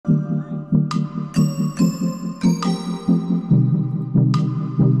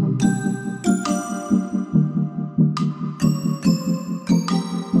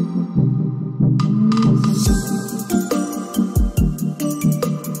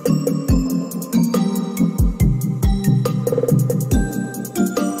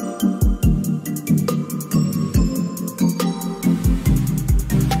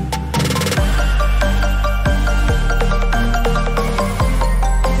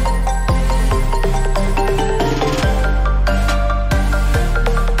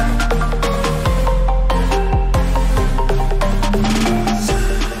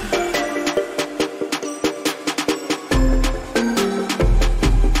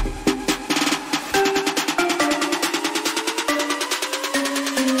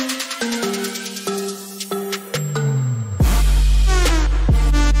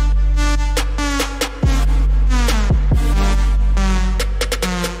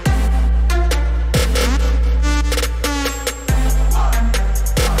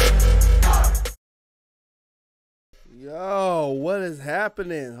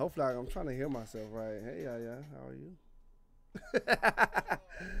happening? Hopefully, I'm trying to hear myself right. Hey, yeah, how are you?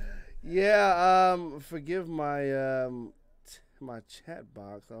 Yeah, forgive my my chat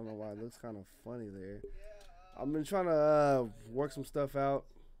box. I don't know why it looks kind of funny there. I've been trying to work some stuff out,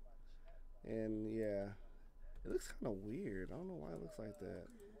 and yeah, it looks kind of weird. I don't know why it looks like that.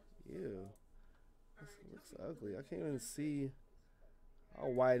 Ew, it looks ugly. I can't even see.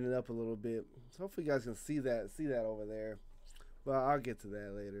 I'll widen it up a little bit. So hopefully you guys can see that over there. But I'll get to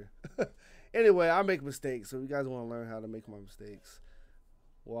that later. Anyway, I make mistakes, so if you guys want to learn how to make my mistakes,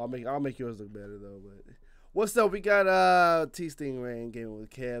 well, I'll make yours look better though. But what's up? We got T Stingray and Gaming with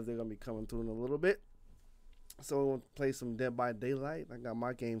Kev. They're gonna be coming through in a little bit. So we're gonna play some Dead by Daylight. I got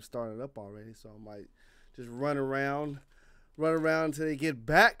my game started up already, so I might just run around until they get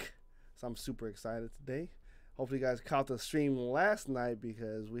back. So I'm super excited today. Hopefully you guys caught the stream last night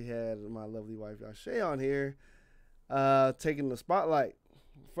because we had my lovely wife Yashay on here taking the spotlight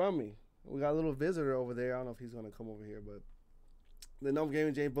from me. We got a little visitor over there. I don't know if he's going to come over here, but the Gnome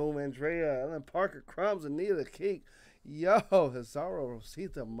Gaming, J Boom, Andrea, Ellen Parker, Crumbs, Anita, Keek, yo, Hazaro,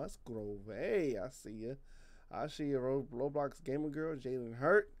 Rosita, Musgrove. Hey, I see you. I see you, ROBLOX Gamer Girl, Jalen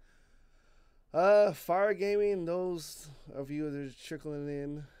Hurt. Fire Gaming, those of you that are trickling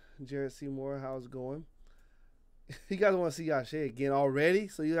in. Jared Seymour, how's it going? You guys want to see Yashay again already?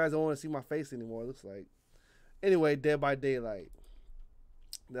 So you guys don't want to see my face anymore, it looks like. Anyway, Dead by Daylight.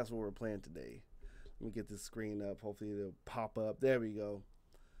 That's what we're playing today. Let me get this screen up. Hopefully it'll pop up. There we go.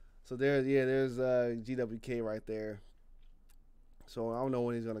 So there's GWK right there. So I don't know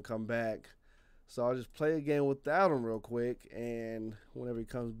when he's going to come back. So I'll just play a game without him real quick. And whenever he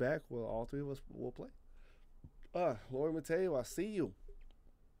comes back, well, all three of us will play. Lord Mateo, I see you.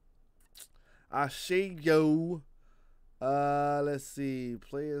 I see you. Let's see.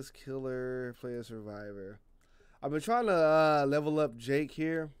 Players Killer, Player Survivor. I've been trying to level up Jake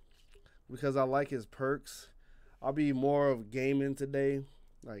here because I like his perks. I'll be more of gaming today,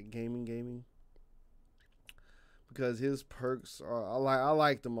 like gaming, because his perks are I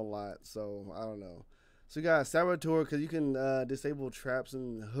like them a lot. So I don't know. So you got Saboteur because you can disable traps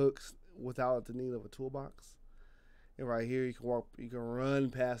and hooks without the need of a toolbox. And right here you can run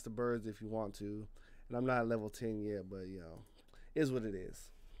past the birds if you want to. And I'm not at level 10 yet, but you know, is what it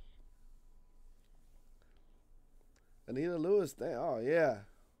is. Anita Lewis, oh yeah.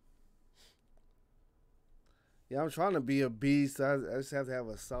 Yeah, I'm trying to be a beast. I just have to have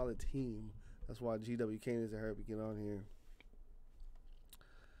a solid team. That's why GWK needs to hurry up and get on here.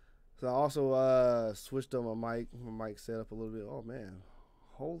 So I also switched up my mic setup a little bit. Oh man,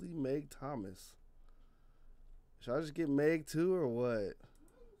 holy Meg Thomas. Should I just get Meg too or what?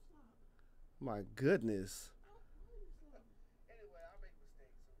 My goodness.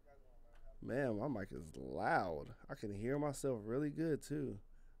 Man, my mic is loud. I can hear myself really good too.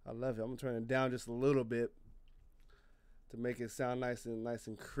 I love it. I'm gonna turn it down just a little bit to make it sound nice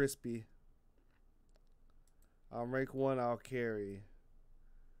and crispy. I'm rank 1, I'll carry.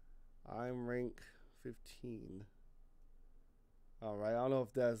 I'm rank 15. Alright, I don't know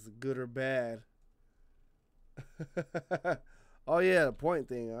if that's good or bad. Oh yeah, the point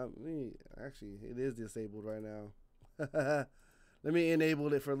thing. Actually, it is disabled right now. Let me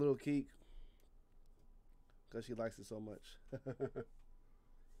enable it for a little Keek, because she likes it so much.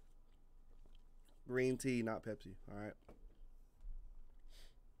 Green tea, not Pepsi. All right.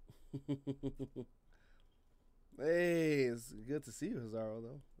 Hey, it's good to see you, Hazaro,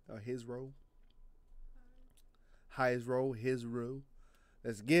 though. His row. His row, his row.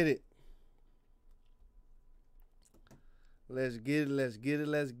 Let's get it. Let's get it, let's get it,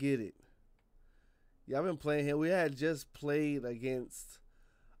 let's get it. Yeah, I've been playing him. We had just played against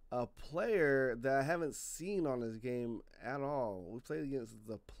a player that I haven't seen on this game at all. We played against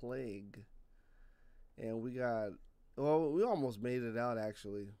the Plague. And we almost made it out,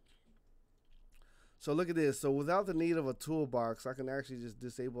 actually. So look at this. So without the need of a toolbox, I can actually just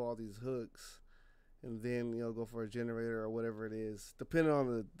disable all these hooks. And then, you know, go for a generator or whatever it is. Depending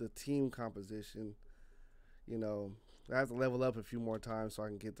on the team composition, you know. I have to level up a few more times so I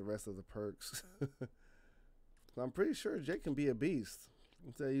can get the rest of the perks. So I'm pretty sure Jake can be a beast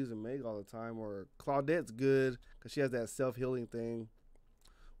instead of using Meg all the time. Or Claudette's good because she has that self-healing thing,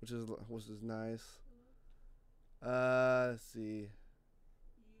 which is nice. Let's see.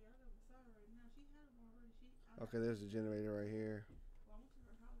 Okay, there's the generator right here.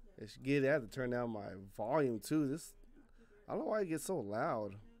 Let's get it. I have to turn down my volume too. I don't know why it gets so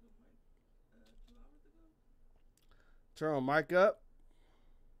loud. Turn my mic up.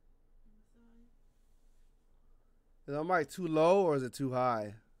 Is my mic too low or is it too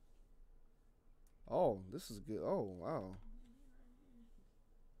high? Oh, this is good. Oh, wow.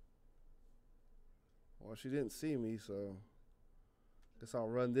 Well, she didn't see me, so guess I'll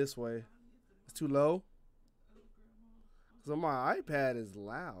run this way. It's too low. So my iPad is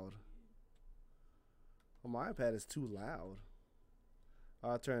loud. Well, my iPad is too loud.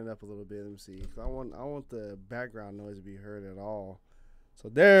 I'll turn it up a little bit. Let me see. I want the background noise to be heard at all. So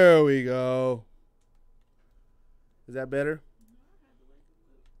there we go. Is that better?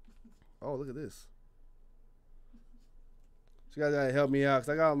 Oh, look at this. So you guys gotta help me out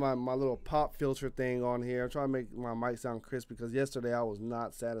because I got my little pop filter thing on here. I'm trying to make my mic sound crisp because yesterday I was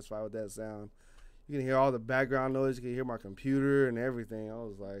not satisfied with that sound. You can hear all the background noise. You can hear my computer and everything. I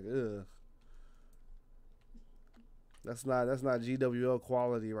was like, ugh. That's not GWL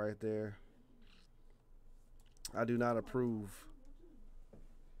quality right there. I do not approve.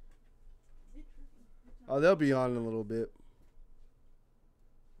 Oh, they'll be on in a little bit.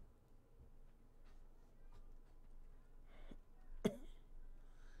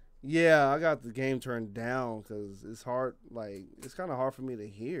 Yeah, I got the game turned down because it's hard. Like, it's kind of hard for me to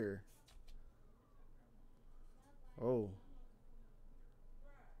hear. Oh.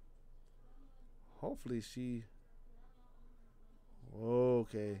 Hopefully she...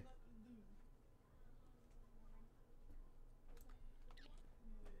 Okay.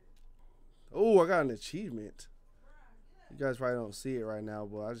 Oh, I got an achievement. You guys probably don't see it right now,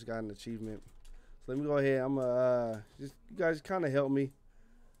 but I just got an achievement. So let me go ahead. I'm just you guys kind of help me.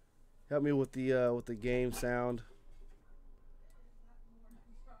 Help me with the game sound.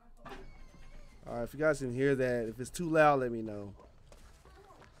 All right, if you guys can hear that, if it's too loud, let me know.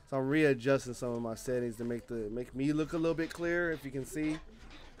 So I'm readjusting some of my settings to make me look a little bit clearer, if you can see,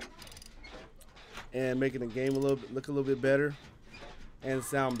 and making the game look a little bit better and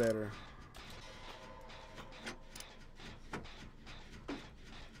sound better.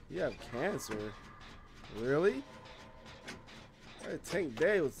 You have cancer, really? Hey, Tank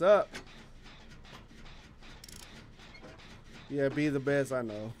Day, what's up? Yeah, be the best, I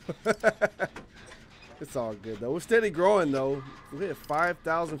know. It's all good though. We're steady growing though. We hit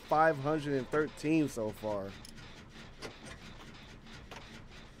 5,513 so far.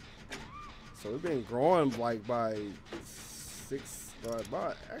 So we've been growing like by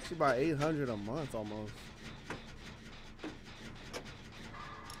actually by 800 a month almost.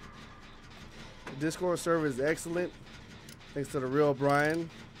 The Discord server is excellent. Thanks to the real Brian.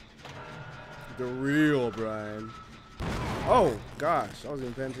 The real Brian. Oh gosh, I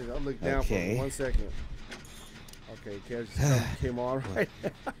wasn't even paying attention. I looked down for 1 second. Okay, Kev just came on right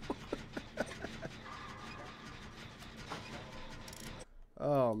now.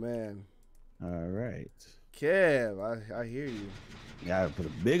 Oh man. All right. Kev, I hear you. Gotta put a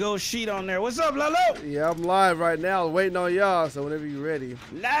big old sheet on there. What's up, Lalo? Yeah, I'm live right now, waiting on y'all. So whenever you're ready.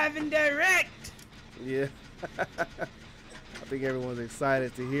 Live and direct. Yeah. I think everyone's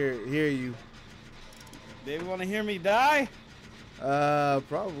excited to hear you. They want to hear me die?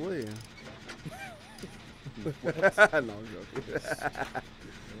 Probably. No, I'm joking.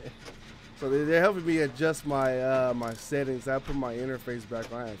 So they're helping me adjust my my settings. I put my interface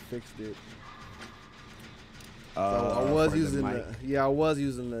back on and fixed it. So I was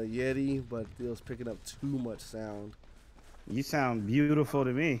using the Yeti, but it was picking up too much sound. You sound beautiful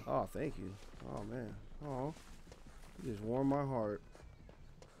to me. Oh, thank you. Oh man. Oh, you just warmed my heart.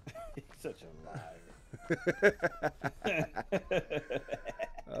 Such a liar.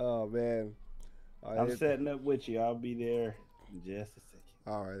 Oh man. I'm setting up with you. I'll be there in just a second.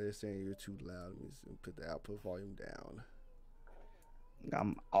 All right, they're saying you're too loud. Let me put the output volume down.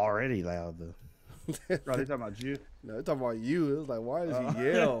 I'm already loud though. Bro, they talking about you? No, they're talking about you. It was like, why does he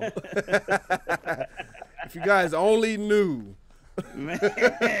yell? If you guys only knew. Man,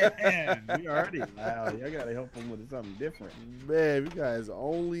 we already loud. I gotta help them with something different. Man, if you guys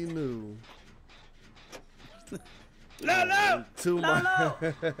only knew. No. No.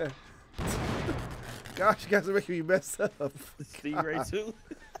 Gosh, you guys are making me mess up. Steve Ray too.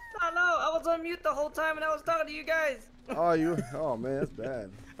 No, I was on mute the whole time and I was talking to you guys. Oh man, that's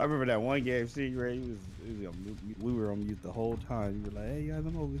bad. I remember that one game, Steve Ray. We were on mute the whole time. You were like, "Hey guys,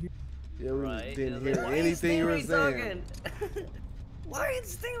 I'm over here." Yeah, we Right. didn't hear anything you were saying. Why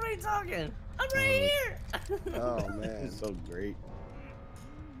is Stingray talking? I'm right here. Oh man, It's so great.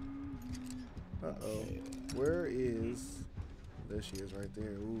 Uh-oh. Where is... There she is right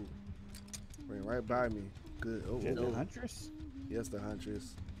there. Ooh. Right by me. Good. Oh, Is oh, the oh. Huntress? Yes, the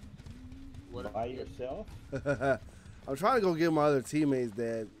Huntress. What By yourself? I'm trying to go get my other teammates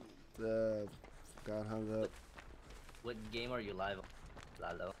that got hung up. What game are you live on,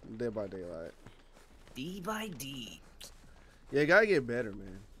 Lalo? Dead by Daylight. D by D. Yeah, gotta get better,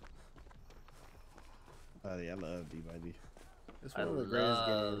 man. Oh yeah, I love D by D. It's I one of the greatest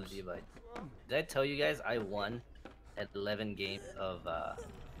love games. Gbucks. Did I tell you guys I won at 11 games of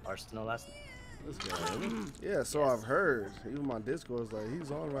Arsenal last night? This guy, yeah, so Yes. I've heard. Even my Discord's like,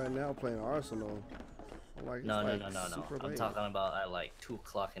 he's on right now playing Arsenal. I'm like, it's No, like no. super I'm late. talking about at like 2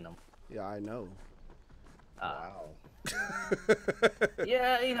 o'clock in the Yeah, I know. Wow.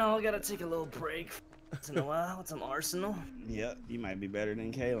 Yeah, you know, I gotta take a little break once in a while with some Arsenal. Yep, you might be better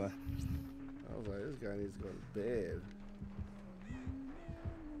than Kayla. I was like, this guy needs to go to bed.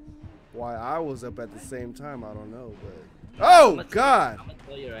 Why I was up at the same time, I don't know, but. Oh, God! I'm gonna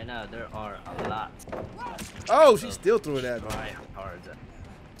tell you right now, there are a lot. Oh, she still threw it at me. Tryhards.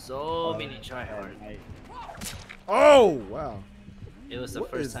 So many tryhards. Oh, wow. It was the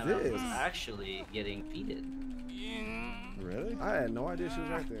What first is time I was this? actually getting defeated. Really? I had no idea she was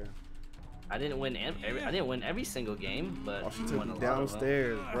right there. I didn't win every single game, but Oh, she I took won me a lot of them.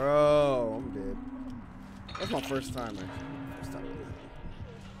 downstairs, bro. I'm dead. That's my first time, actually. First time.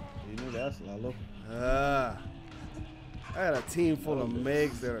 You knew that's Lalo. I had a team full of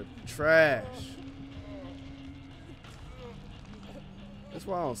Megs that are trash. That's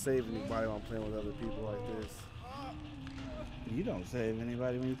why I don't save anybody when I'm playing with other people like this. You don't save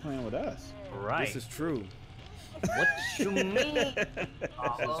anybody when you're playing with us. Right. This is true. What you mean?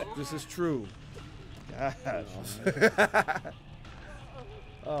 Oh, This is true. Gosh.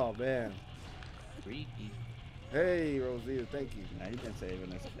 Oh, man. creepy. Hey, Rosita, thank you. Now you've been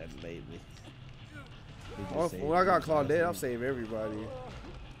saving us that lately. Oh, when I got Claudette, I'll save everybody.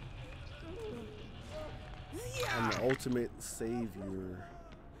 I'm the ultimate savior.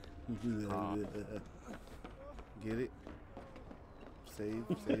 Get it?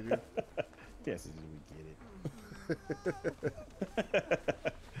 Savior. Yes, we get it.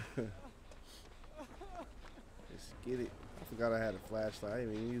 Just get it. I forgot I had a flashlight. I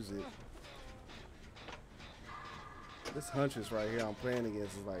didn't even use it. This Huntress right here I'm playing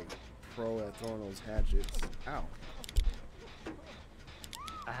against is like pro at throwing those hatchets. Ow.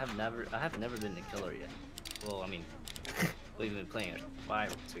 I have never been the killer yet. Well, I mean, we've been playing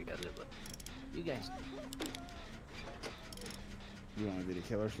five together, but you guys, You want to be the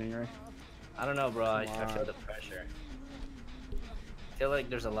killer stingray? I don't know, bro. I Come feel on. the pressure. I feel like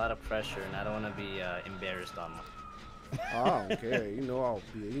there's a lot of pressure, and I don't want to be embarrassed on my. I don't care. You know I'll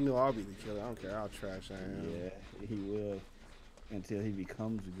be the killer. I don't care how trash I am. Yeah, he will. Until he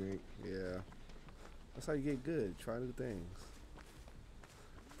becomes great. Yeah. That's how you get good. Try new things.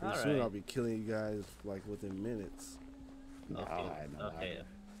 Pretty All soon right. I'll be killing you guys like within minutes. No, Okay,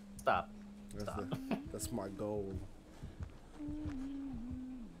 stop. That's my goal.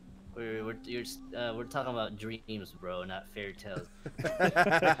 We're talking about dreams, bro, not fairy tales. You took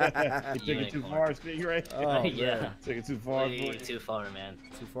it too Unicorn. far, stingray. Oh, Yeah. man. Took it too far. Way boy. too far, man.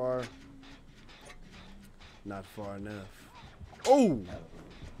 Too far? Not far enough. Oh!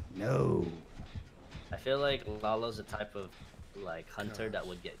 No. I feel like Lalo's the type of like hunter that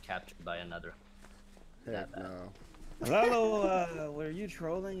would get captured by another. Heck bad. no. Lalo, were you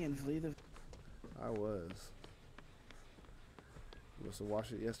trolling and flee the? I was. You must have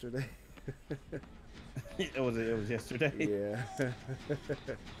watched it yesterday. it was yesterday. Yeah.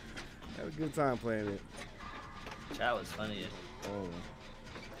 Had a good time playing it. Chat was funny. Oh.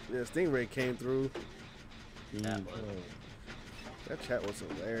 Yeah, Stingray came through. Yeah, Mm, well, oh. That chat was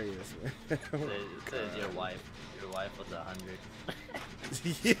hilarious, man. It says your wife was 100.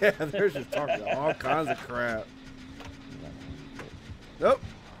 Yeah, they're just talking all kinds of crap. Nope.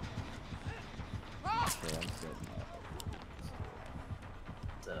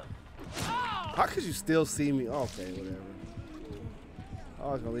 So How could you still see me? Okay, whatever.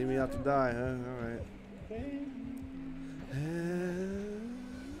 Oh, it's gonna leave me out to die, huh? All right.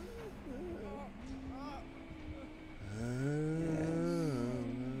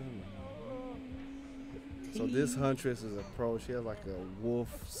 So this Huntress is a pro. She has like a wolf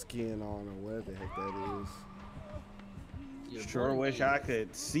skin on, or whatever the heck that is. your Sure boy wish is- I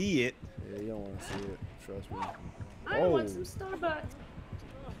could see it. Yeah, you don't want to see it. Trust me. I want some Starbucks.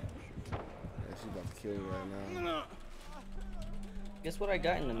 Yeah, she's about to kill me right now. Guess what I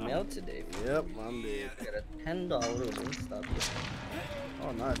got in the mail today? Yep, I'm dead. I got a $10 Wingstop gift.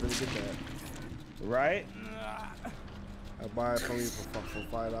 Oh, nice. Let me get that. Right? I buy it from you for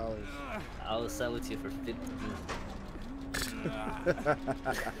 $5. I will sell it to you for 50.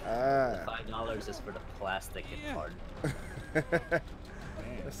 $5 is for the plastic and card.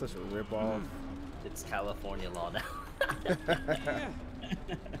 That's such a ripoff. It's California law now.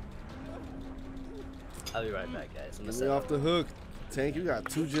 I'll be right back, guys. I'm gonna Get me set off up. the hook. Tank, you got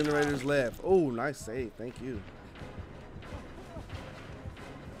 2 generators left. Oh, nice save. Thank you.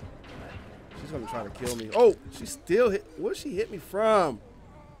 She's She's gonna try to kill me. Oh, she still hit. Where she hit me from?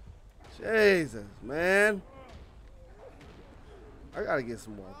 Jesus, man. I gotta get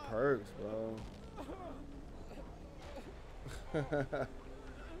some more perks, bro.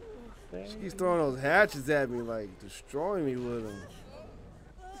 She keeps throwing those hatches at me, like destroying me with them.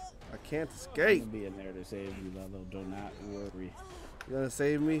 I can't escape. I'll be in there to save you, Lalo. Do not worry. You gonna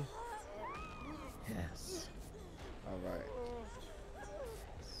save me? Yes. All right.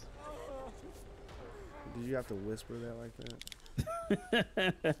 Did you have to whisper that like that?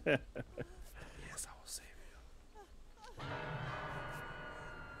 Yes, I will save you.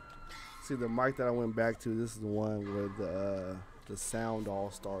 See, the mic that I went back to, this is the one where the sound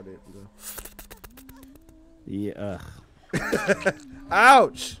all started. Yeah.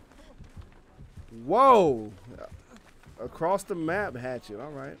 Ouch! Whoa! Across the map hatchet.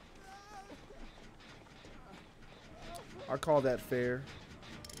 All right. I call that fair.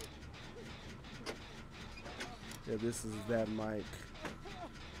 Yeah, this is that mic.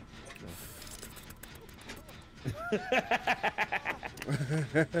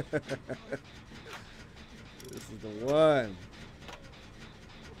 This is the one.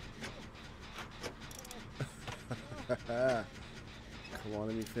 Come on,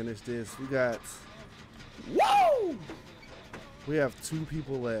 let me finish this. We got... Whoa! We have 2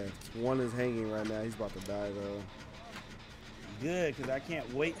 people left. One is hanging right now. He's about to die, though. Good, because I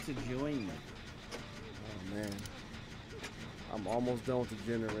can't wait to join you. Oh, man. I'm almost done with the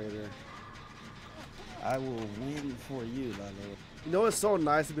generator. I will win for you, Lalo. You know, it's so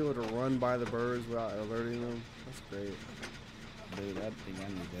nice to be able to run by the birds without alerting them. That's great. Dude, I think I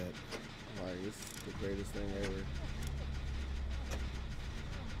need that. Like, it's the greatest thing ever.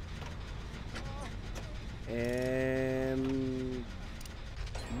 And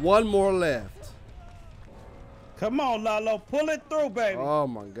 1 more left. Come on, Lalo. Pull it through, baby. Oh,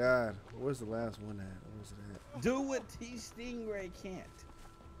 my God. Where's the last one at? Where's it at? Do what T Stingray can't.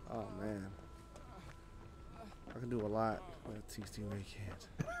 Oh, man. I can do a lot, but T-Stingray can't.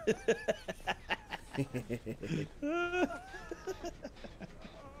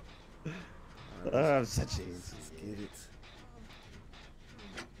 I'm such a... Let's get it.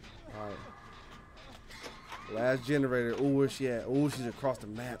 Alright. Last generator. Oh, where's she at? Oh, she's across the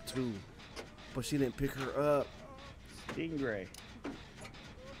map, too. But she didn't pick her up. Stingray.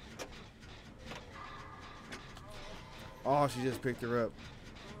 Oh, she just picked her up.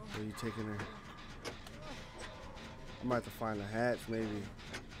 Where are you taking her? I might have to find a hatch, maybe.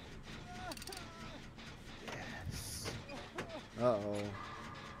 Yes. Uh-oh.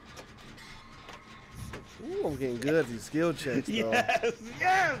 Ooh, I'm getting good at these skill checks, though. Yes,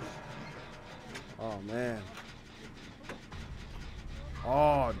 yes. Oh, man.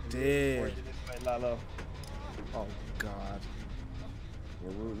 Oh, dead. Lalo. Oh, God.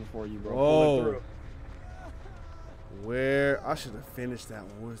 We're rooting for you, bro. Whoa. Pull it through. Where? I should have finished that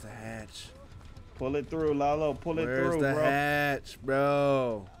one. Where's the hatch? Pull it through, Lalo. Pull it Where's through, the bro. hatch,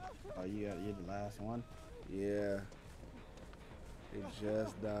 bro? Oh, you're the last one? Yeah. It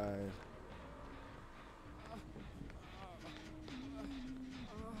just died.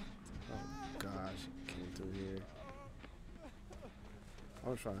 Oh, gosh. It came through here.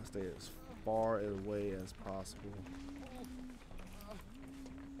 I'm trying to stay as far away as possible.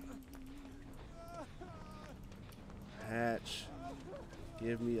 Hatch.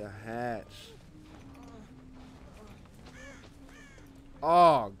 Give me a hatch.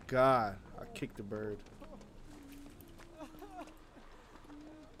 Oh, God. I kicked the bird.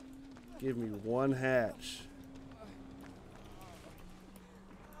 Give me 1 hatch.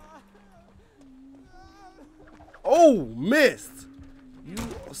 Oh, missed. You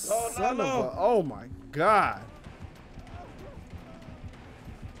son of a... Oh, my God.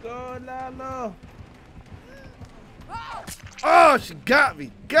 Go, Lalo. Oh, she got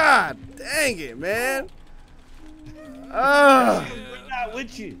me. God dang it, man. We're not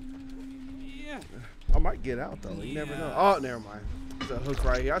with you. I might get out, though. You never know. Oh, never mind. There's a hook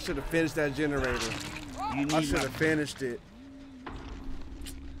right here. I should have finished that generator. I should have finished it.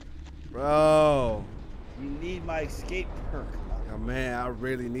 Bro. You need my escape perk. Oh, man, I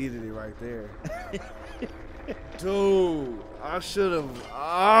really needed it right there. Dude, I should have.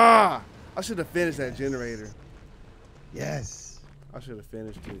 I should have finished that generator. Yes. I should have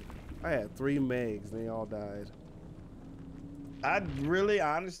finished it. I had 3 megs, and they all died. I really,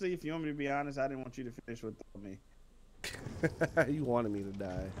 honestly, if you want me to be honest, I didn't want you to finish without me. You wanted me to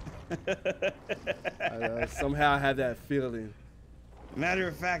die. Somehow I had that feeling. Matter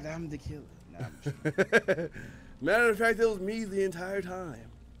of fact, I'm the killer. Nah, I'm just... Matter of fact, it was me the entire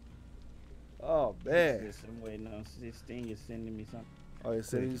time. Oh, man. I'm waiting on this thing is sending me something. Oh, you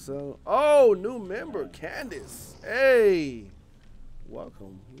sending you some? Oh, new member, Candace. Hey,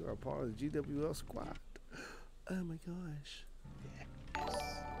 welcome. You are part of the GWL squad. Oh my gosh.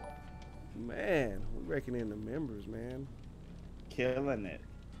 Man, we're raking in the members, man. Killing it.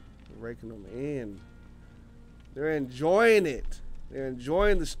 We're raking them in. They're enjoying it. They're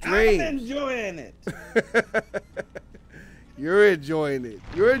enjoying the stream. I'm enjoying it. You're enjoying it.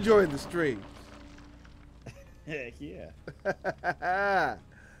 You're enjoying the stream. Heck yeah.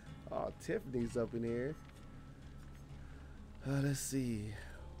 Oh, Tiffany's up in here. Let's see.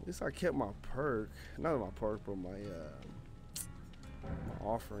 At least I kept my perk. Not my perk, but my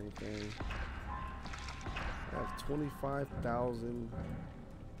offering thing. I have 25,000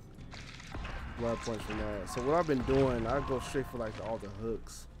 blood points from that. So what I've been doing, I go straight for like all the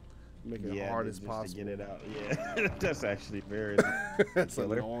hooks, make it hard as possible. To get it out. Yeah, that's actually very. That's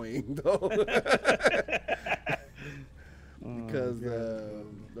annoying though. Because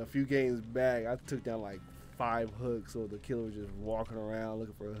a few games back, I took down like 5 hooks, so the killer was just walking around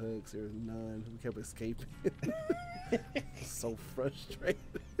looking for hooks. There was none. We kept escaping. So frustrated.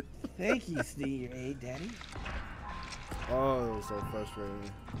 Thank you, Steve. Daddy. Oh, it was so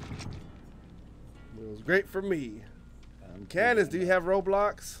frustrating. It was great for me. Candace, do you have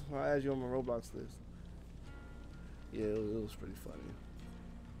ROBLOX? I'll add you on my ROBLOX list. Yeah, it was pretty funny.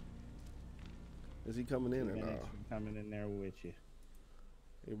 Is he coming in or not? Coming in there with you.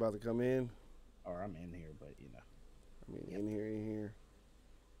 You about to come in? Or I'm in here, but you know. I mean, in here.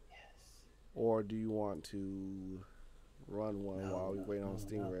 Yes. Or do you want to run one while we wait on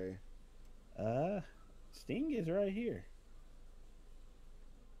Stingray? Sting is right here.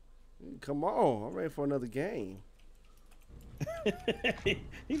 Come on, I'm ready for another game.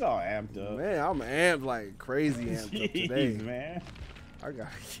 He's all amped up. Man, I'm amped like crazy amped up today. Man. I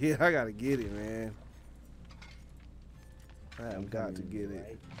gotta get it, man. I have got to get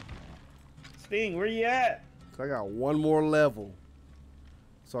it. Sting, where you at? So I got one more level.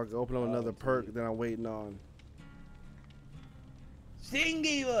 So I can open up another perk that I'm waiting on.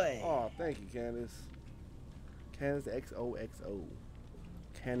 Stingy boy! Oh, thank you, Candace. Candace XOXO.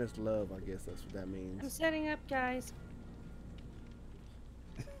 Candace Love, I guess that's what that means. I'm setting up, guys.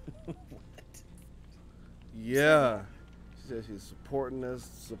 What? Yeah. She said she's supporting us,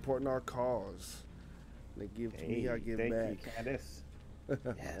 supporting our cause. They give to me, I give thank back. You, Candace. Yes.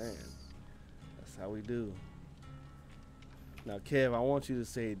 Man, that's how we do. Now, Kev, I want you to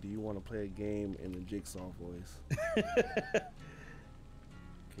say, do you want to play a game in the Jigsaw voice?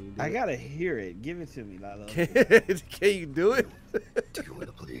 Can you do I it? gotta hear it. Give it to me, Lalo. Can you do it? Do you want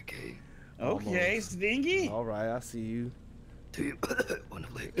to play a game? Okay, Almost. Stingy. All right, I see you. Do you want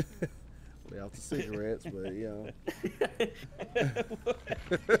to play? Lay off the cigarettes, but you know.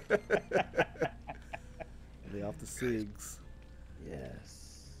 Lay off the cigs.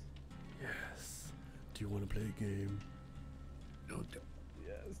 Yes. Yes. Do you want to play a game? No, do.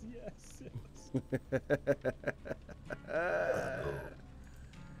 Yes.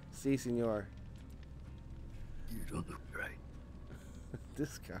 Si, senor. You don't look right.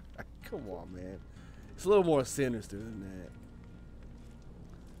 This guy. Come on, man. It's a little more sinister than that.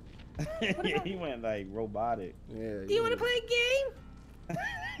 Yeah, he went like robotic. Yeah. Do you want to play a game?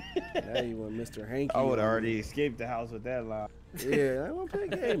 Now you want Mr. Hanky. I would already escaped the house with that line. Yeah, I want to play a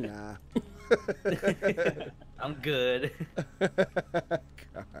game now. I'm good.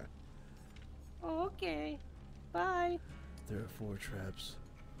 God. Oh, okay. Bye. There are 4 traps.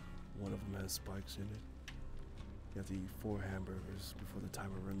 One of them has spikes in it. You have to eat 4 hamburgers before the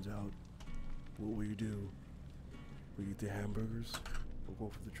timer runs out. What will you do? Will you eat the hamburgers or go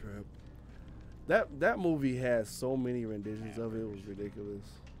for the trap? That movie has so many renditions of it. It was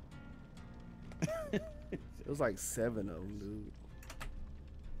ridiculous. It was like 7 of them, dude.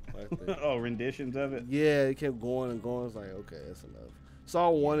 Like Oh, renditions of it? yeah, it kept going and going. It's like, okay, that's enough. Saw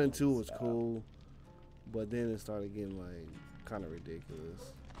 1 and 2 was cool, but then it started getting like kind of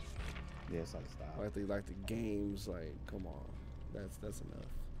ridiculous. Yeah, it's like stop. Like the games, like come on, that's enough.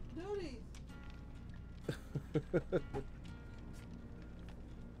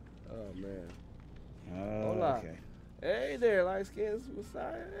 Oh man. Hola. Okay. Hey there, light skinned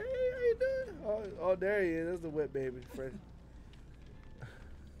Messiah. Hey, how you doing? Oh, there he is. That's the wet baby. Fresh.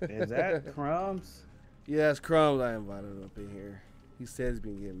 Is that Crumbs? Yeah, it's Crumbs. I invited him up in here. He says he's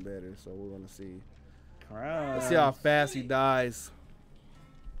been getting better, so we're gonna see. Crumbs. Let's see how fast he dies.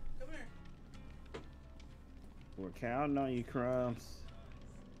 We're counting on you, Crumbs.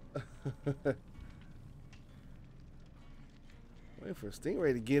 Wait for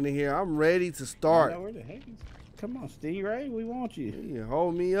Stingray to get in here. I'm ready to start. I know where the heck is. Come on, Stingray. We want you. You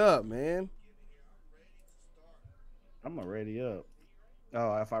hold me up, man. I'm already up.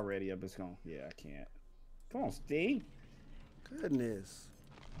 Oh, if I ready up, it's going. Yeah, I can't. Come on, Steve. Goodness.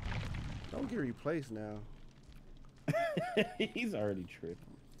 Don't get replaced now. He's already tripping.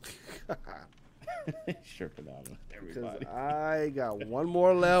 He's tripping out on everybody. Because I got one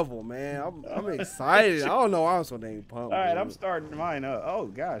more level, man. I'm excited. I don't know why I'm so dang pumped. All right, dude. I'm starting mine up. Oh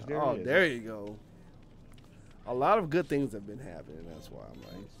gosh, there it is. There you go. A lot of good things have been happening. That's why I'm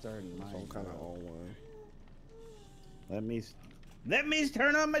like starting so I'm kind of on one. Let me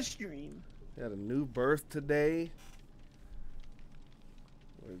turn on my stream. Had a new birth today.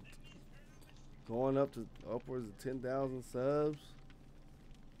 We're going up to upwards of 10,000 subs.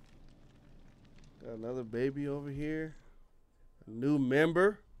 Got another baby over here. A new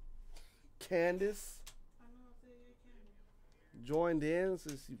member, Candace. Joined in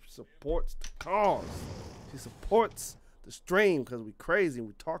since she supports the cause. She supports the stream because we crazy and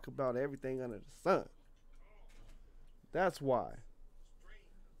we talk about everything under the sun. That's why.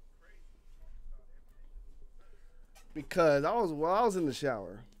 Because I was in the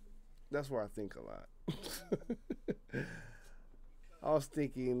shower. That's where I think a lot. I was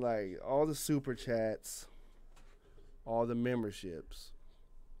thinking like all the super chats, all the memberships,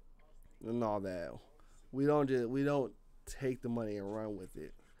 and all that. We don't take the money and run with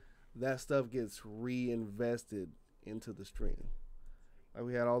it. That stuff gets reinvested into the stream. Like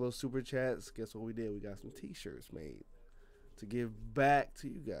we had all those super chats. Guess what we did? We got some t-shirts made to give back to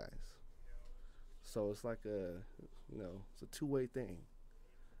you guys. So it's like it's a two-way thing.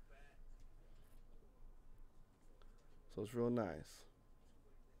 So it's real nice.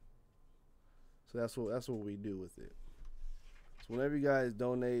 So that's what we do with it. So whenever you guys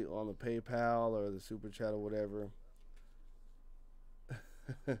donate on the PayPal or the super chat or whatever. But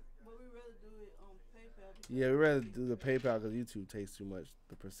we rather do it on PayPal. Yeah, we rather do the PayPal because YouTube takes too much,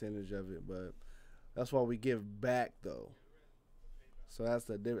 the percentage of it. But that's why we give back though. So that's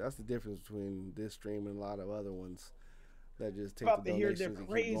the difference between this stream and a lot of other ones that just take About the to hear donations the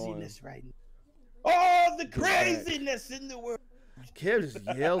and keep going. craziness right now. Oh, the craziness in the world. Kev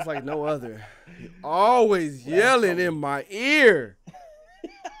just yells like no other. He always yelling in my ear.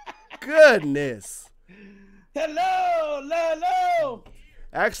 Goodness. Hello.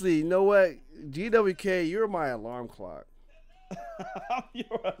 Actually, you know what? GWK, you're my alarm clock. I'm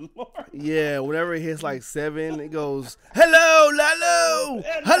your alarm. Yeah, whenever it hits like 7, it goes, hello, Lalo.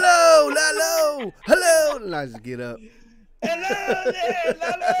 Hello, Lalo. Hello. And I just get up. Hello there,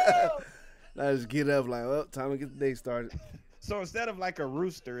 Lalo. I just get up like, well, time to get the day started. So instead of like a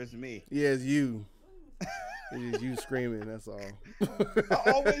rooster, it's me. Yeah, it's you. It's just you screaming, that's all.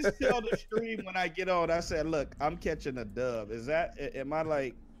 I always tell the stream when I get on, I said, look, I'm catching a dub. Am I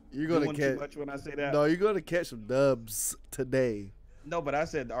like You're gonna doing catch too much when I say that? No, you're gonna catch some dubs today. No, but I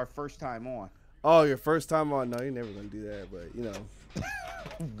said our first time on. Oh, your first time on? No, you're never gonna do that, but you know.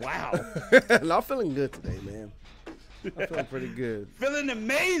 Wow. No, I'm feeling good today, man. I'm feeling pretty good. Feeling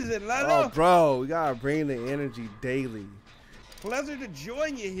amazing, Lalo. Oh, bro, we gotta bring the energy daily. Pleasure to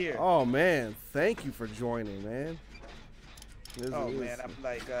join you here. Oh man, thank you for joining, man. Man, I'm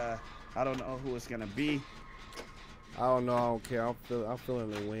like, I don't know who it's gonna be. I don't know. I don't care. I'm feeling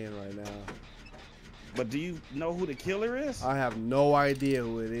the win right now. But do you know who the killer is? I have no idea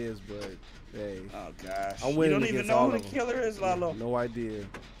who it is, but hey. Oh gosh. I'm You winning don't even against know all who of the them. killer is, Lalo. No idea.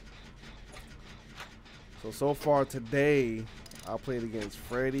 So far today, I played against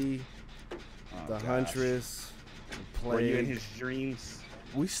Freddy, the gosh. Huntress, the Were you in Plague. his dreams?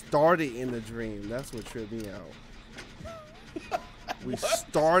 We started in the dream. That's what tripped me out. We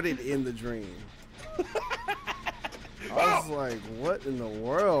started in the dream. I was like, what in the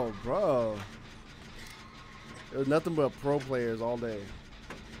world, bro? It was nothing but pro players all day.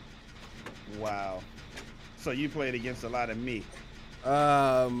 Wow. So you played against a lot of me. Who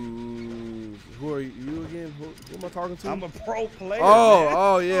are you again? Who am I talking to? I'm a pro player.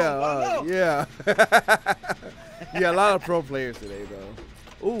 Oh, man. yeah, Oh, yeah. Yeah, a lot of pro players today,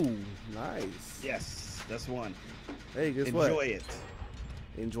 though. Ooh, nice. Yes, that's one. Hey, guess Enjoy what? it.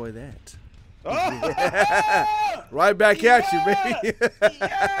 Enjoy that. Oh! Right back at you, baby.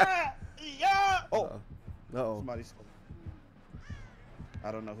 Yeah. Oh, Uh-oh. somebody stole.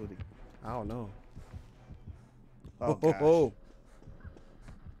 I don't know who the. I don't know. Oh gosh. Oh,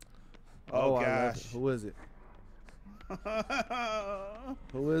 Oh I love gosh. it. Who is it?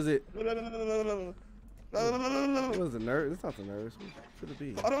 Who is it? Who is the nurse? It's not the nurse. Who could it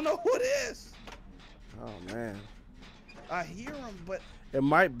be? I don't know who it is. Oh man, I hear him, but it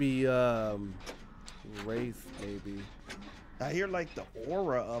might be Wraith, maybe. I hear like the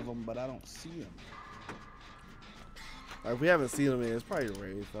aura of him, but I don't see him. Like, if we haven't seen him yet, it's probably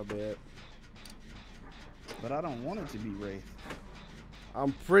Wraith, I bet. But I don't want it to be Wraith.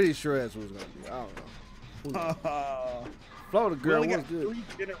 I'm pretty sure that's what it's gonna be. I don't know. Florida We girl, only what's got good?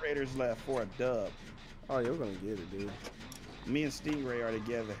 3 generators left for a dub. Oh yeah, we're gonna get it, dude. Me and Stingray are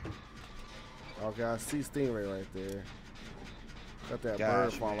together. Okay, I see Stingray right there. Got that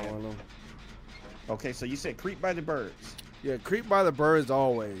Gosh, bird following him. Okay, so you said creep by the birds. Yeah, creep by the birds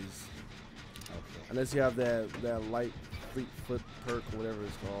always. Okay. Unless you have that light fleet foot perk, whatever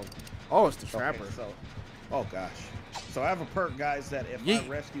it's called. Oh, it's the trapper. Okay, so, oh gosh. So I have a perk, guys, that if I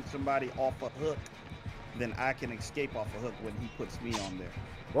rescue somebody off a hook, then I can escape off a hook when he puts me on there.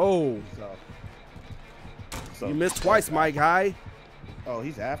 Whoa. So You missed twice, my guy. Oh,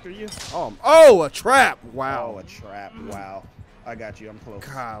 he's after you? Oh, a trap. Wow. Oh, a trap. Wow. I got you. I'm close.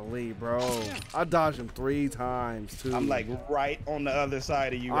 Golly, bro. I dodged him 3 times, too. I'm like right on the other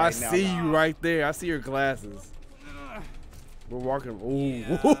side of you right now. I see you right there. I see your glasses. We're walking. Ooh.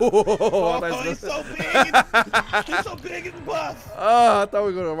 Oh, he's so big. He's so big and buff. Oh, I thought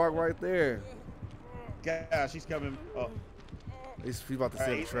we were going to walk right there. Gosh, he's coming. Oh. He's about to set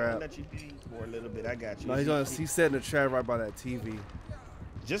a trap. I'll let you be for a little bit. I got you. No, he's setting a trap right by that TV.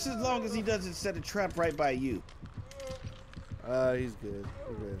 Just as long as he doesn't set a trap right by you. He's good.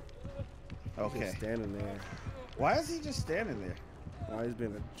 We're good. Okay. He's just standing there. Why is he just standing there? Oh, he's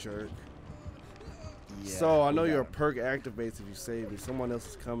being a jerk. Yeah, so I know your perk activates if you save me. Someone else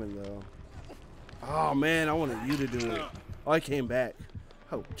is coming though. Oh man, I wanted you to do it. Oh, I came back.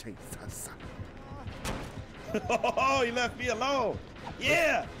 Oh, Jesus. Oh, he left me alone.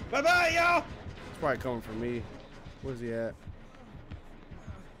 Yeah. Bye-bye, y'all. It's probably coming for me. Where's he at?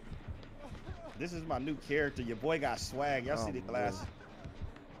 This is my new character. Your boy got swag. Y'all see the glass? Man.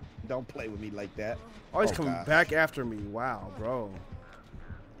 Don't play with me like that. Oh, he's coming back after me. Wow, bro.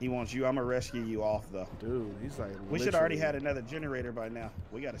 He wants you. I'm going to rescue you off, though. Dude, he's like We should already had another generator by now.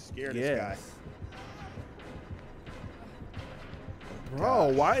 We got to scare this guy.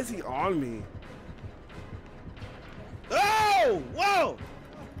 Bro, why is he on me? Oh! Whoa!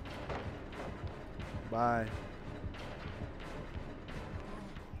 Bye.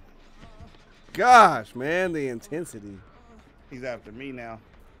 Gosh, man, the intensity. He's after me now.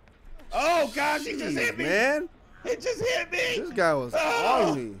 Oh, gosh, he just hit me. Man. He just hit me. This guy was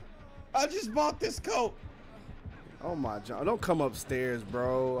on me. I just bought this coat. Oh, my God. Don't come upstairs,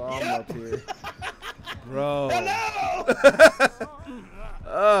 bro. I'm up here. Bro. Hello!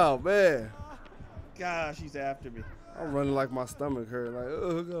 Oh, man. Gosh, he's after me. I'm running like my stomach hurt. Like,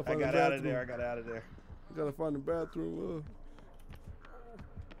 oh, I got out of there. I got out of there. I gotta find the bathroom.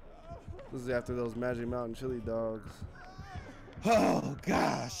 This is after those Magic Mountain chili dogs. Oh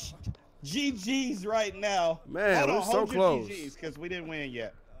gosh, GG's right now. Man, we're so close. GG's because we didn't win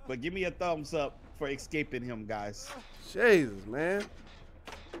yet. But give me a thumbs up for escaping him, guys. Jesus, man.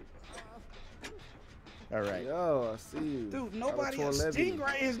 All right. Yo, I see you. Dude, nobody else.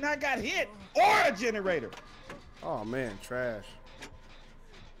 Stingray has not got hit or a generator. Oh man, trash.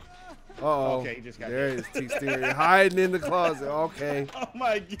 Uh-oh. Okay, he just got there hit. is T-Stingray hiding in the closet. Okay. Oh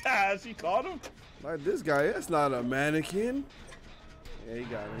my gosh, he caught him? Like this guy, that's not a mannequin. Yeah, he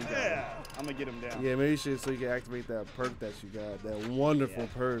got him. He got him. I'm gonna get him down. Yeah, maybe you should so you can activate that perk that you got. That wonderful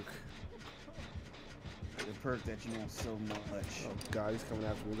perk. The perk that you want so much. Oh god, he's coming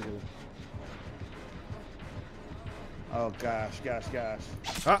after me. Look at him. Oh gosh.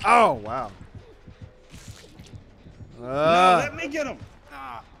 Oh wow. No, let me get him.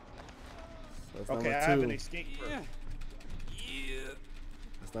 That's okay, I have an escape perk.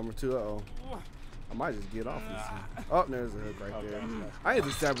 That's number 2. Uh-oh. I might just get off this. Oh, there's a hook right there. I need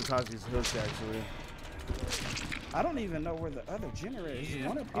to sabotage these hooks, actually. I don't even know where the other generator is.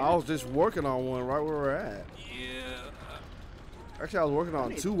 One up here. I was just working on one right where we're at. Actually, I was working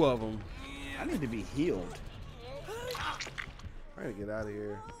on 2 of them. I need to be healed. I need to get out of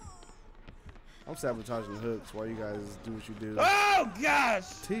here. I'm sabotaging hooks while you guys do what you do. Oh, gosh!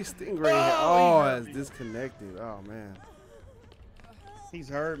 T-Stingray. Oh, it's disconnected. Oh, man. He's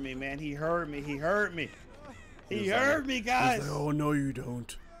hurt me, man. He hurt me. He hurt me, guys. He's like, oh, no, you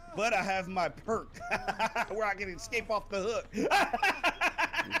don't. But I have my perk where I can escape off the hook.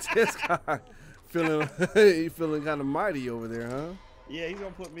 This guy feeling kind of mighty over there, huh? Yeah, he's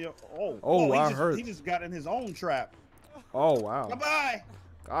going to put me up. I heard. He just got in his own trap. Oh, wow. Bye-bye.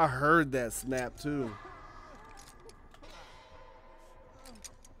 I heard that snap, too.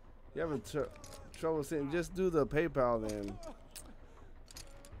 You having trouble saying, just do the PayPal then.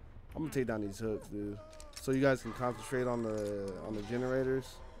 I'm gonna take down these hooks, dude. So you guys can concentrate on the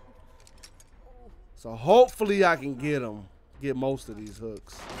generators. So hopefully I can get most of these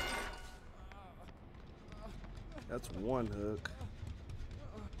hooks. That's 1 hook.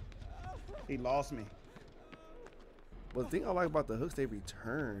 He lost me. But the thing I like about the hooks, they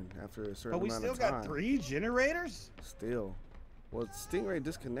return after a certain But we amount still of time. got 3 generators? Still. Well, Stingray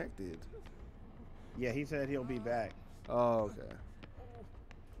disconnected. Yeah, he said he'll be back. Oh, okay.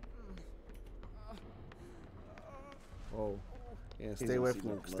 Oh, yeah. Stay away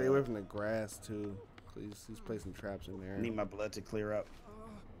from the grass too. Please, he's placing traps in there. I need my blood to clear up.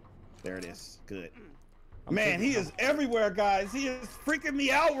 There it is. Good. Man, he is everywhere, guys. He is freaking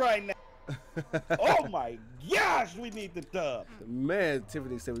me out right now. Oh my gosh, we need the dub. Man,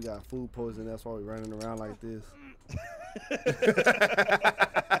 Tiffany said we got food poisoning. That's why we're running around like this.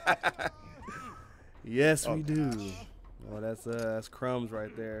 Yes, we do. Oh, that's crumbs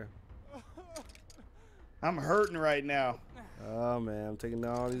right there. I'm hurting right now. Oh man, I'm taking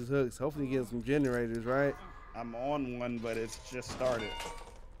down all these hooks. Hopefully, you get some generators, right? I'm on one, but it's just started.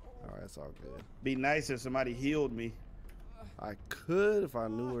 All right, it's all good. Be nice if somebody healed me. I could if I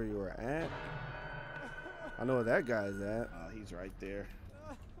knew where you were at. I know where that guy's at. He's right there.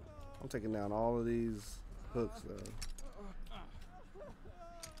 I'm taking down all of these hooks though.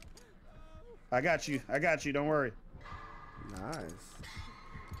 I got you. I got you. Don't worry. Nice.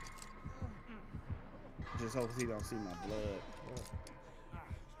 Just hope he don't see my blood.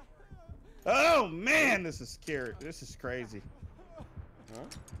 Oh man, this is scary. This is crazy. Huh?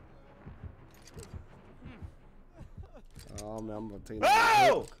 Oh man, I'm gonna take that.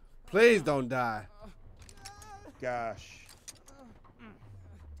 Oh! Please don't die. Gosh.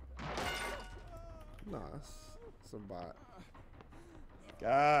 Nah, it's a bot.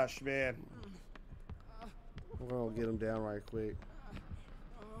 Gosh, man. We're gonna get him down right quick.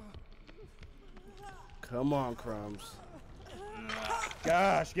 Come on, Crumbs.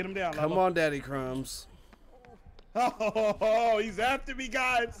 Gosh, get him down. Come on, Daddy Crumbs. Oh, he's after me,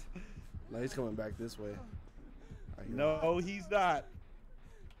 guys. No, he's coming back this way. No, he's not.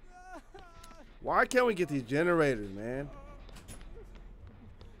 Why can't we get these generators, man?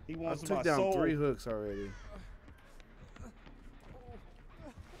 He I wants took my down soul. 3 hooks already.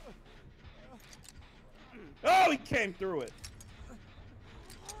 Oh, he came through it.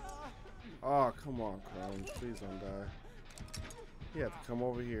 Oh, come on, Crumbs. Please don't die. You have to come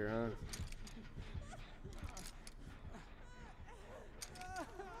over here, huh?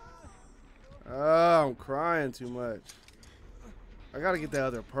 Oh, I'm crying too much. I gotta get that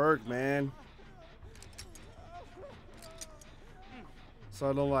other perk, man. So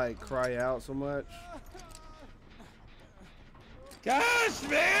I don't like cry out so much. Gosh,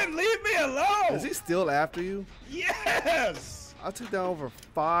 man, leave me alone. Is he still after you? Yes. I took down over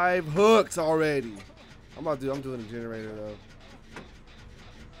 5 hooks already. I'm doing a generator though.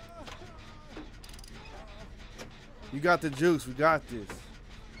 You got the juice. We got this.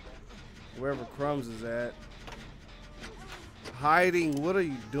 Wherever Crumbs is at. Hiding. What are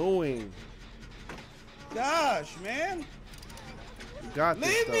you doing? Gosh, man. You got this.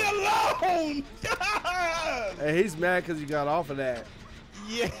 Leave me alone. God. Hey, he's mad because you got off of that.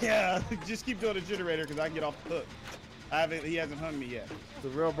 Yeah, just keep doing the generator because I can get off the hook. He hasn't hung me yet. The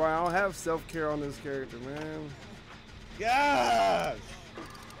real Brian, I don't have self-care on this character, man. Gosh.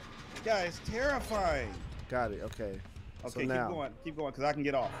 Guys, terrifying. Got it. Okay. Okay, so now, keep going, because I can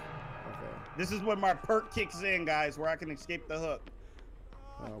get off. Okay. This is when my perk kicks in, guys, where I can escape the hook.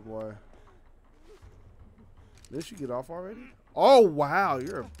 Oh boy. Did you get off already? Oh wow,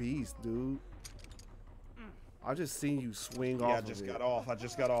 you're a beast, dude. I just seen you swing off. Yeah, I just got off. I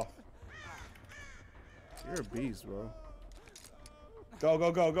just got off. You're a beast, bro. Go,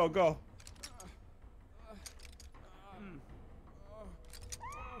 go, go, go, go.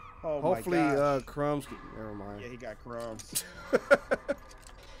 Oh hopefully, my gosh. Crumbs. Never mind. Yeah, he got crumbs.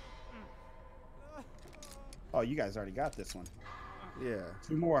 Oh, you guys already got this one. Yeah.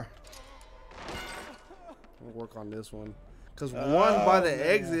 2 more. I'll work on this one. Cause one by the man.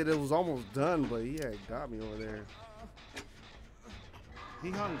 exit, it was almost done, but he had got me over there.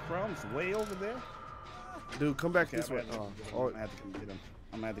 He hung crumbs way over there. Dude, come back Okay, this way. I'm gonna have to go get him.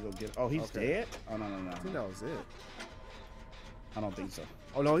 I'm gonna have to go get him. Oh, he's Okay. dead? Oh, no, no, no. I think that was it. I don't think so.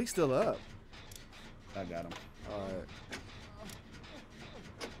 Oh no, he's still up. I got him. All right.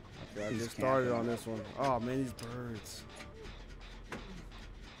 Okay, I He's just started camping. on this one. Oh man, these birds.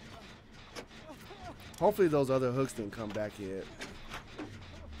 Hopefully those other hooks didn't come back yet.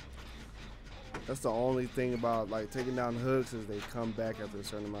 That's the only thing about like taking down hooks is they come back after a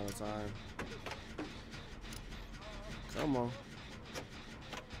certain amount of time. Come on.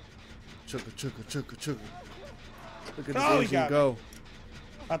 Chugga, chugga, chugga, chugga. Look at this Oh, he engine got me. go.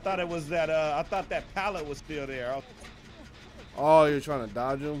 I thought it was that, I thought that pallet was still there. Oh, you're trying to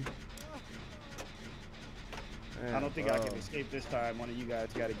dodge him? I don't think I can escape this time. One of you guys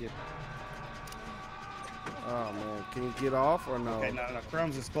got to get. Oh man, can you get off or no? Okay, no.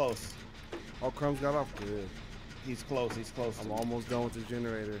 Crumbs is close. Oh, Crumbs got off. Good. He's close. He's close. I'm almost done with the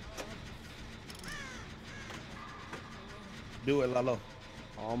generator. Do it, Lalo.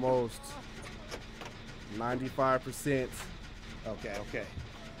 Almost. 95%. Okay.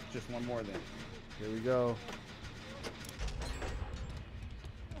 Just one more then. Here we go.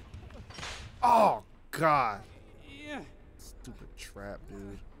 Oh God. Yeah. Stupid trap,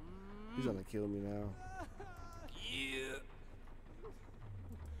 dude. He's gonna kill me now.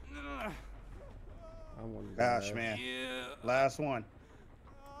 I want to Gosh, man. Last one.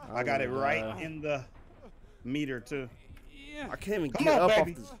 I got it right in the meter too. I can't even Come get on, up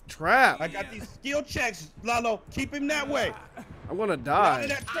baby. off this trap. I got these skill checks, Lalo. Keep him that way. I'm gonna Get out of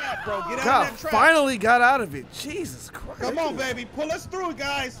die. that trap, bro. Get out God, of that trap. finally got out of it. Jesus Christ. Come on, baby. Pull us through,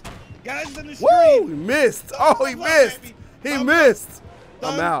 guys. Guys in the Woo! stream. He missed. Oh, he Thumbs up, missed. baby. He Thumbs missed.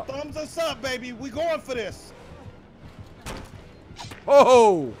 I'm out. Thumbs us up, baby. We going for this.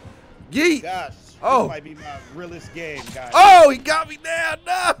 Oh, yeet. Gosh. Oh. This might be my realest game, guys. Oh, he got me down.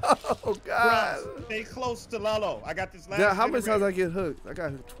 No, God. Bro, stay close to Lalo. I got this last. Yeah, how many times generator. I get hooked? I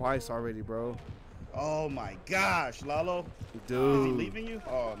got hooked twice already, bro. Oh my gosh, Lalo. Dude. Is he leaving you?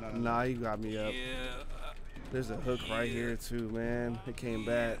 Oh no. Nah, he got me up. There's a hook right here too, man. It came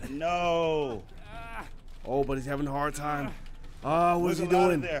back. No. Oh, but he's having a hard time. Oh, what's he Wiggle out of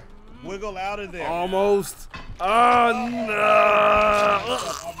doing? there. Wiggle out of there. Almost. Oh no!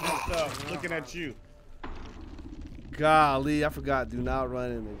 I'm messed up. Looking at you. Golly, I forgot. Do not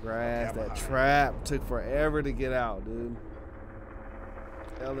run in the grass. Okay, I'm That behind. trap took forever to get out, dude.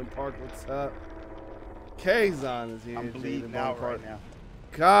 Ellen Park, what's up? Kazon is here. I'm Jaden bleeding out Park. right now.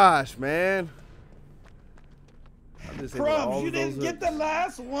 Gosh, man. I just hit all Crumbs, you of those didn't get the hooks.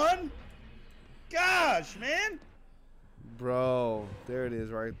 last one? Gosh, man. Bro, there it is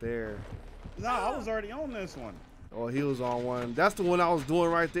right there. No, I was already on this one. Oh, he was on one. That's the one I was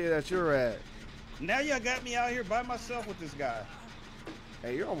doing right there that you're at. Now y'all got me out here by myself with this guy.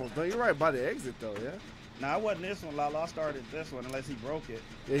 Hey, you're almost done. You're right by the exit, though, yeah? Nah, I wasn't this one, Lalo. I started this one unless he broke it.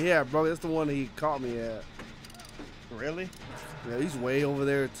 Yeah, bro. That's the one that he caught me at. Really? Yeah, he's way over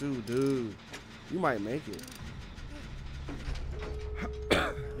there, too, dude. You might make it.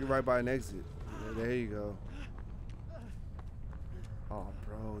 You're right by an exit. Yeah, there you go. Oh,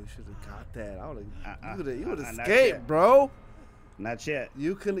 bro, you should have got that. You would have not escaped, yet. bro. Not yet.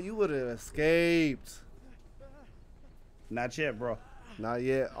 You would have escaped. Not yet, bro. Not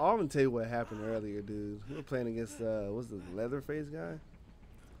yet. I'm gonna tell you what happened earlier, dude. We were playing against what's the Leatherface guy?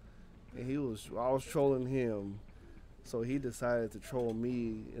 And I was trolling him. So he decided to troll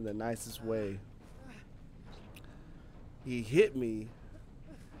me in the nicest way. He hit me,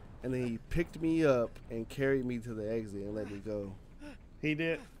 and then he picked me up and carried me to the exit and let me go. He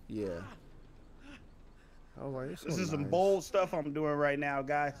did. Yeah. I was like, This so is some nice. bold stuff I'm doing right now,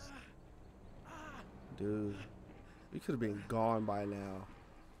 guys. Dude, you could have been gone by now.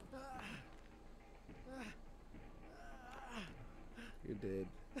 You're dead.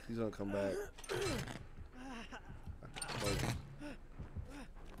 He's gonna come back.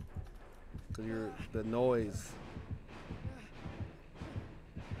 Cause the noise.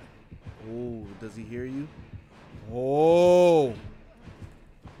 Oh, does he hear you? Oh,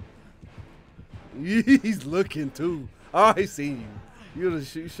 he's looking too. Oh, he seen you.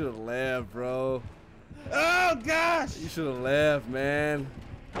 You should have laughed, bro. Oh gosh! You should have laughed, man.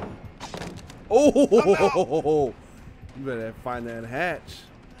 Oh, you better find that hatch.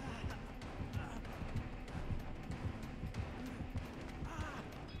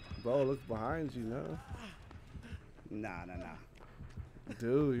 Bro, look behind you now. Nah.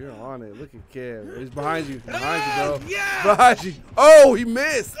 Dude, you're on it. Look at Kev. He's behind you. Behind you, bro. Yeah! Behind you. Oh, he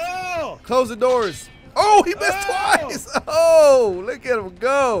missed. Oh! Close the doors. Oh, he missed twice. Oh, look at him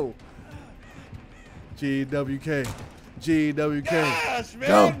go. GWK. GWK. Gosh, man!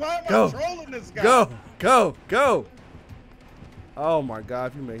 Go, Why am go, I trolling this guy? Go. Oh my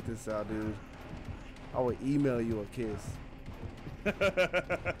God, if you make this out, dude, I will email you a kiss.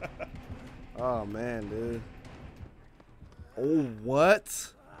 Oh man, dude. Oh,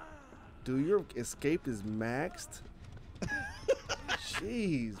 what? Dude, your escape is maxed?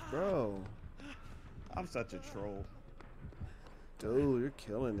 Jeez, bro. I'm such a troll. Dude, you're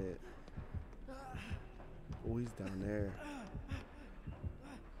killing it. Oh, he's down there.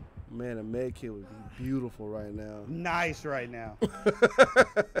 Man, a med kit would be beautiful right now. Nice right now.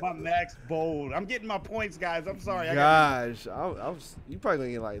 My max bold. I'm getting my points, guys. I'm sorry. Gosh, you probably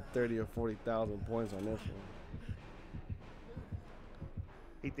gonna get like 30 or 40,000 points on this one.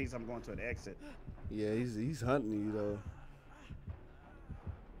 He thinks I'm going to an exit. Yeah, he's hunting you though.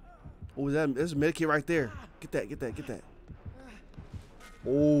 Oh, there's a med kit right there. Get that, get that, get that.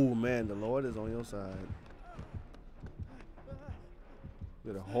 Oh man, the Lord is on your side.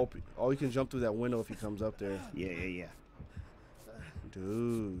 You gotta hope. Oh, you can jump through that window if he comes up there. Yeah.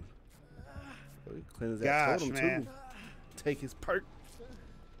 Dude. Oh, he cleans that Gosh, totem man. too. Take his perk.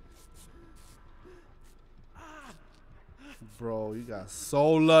 Bro, you got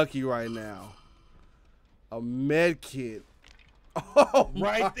so lucky right now. A med kit. Oh,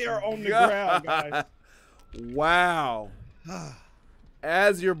 Right there on the ground, guys. Wow.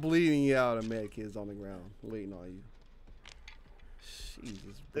 As you're bleeding out, a med kit is on the ground waiting on you. Jesus,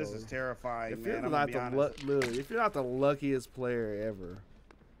 bro. This is terrifying, If man. you're I'm not gonna be the honest. literally, if you're not the luckiest player ever.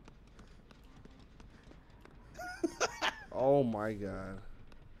 Oh my god.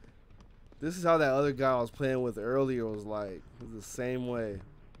 This is how that other guy I was playing with earlier was like. It was the same way.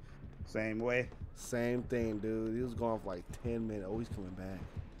 Same way. Same thing, dude. He was going for like 10 minutes. Oh, he's coming back.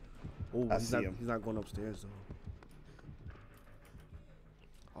 Oh, I see him. He's not going upstairs though.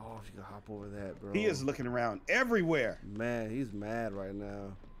 Oh, if you can hop over that, bro. He is looking around everywhere. Man, he's mad right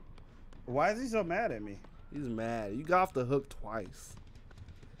now. Why is he so mad at me? He's mad. You got off the hook twice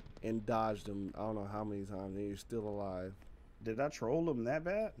and dodged him. I don't know how many times, and you're still alive. Did I troll him that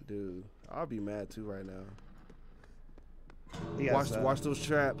bad? Dude, I'll be mad too right now. He has, Watch those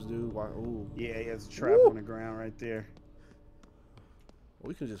traps, dude. Ooh. Yeah, he has a trap Woo! on the ground right there.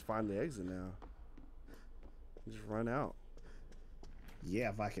 We can just find the exit now. Just run out. Yeah,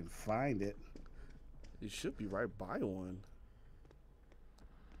 if I can find it. You should be right by one.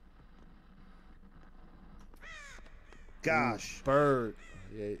 Gosh. Ooh, bird.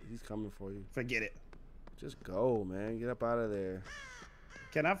 Yeah, he's coming for you. Forget it. Just go, man. Get up out of there.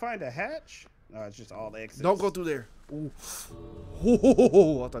 Can I find a hatch? No, it's just all exits. Don't go through there. Ooh.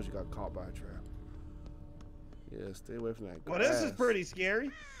 Ooh, I thought you got caught by a trap. Yeah, stay away from that grass. Well, this is pretty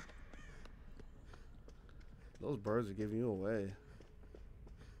scary. Those birds are giving you away.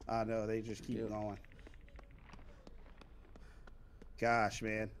 I know, they just keep Yeah. going. Gosh,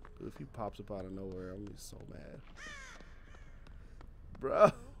 man. If he pops up out of nowhere, I'm gonna be so mad.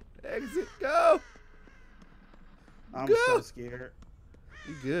 Bro, exit, go. I'm Go. so scared.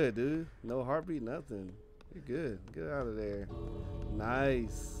 You good, dude. No heartbeat, nothing. You're good. Get out of there.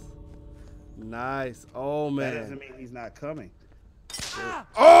 Nice. Nice. Oh, That man. doesn't mean he's not coming.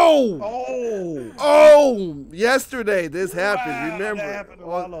 Oh! Oh! Oh! Yesterday this happened. Wow, Remember? that happened to Oh,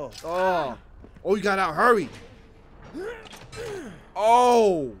 Lalo. oh. Oh, you got out. Hurry.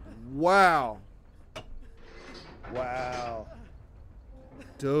 Oh, wow. Wow.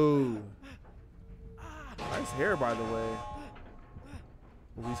 Dude. Nice hair, by the way.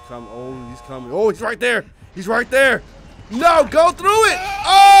 Oh, he's coming. Oh, he's coming. Oh, he's right there. He's right there. No, go through it.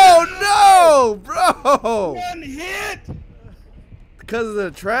 Oh, no, bro. One hit! Because of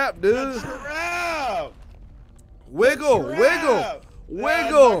the trap, dude. Trap! Wiggle, Trap! wiggle, Nah, it's not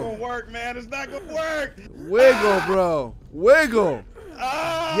wiggle. gonna work, man. It's not gonna work. Wiggle, bro. Wiggle.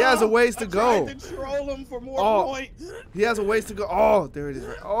 Ah, He has a ways to I go. tried to troll him for more Oh. points. He has a ways to go. Oh, there it is.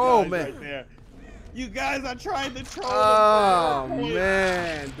 Oh, Guys, man. right there. You guys are trying to troll Oh, him. for more points.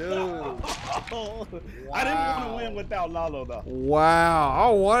 man, dude. I didn't want to win without Lalo, though. Wow. I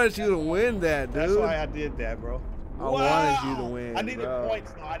wanted you to win that, dude. That's why I did that, bro. I wanted you to win, I needed bro.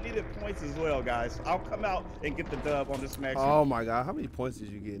 points, though. I needed points as well, guys. I'll come out and get the dub on this match. Oh, my God. How many points did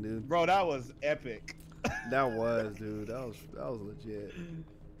you get, dude? Bro, that was epic. That was, dude. That was legit.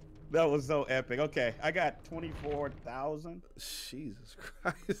 That was so epic. Okay, I got 24,000. Jesus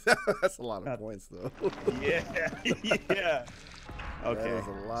Christ. That's a lot of points, though. Yeah, yeah. Okay, That was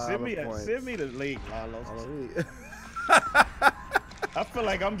a lot send me of points. send me the link, Carlos. Hallelujah. I feel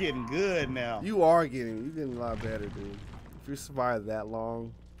like I'm getting good now. You're getting a lot better, dude. If you survive that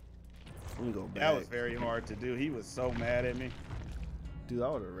long, let me go back. That was very hard to do. He was so mad at me. Dude, I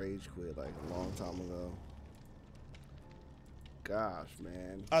would have rage quit like a long time ago. Gosh,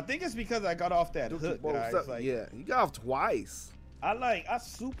 man. I think it's because I got off that hook, Whoa, guys. what's up? Like, Yeah, you got off twice. I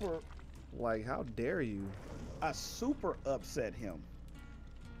super Like, how dare you? upset him.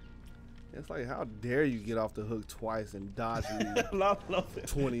 It's like, how dare you get off the hook twice and dodge me? Lalo-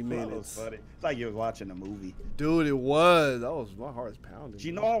 20 Lalo was minutes. funny. It's like you were watching a movie. Dude, it was. My heart's pounding. Do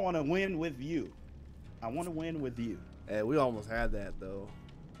you know I want to win with you? I want to win with you. Hey, we almost had that, though.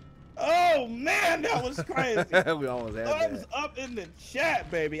 Oh man, that was crazy. We almost had Thumbs that. up in the chat,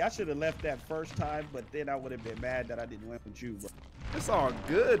 baby. I should have left that first time, but then I would have been mad that I didn't win with you, bro. It's all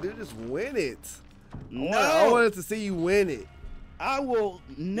good, dude. Just win it. I No, wanted to see you win it. I will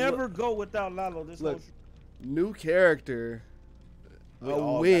never go without Lalo. This Look, whole new character. We A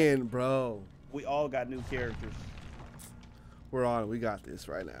all win, bro. we all got new characters. We're on. We got this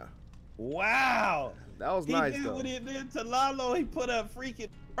right now. Wow. That was He nice did though. what he did to Lalo. He put a freaking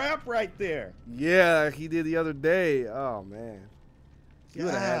trap right there. Yeah, he did the other day. Oh man. You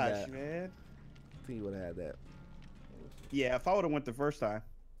would have had Gosh, that. man. I think you would have had that. Yeah, if I would have went the first time.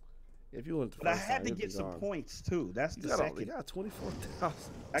 If you went the But I first had time, to you'd get be some gone. points too. That's You the got, second. you got 24,000.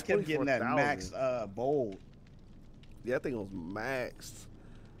 I kept getting that 24,000. max bold. Yeah, that thing was maxed.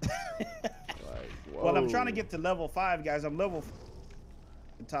 Like, Well, I'm trying to whoa. get to level 5, guys. I'm level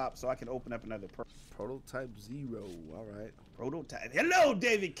the top, so I can open up another Prototype 0. All right. prototype. Hello,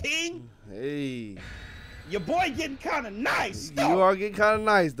 David King. Hey. Your boy getting kind of nice. You though. are getting kind of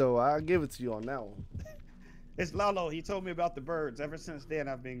nice, though. I'll give it to you on that one. It's Lalo. He told me about the birds. Ever since then,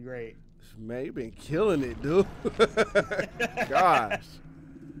 I've been great. Man, you been killing it, dude. Gosh.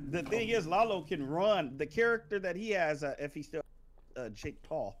 The thing is, Lalo can run. The character that he has, if he's still Jake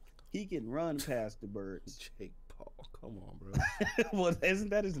Paul, he can run past the birds. Jake Paul. Come on, bro. Well, isn't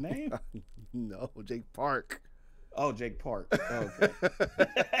that his name? No, Jake Park. Oh, Jake Park. Okay.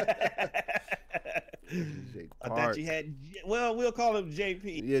 Jake I Park. thought you had. Well, we'll call him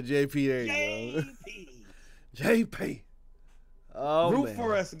JP. Yeah, JP. There you JP. go. JP. Oh, Root man.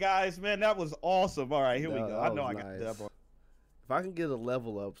 for us, guys, man. That was awesome. All right, here we That- go. that I know was I got nice. the double. If I can get a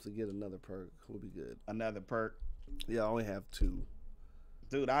level up to get another perk, we'll be good. Another perk. Yeah, I only have 2.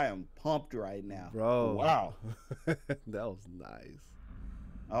 Dude, I am pumped right now. Bro. Wow. That was nice.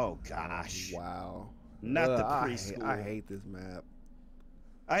 Oh, gosh. Wow. Not the I preschool. I hate this map.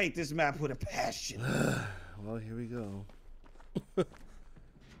 I hate this map with a passion. Well, here we go.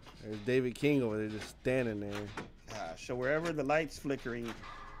 There's David King over there just standing there. So wherever the light's flickering,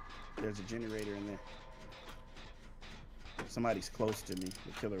 there's a generator in there. Somebody's close to me.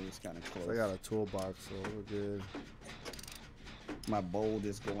 The killer was kind of close. I got a toolbox, so we're good. My bold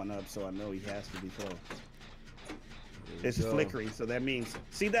is going up, so I know he has to be close. There we It's go. flickering, so that means...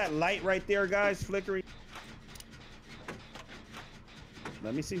 See that light right there, guys, flickering?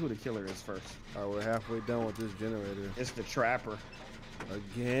 Let me see who the killer is first. All right, we're halfway done with this generator. It's the trapper.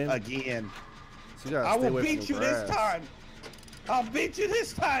 Again? Again. So you gotta I stay will away from beat the you this grass. time. I'll beat you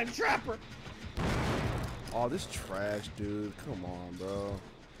this time, trapper. Oh, this trash, dude. Come on, bro.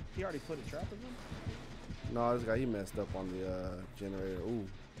 He already put a trapper in? No, this guy, he messed up on the generator. Ooh.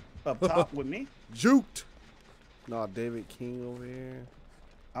 Up top with me? Juked. No, David King over here.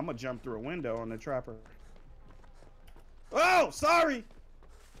 I'm going to jump through a window on the trapper. Oh, sorry.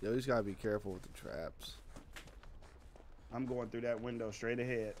 Yo, you just gotta be careful with the traps. I'm going through that window straight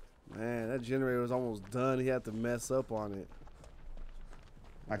ahead. Man, that generator was almost done. He had to mess up on it.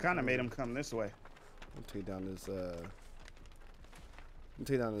 I kind of made him come this way. I'll take down this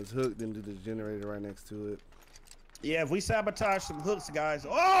hook, then do the generator right next to it. Yeah, if we sabotage some hooks, guys.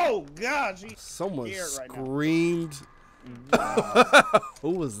 Oh, gosh. Someone scared right now. screamed.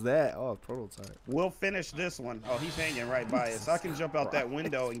 Who was that? Oh, prototype. We'll finish this one. Oh, he's hanging right by us. I can jump out that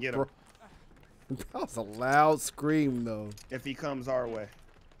window and get him That was a loud scream, though. if he comes our way.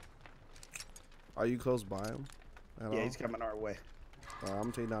 Are you close by him? At Yeah, all? he's coming our way. I'm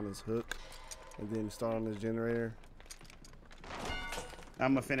gonna take down this hook and then start on this generator.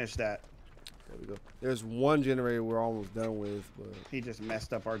 I'm going to finish that. There we go. There's one generator we're almost done with, but He just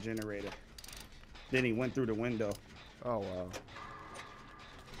messed up our generator. Then he went through the window. oh wow.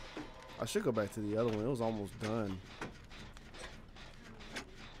 I should go back to the other one. It was almost done.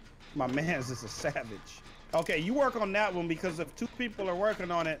 My man's just a savage. Okay, you work on that one because if 2 people are working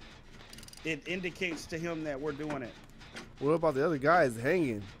on it, it indicates to him that we're doing it. What about the other guys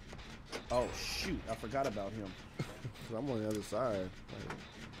hanging? Oh, shoot. I forgot about him. 'Cause I'm on the other side,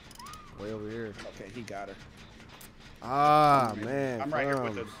 like way over here. Okay, he got her. Ah man, I'm right here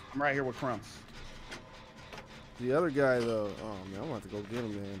with crumbs. I'm right here with Crumps. The other guy though. Oh man, I'm gonna have to go get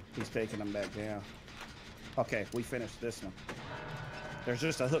him, man. He's taking him back down. Okay, we finished this one. There's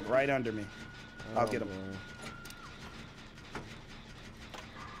just a hook right under me. I'll get him. Man.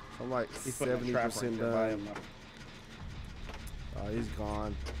 I'm like He's putting a trap right 70% there by done. him. Oh, he's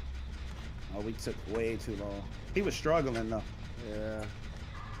gone. Oh, we took way too long. He was struggling though. Yeah.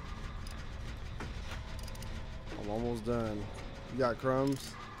 I'm almost done. You got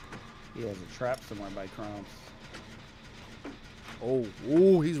crumbs? He has a trap somewhere by Crumbs. Oh,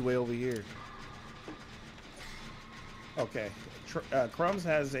 ooh, he's way over here. Okay, Crumbs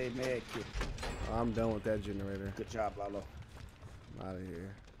has a med kit. I'm done with that generator. Good job, Lalo. I'm out of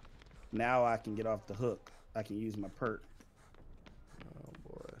here. Now I can get off the hook. I can use my perk. Oh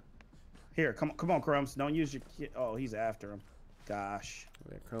boy. Here, come on, Crumbs. Don't use your kit. Oh, he's after him. Gosh.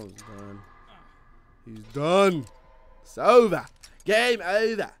 Yeah, crumbs is done. He's done. It's over. Game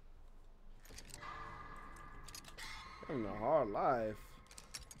over. Having a hard life.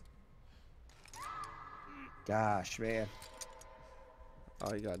 Gosh, man.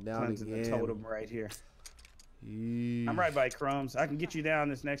 Oh, you got down Cleansing again. the totem right here. Yeesh. I'm right by Crumbs. I can get you down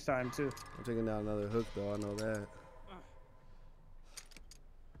this next time too. I'm taking down another hook though. I know that.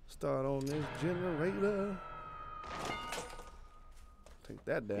 Start on this generator. Take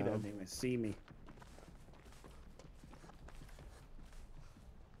that He down. doesn't even see me.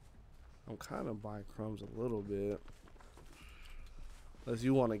 I'm kind of buying Crumbs a little bit. Unless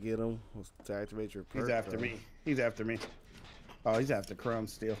you want to get him to activate your perk. He's after though. me. He's after me. Oh, he's after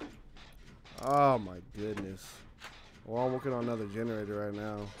Crumbs still. Oh my goodness. Well, I'm working on another generator right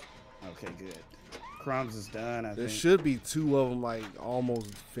now. Okay, good. Crumbs is done, I There think. should be 2 of them like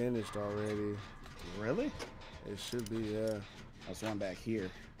almost finished already. Really? It should be, yeah. There's one back here.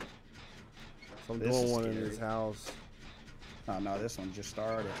 So I'm This doing is one in scary. this house. Oh, no, this one just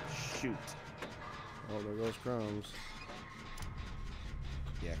started. Shoot. Oh, there goes Crumbs.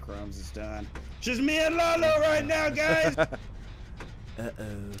 Yeah, Crumbs is done. Just me and Lalo right now, guys.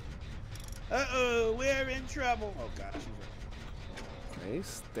 Uh-oh. Uh-oh, we're in trouble. Oh, gosh. They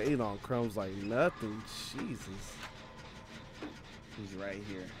stayed on Crumbs like nothing. Jesus. He's right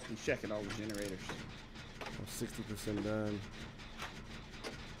here. He's checking all the generators. I'm 60% done.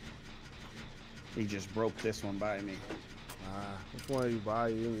 He just broke this one by me. Which one did you buy?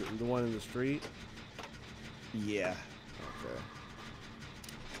 The one in the street? Yeah. Okay.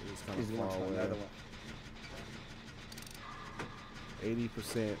 It's kind He's of going far for away. another one.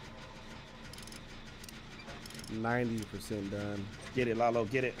 80%. 90% done. Get it, Lalo,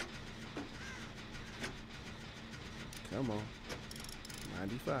 get it. Come on.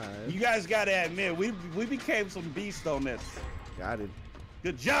 95. You guys gotta admit, we became some beasts on this. Got it.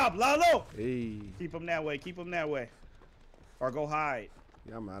 Good job, Lalo. Hey. Keep him that way. Keep him that way. Or go hide.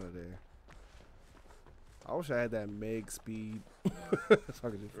 Yeah, I'm out of there. I wish I had that Meg speed. So I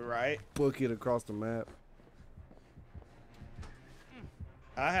could just Right? book it across the map.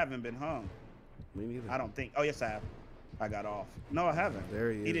 I haven't been hung. Me neither. I don't think. Oh, yes, I have. I got off. No, I haven't.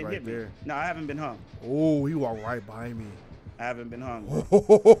 There he is, He didn't right hit me. there. No, I haven't been hung. Oh, he walked right by me. I haven't been hung.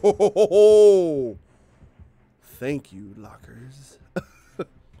 Thank you, lockers.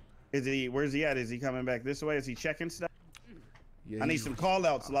 Is he? Where's he at? Is he coming back this way? Is he checking stuff? Yeah, I need some call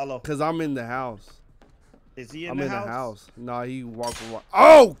outs, Lalo. Cause I'm in the house. Is he in I'm the in house? the house. No, he walked away.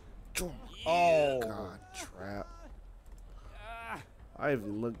 Oh! Oh. God, trap. I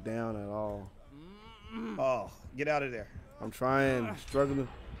haven't looked down at all. Oh, get out of there. I'm trying, struggling.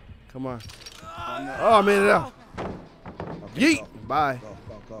 Come on. Oh, I made it out. Okay, Yeet. go. Bye. Go,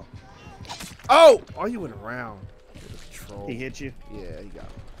 go, go. Oh! Oh, you went around. Troll. He hit you? Yeah, he got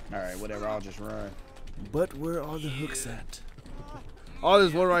me. All right, whatever. I'll just run. But where are the hooks at? Oh,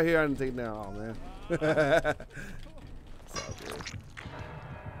 there's one right here I didn't take down. Oh, man. It's all good.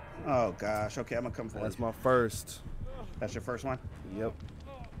 Oh, gosh. Okay, I'm going to come for That's you. my first. That's your first one? Yep.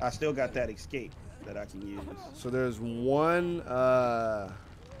 I still got that escape that I can use. So there's one.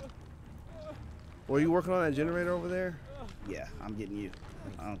 Were you working on that generator over there? Yeah, I'm getting you.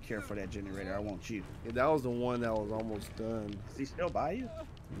 I don't care for that generator. I want you. Yeah, that was the one that was almost done. Is he still by you?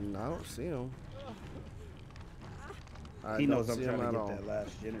 I don't see him. I He don't knows I'm see trying him to at get all. that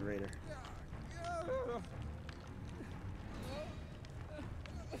last generator.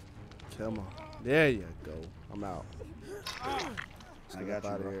 Come on. There you go. I'm out. I got you,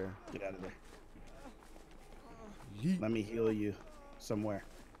 out of bro. here. Get out of there. Yeet. Let me heal you somewhere.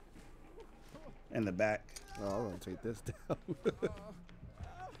 In the back. Oh, I'm gonna take this down.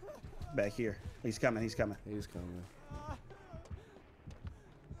 Back here. He's coming. He's coming. He's coming.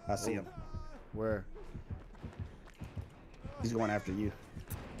 I see him. Where? He's going after you.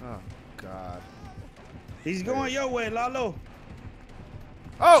 Oh God. He's going your way, Lalo.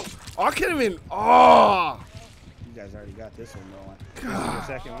 Oh! Oh, I can't even. Oh! You guys already got this one going. This is your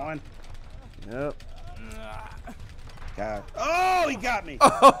second one. Yep. God. Oh, he got me.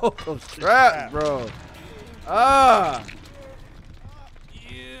 Oh, those traps, bro. Ah!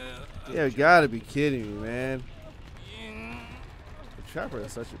 Yeah, you gotta be kidding me, man. The trapper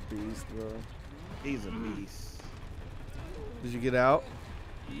is such a beast, bro. He's a beast. Did you get out?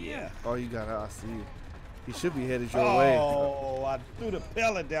 Yeah. Oh, you got out. I see you. He should be headed your way. Oh, I threw the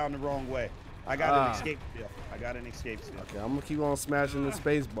pellet down the wrong way. I got an escape still. I got an escape still. Okay, I'm gonna keep on smashing the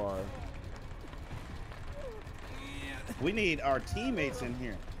space bar. We need our teammates in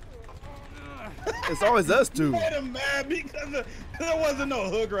here. It's always us two. Made him mad because there wasn't no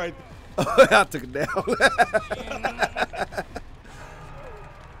hook right there. I took it down.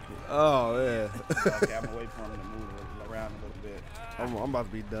 Oh, yeah. Okay, I'm gonna wait for him to move around a little bit. I'm about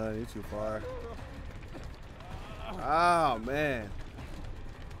to be done. You're too far. Oh, man.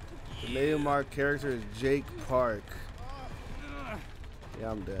 The name of my character is Jake Park.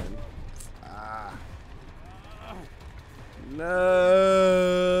 Yeah, I'm done. Ah.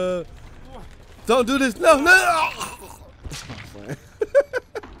 No. Don't do this. No, no.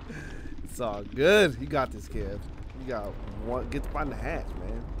 It's all good. You got this, Kev. You got one. Get to find the hatch,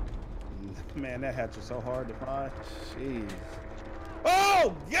 man. Man, that hatch is so hard to find. Jeez.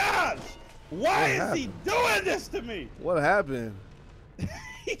 Oh, gosh! Why What is he doing this to me? What happened?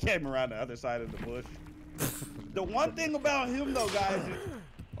 He came around the other side of the bush. The one thing about him, though, guys, is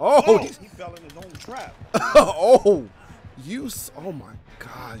Oh, he fell in his own trap. oh, oh my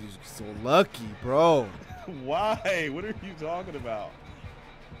God, you're so lucky, bro. Why? What are you talking about?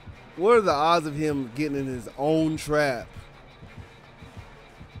 What are the odds of him getting in his own trap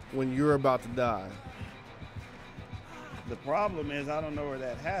when you're about to die? The problem is I don't know where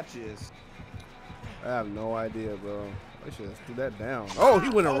that hatch is. I have no idea, bro. I should have threw that down. Oh, he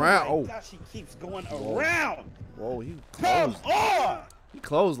went around. Oh, Oh, my gosh, he keeps going around. whoa, he Come on. He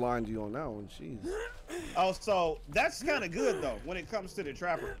clotheslined you on that one. Jeez. Oh, so that's kind of good, though, when it comes to the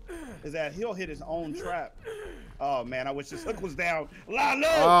trapper, is that he'll hit his own trap. Oh, man, I wish this hook was down. Lalo!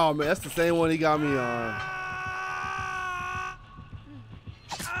 Oh, man, that's the same one he got me on.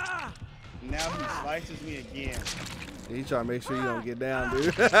 Now he slices me again. He trying to make sure you don't get down,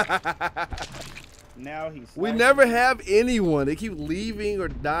 dude. Now he's. We never have anyone. They keep leaving or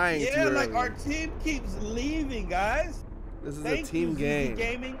dying. Yeah, too like early. our team keeps leaving, guys. This is Thank a team you, game.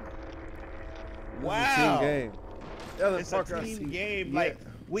 Gaming. This Wow. is a team game. Yeah, It's a team game. Yeah. Like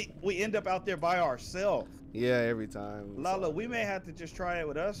we end up out there by ourselves. Yeah, every time. Lala, we may have to just try it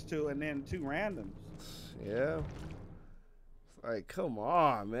with us two and then two randoms. Yeah. It's like, come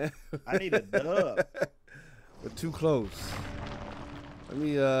on, man. I need a dub. We're too close. Let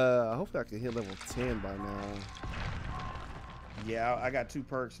me, I hope I can hit level 10 by now. Yeah, I got 2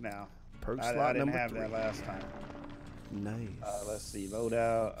 perks now. Perk I slot didn't number have 3. that last time. Nice. Let's see,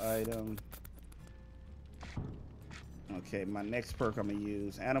 loadout item. Okay, my next perk I'm gonna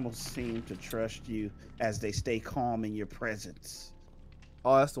use. Animals seem to trust you as they stay calm in your presence.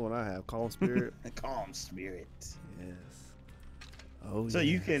 Oh, that's the one I have. Calm Spirit. A calm spirit. Yes. Oh, So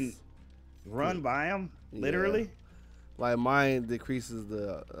you can run by them, literally. Yeah. Like mine decreases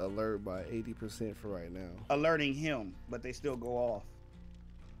the alert by 80% for right now. Alerting him, but they still go off.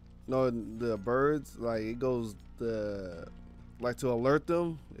 No, the birds, like it goes like to alert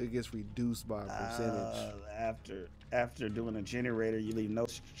them, it gets reduced by a percentage. After doing a generator, you leave no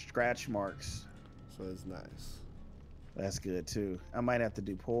scratch marks. So it's nice. That's good too. I might have to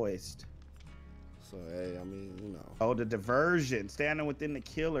do poised. So hey, I mean, you know. Oh, the diversion, standing within the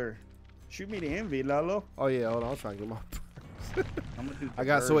killer. Shoot me the envy, Lalo. Oh yeah, hold on, I'm trying to get my perks. I'm gonna do I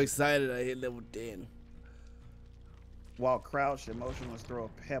got so diversion. excited I hit level 10. While crouched, the motionless throw a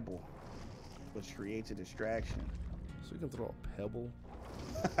pebble, which creates a distraction. So you can throw a pebble.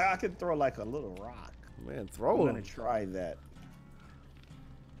 I can throw like a little rock. Man, I'm throw gonna them. try that.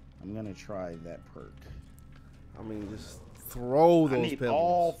 I'm gonna try that perk. I mean, just throw those I need pebbles.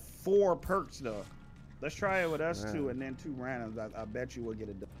 all 4 perks though. Let's try it with us Man. 2 and then 2 randoms. I bet you we'll get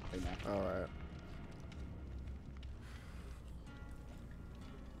it done right now. All right.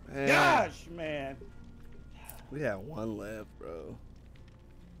 Man, Gosh, man. we have 1 left, bro.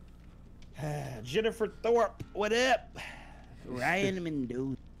 Jennifer Thorpe, what up? Ryan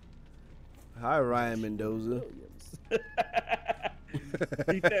Mendoza. Hi, Ryan Mendoza.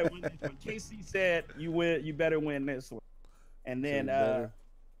 He said when Casey said you better win this one, and then better.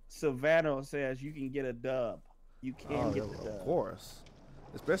 Savannah says you can get a dub. You can Oh, get yeah, the dub. of course.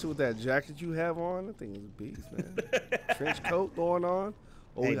 Especially with that jacket you have on. That thing is a beast, man. Trench coat going on.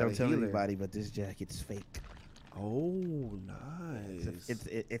 Oh, Hey, we got don't a tell healer. anybody, but this jacket's fake. Oh, nice.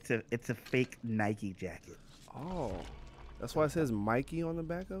 It's a fake Nike jacket. Oh, that's why it says Mikey on the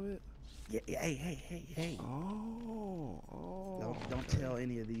back of it. Yeah, hey. Oh. Don't tell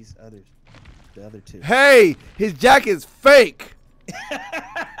any of these others. The other 2. Hey, his jacket's fake.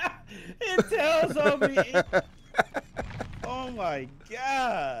 It tells on me. Oh my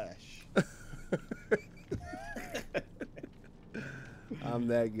gosh. I'm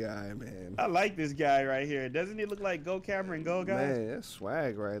that guy, man. I like this guy right here. Doesn't he look like Go Cameron Go, guys? Man, that's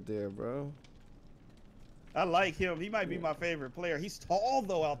swag right there, bro. I like him. He might be my favorite player. He's tall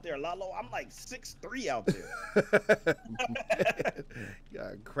though out there, Lalo. I'm like 6'3" out there. You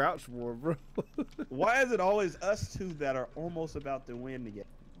gotta crouch more, bro. Why is it always us 2 that are almost about to win together?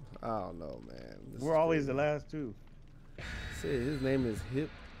 I don't know, man. This We're is always crazy. the last 2. See, his name is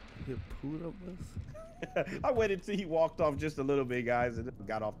Hippopotamus. I waited till he walked off just a little bit, guys, and then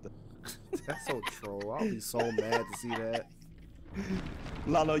got off the. That's so troll. I'll be so mad to see that.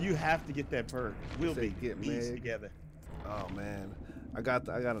 Lalo, you have to get that perk. We'll Say be get bees Meg. together. Oh man, I got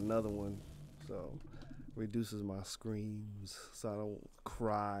another one, so reduces my screams so I don't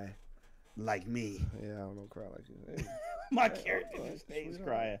cry. Like me. Yeah, I don't cry like you. Hey, My character just stays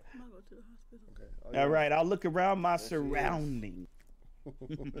crying. I'm gonna go to the hospital. okay. Oh, yeah. All right, I'll look around my she is. surroundings.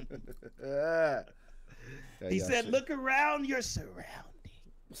 Yeah, He y'all said, shit. look around your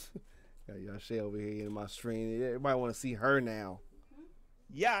surroundings. Yeah, y'all shit over here in my stream. Everybody want to see her now.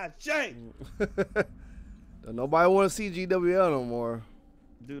 Yeah, Jay. Don't nobody want to see GWL no more.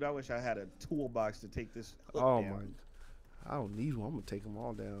 Dude, I wish I had a toolbox to take this hook Oh down. my, I don't need one. I'm gonna take them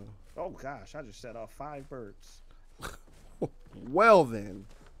all down. Oh gosh, I just set off 5 birds. Well then,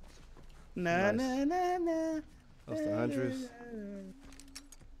 Na Nice. na na na. that's the Huntress.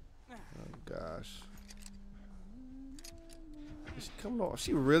 Oh gosh, she coming over.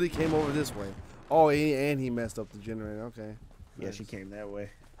 She really came over this way. Oh, and he messed up the generator. Okay. Yeah, Nice. she came that way.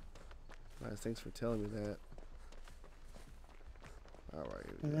 Nice. Thanks for telling me that. All right.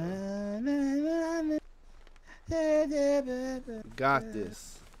 Here we go. Got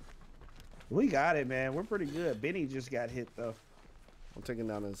this. We got it, man. We're pretty good. Benny just got hit though. I'm taking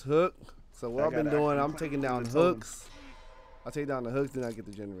down this hook. So what I I've been gotta doing, actually I'm put taking it down on the totem. hooks. I take down the hooks, then I get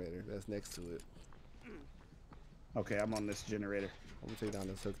the generator that's next to it. Okay, I'm on this generator. I'm gonna take down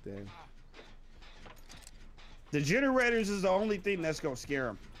this hook then. The generators is the only thing that's gonna scare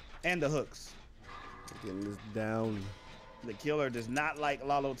him, and the hooks. I'm getting this down. The killer does not like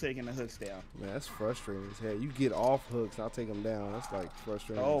Lalo taking the hooks down. Man, that's frustrating as hell. You get off hooks, I'll take them down. That's like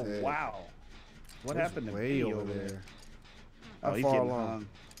frustrating. Oh as hell. wow, what It's happened to way Benny over there? Oh, How he's far getting along? hung.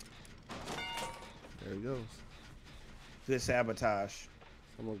 There he goes. Good sabotage.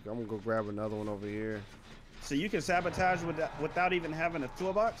 I'm gonna go grab another one over here. So you can sabotage without even having a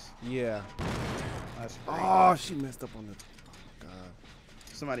toolbox? Yeah. That's great. Oh, she messed up on the. Oh my god.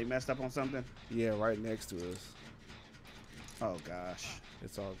 Somebody messed up on something? Yeah, right next to us. Oh gosh.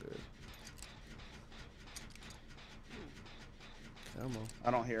 It's all good. Come on.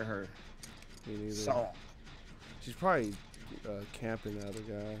 I don't hear her Me neither. song. She's probably camping the other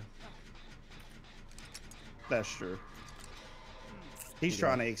guy. That's true. He's Yeah.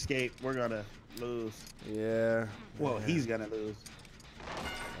 trying to escape. We're gonna lose. Yeah. Well, man. he's gonna lose.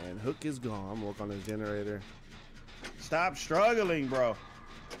 And hook is gone. I'm gonna work on this generator. Stop struggling, bro.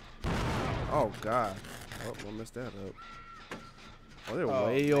 Oh god. Oh, I messed that up. Oh, they're Oh,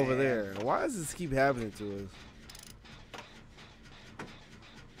 way over man. there. Why does this keep happening to us?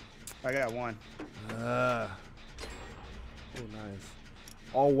 I got one. Oh, nice.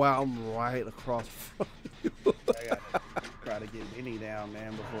 Oh wow, I'm right across from you. I gotta try to get Benny down,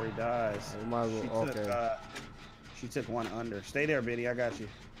 man, before he dies. We might as well- okay. She took one under. Stay there, Benny. I got you.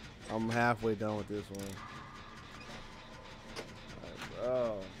 I'm halfway done with this one.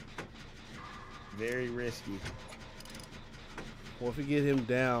 Oh. Very risky. Well, if we get him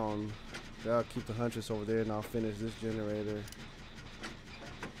down, I'll keep the Huntress over there and I'll finish this generator.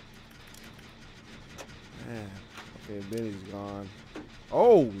 Man. Okay, Benny's gone.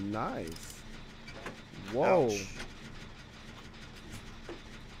 Oh, nice. Whoa. Ouch.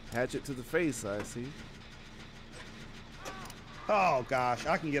 Hatchet to the face, I see. Oh gosh,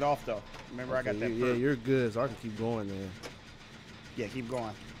 I can get off though. Remember, I got Okay, that. yeah, perk. you're good, so I can keep going there. Yeah, keep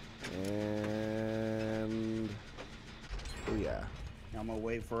going. And oh, yeah. I'm gonna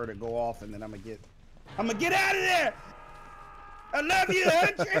wait for her to go off, and then I'm gonna get out of there. I love you,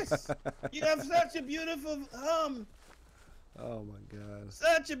 Huntress. You have such a beautiful Oh my god.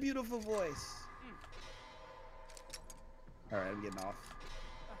 such a beautiful voice. All right, I'm getting off.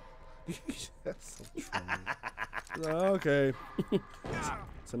 That's so true. Okay.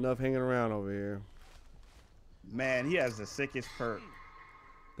 It's enough hanging around over here. Man, he has the sickest perk.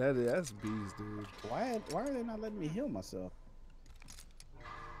 That's bees, dude. Why are they not letting me heal myself?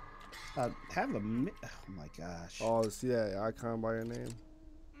 I have a oh my gosh. Oh, see that icon by your name?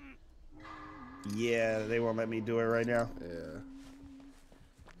 Yeah, they won't let me do it right now. Yeah.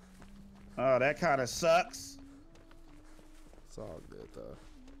 Oh, that kind of sucks. It's all good though.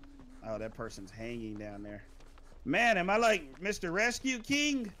 Oh, that person's hanging down there. Man, am I like Mr. Rescue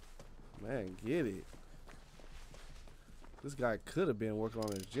King? Man, get it. This guy could have been working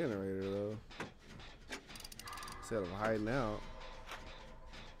on his generator though. Instead of hiding out.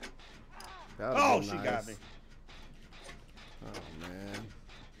 That would've Oh, been she nice. got me. Oh man.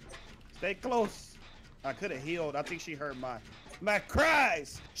 Stay close. I could have healed. I think she heard my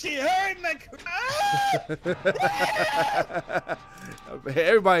cries. She heard my cries.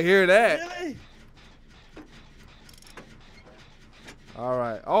 Everybody hear that? Really? All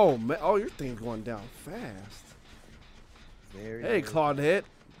right. Oh man. Oh, your thing's going down fast. Very, Hey, very Claudette.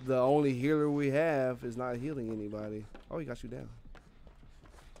 The only healer we have is not healing anybody. Oh, he got you down.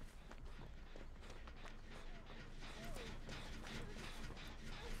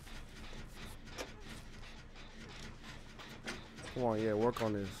 Come on, yeah, work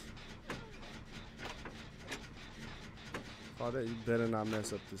on this. Claudette, you better not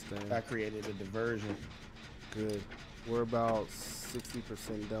mess up this thing. I created a diversion. Good. We're about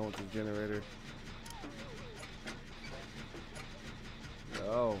 60% done with the generator.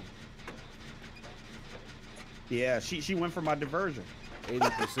 Oh, Yeah, she went for my diversion.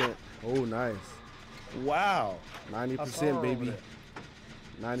 80%. Oh, nice. Wow. I saw her 90%, over baby. there. Such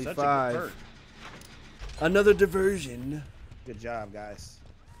a good 95. bird. Another diversion. Good job, guys.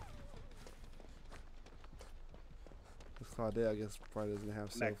 This Claudette, I guess, probably doesn't have I'm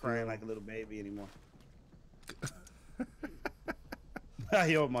not self crying heal. like a little baby anymore. I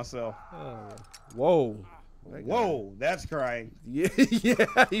healed myself. Whoa. That guy- Whoa, that's crying. Yeah,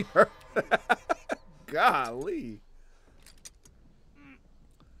 yeah, you heard. Golly.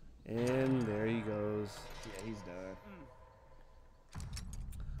 And there he goes. Yeah, he's done.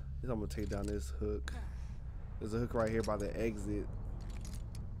 I'm gonna take down this hook. There's a hook right here by the exit.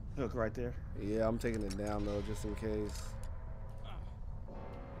 Hook right there. Yeah, I'm taking it down though, just in case.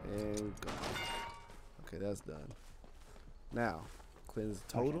 And go. Okay, that's done. Now, cleanse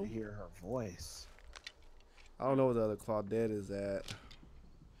I can total. hear her voice. I don't know where the other Claudette is at.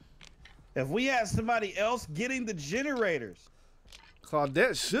 If we had somebody else getting the generators.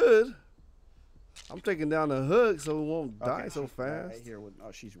 Claudette should. I'm taking down the hook so it won't die so she's right fast. here with,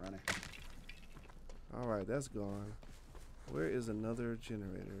 oh, she's running. All right, that's gone. Where is another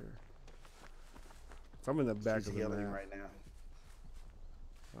generator? So I'm in the back She's of the healing map. right now.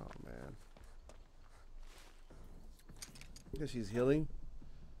 Oh man. Yeah, she's healing.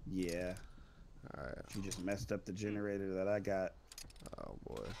 Yeah, All right. she just messed up the generator that I got. Oh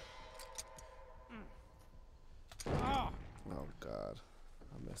boy. Oh god,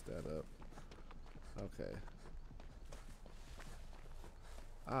 I messed that up. Okay.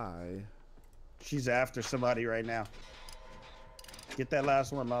 She's after somebody right now. Get that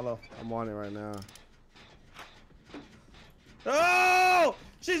last one, Lalo. I'm on it right now. Oh!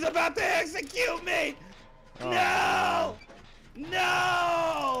 She's about to execute me! Oh, No!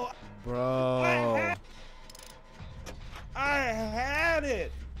 No! bro. I had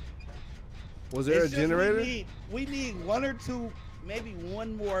it. Was there It's a just generator? We need one or two, maybe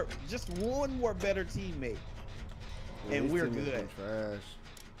one more, just one more better teammate. Yeah, and these we're teammates good. been trash.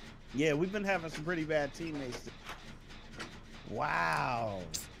 Yeah, we've been having some pretty bad teammates. Wow.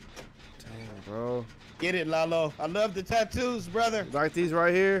 Damn, bro. Get it, Lalo. I love the tattoos, brother. Like these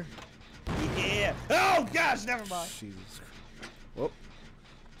right here? Yeah. Oh, gosh, never mind. Jesus Christ. Whoop.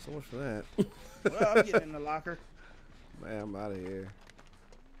 So much for that. Well, I'm getting in the locker. Man, I'm out of here.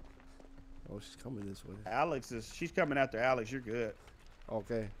 Oh, she's coming this way. She's coming after Alex. You're good.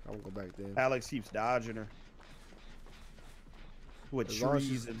 Okay, I'm gonna go back then. Alex keeps dodging her. With As long as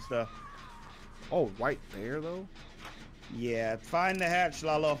trees she's- and stuff. Oh, right there though? Yeah, find the hatch,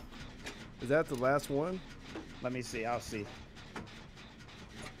 Lalo. Is that the last one? Let me see. I'll see.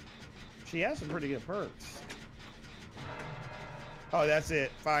 She has some pretty good perks. Oh, that's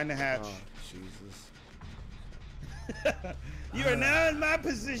it. Find the hatch. Oh, Jesus. You are now in my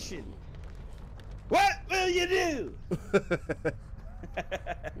position. What will you do?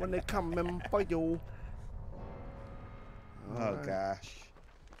 When they come in for you. Oh, Alright. gosh.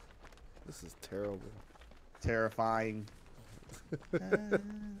 This is terrible. Terrifying.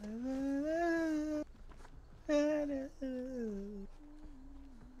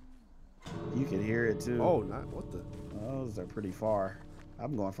 You can hear it too. Oh, not what the Those are pretty far.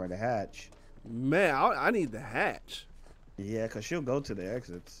 I'm going for the hatch. man. I need the hatch. Yeah, because she'll go to the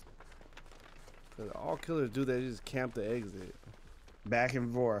exits. 'Cause all killers do, they just camp the exit. Back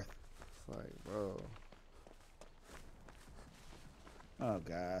and forth. It's like, bro. Oh,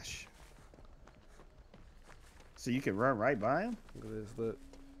 gosh. So you can run right by him? Look at this. Look.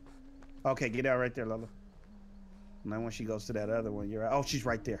 Okay, get out right there, Lola. And then when she goes to that other one, you're right. Oh, she's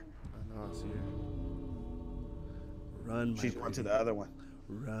right there. I know. I see her. Run, my She's going to pretty. the other one.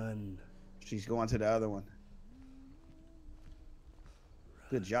 Run. She's going to the other one.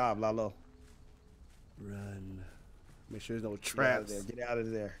 Good job, Lalo. Run. Make sure there's no Get out of traps. there. Get out of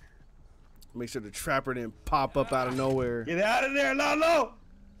there. Make sure the trapper didn't pop up out of nowhere. Get out of there, Lalo.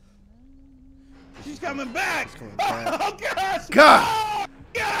 She's coming back. coming back. Oh, gosh. God! Oh,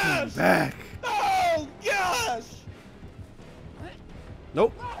 gosh. Back. Oh, gosh.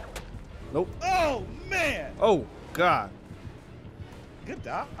 Nope. Nope. Oh, man. Oh, God. Good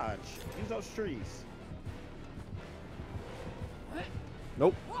dodge. Use those trees.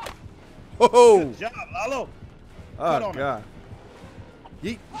 Nope. Whoa! Good job, Lalo. Oh Cut on god.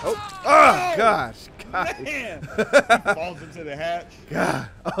 Yeet. Oh gosh. God. Man. He falls into the hatch. God.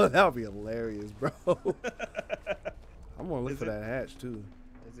 Oh, that would be hilarious, bro. I'm gonna look Is for it- that hatch too.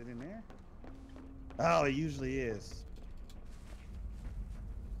 Is it in there? Oh, it usually is.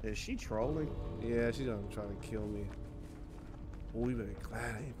 Is she trolling? Yeah, she's gonna try to kill me. Well, we better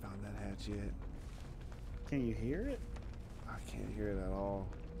glad I ain't found that hatch yet. Can you hear it? I can't hear it at all.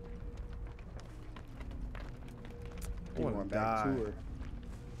 I You wanna went back die. to her.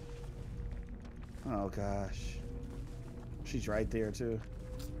 Oh gosh. She's right there too.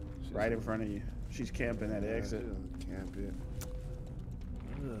 She's Right in gonna- front of you. She's camping at the Yeah, exit. she's gonna camp it.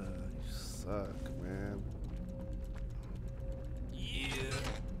 Ugh, you suck, man.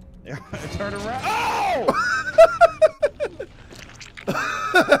 Turn around.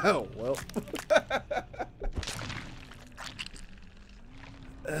 Oh! Well.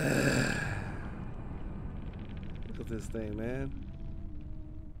 Look at this thing, man.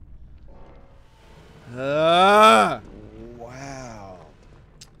 Ah! Wow.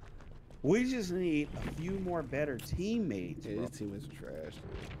 We just need a few more better teammates, Yeah, bro. these teammates are trash, dude.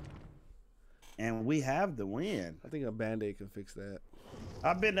 And we have the win. I think a band-aid can fix that.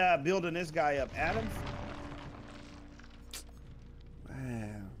 I've been building this guy up. Adam.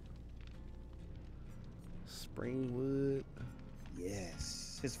 Man. Springwood.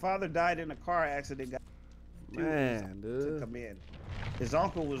 Yes. His father died in a car accident. Got Man, to dude. come in. His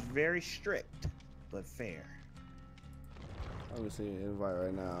uncle was very strict, but fair. I'm just seeing an invite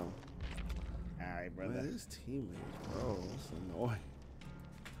right now. All right, brother. Man, these teammates, bro, it's annoying.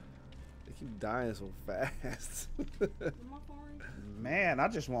 They keep dying so fast. Man, I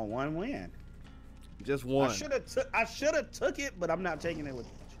just want one win. Just one. I should have took it, but I'm not taking it with.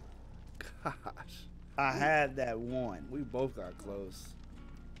 Gosh. I had that one. We both got close.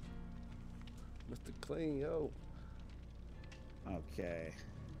 Mr. Clean, yo. Okay.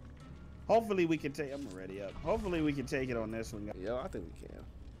 Hopefully we can take. I'm already up. Hopefully we can take it on this one. guys. Yo, I think we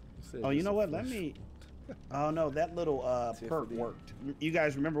can. Oh, you know what? Let me. Oh no, that little perk Tiffany. worked. You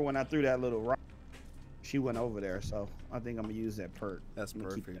guys remember when I threw that little rock? She went over there, so I think I'm gonna use that perk. That's I'm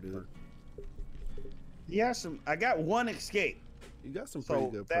gonna keep perfect, that dude. perk. Yeah, I got one escape. You got some So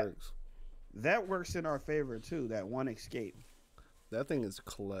pretty good perks. That works in our favor too. That one escape. That thing is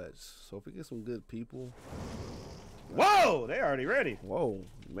clutch. So if we get some good people. Whoa, they already ready. Whoa,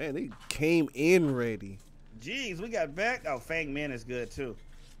 man, they came in ready. Jeez, we got back. Oh, Fang Min is good too.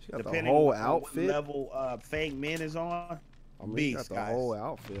 She got the Depending whole on outfit. what level Fang Min is on. I mean, beast, she got the guys. whole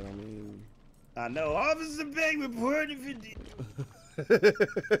outfit. I mean. I know. Officer Bang reporting for.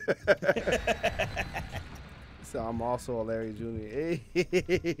 So I'm also a Larry Jr.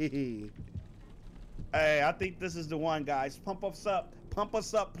 Hey. Hey, I think this is the one, guys. Pump us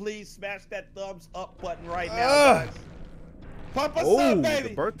up, please. Smash that thumbs up button right now, guys. Pump us Oh, up, the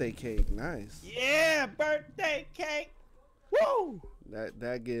baby. birthday cake, nice. Yeah, birthday cake. Woo!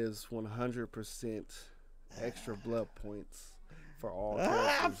 That gives 100% extra blood points for all I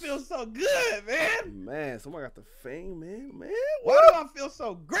characters. feel so good, man. Man, somebody got the fame, man. Man, Why what? do I feel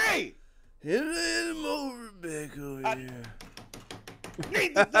so great? Hit him over back over here.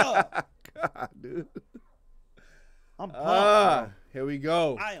 Need the dub. God, dude. I'm pumped. Ah, bro. here we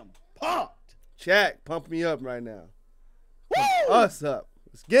go. I am pumped. Chat, pump me up right now. Woo! Pump us up.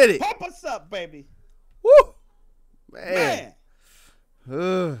 Let's get it. Pump us up, baby. Woo! Man. Man.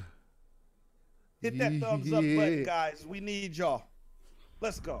 Ugh. Hit that thumbs up Yeah. button, guys. We need y'all.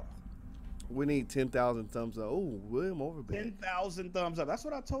 Let's go. We need 10,000 thumbs up. Oh, William Overbeck. 10,000 thumbs up. That's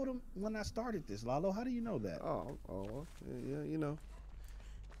what I told him when I started this, Lalo. How do you know that? Oh, yeah, you know.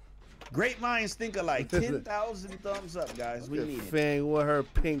 Great minds think alike. 10,000 thumbs up, guys. We Look at need it. Fang with her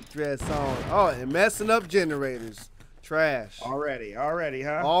pink dress on. Oh, and messing up generators. Trash. Already,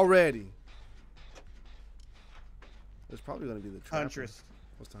 huh? Already. It's probably going to be the trapper. Huntress.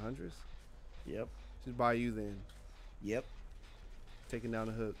 What's the Huntress? Yep. She's by you then. Yep. Taking down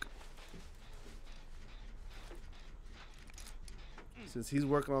the hook. Since he's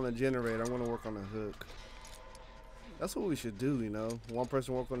working on the generator, I'm going to work on the hook. That's what we should do, you know. One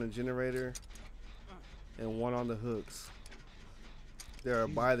person work on the generator and one on the hooks. They're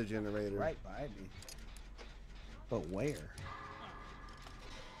by the generator. Right by me. But where?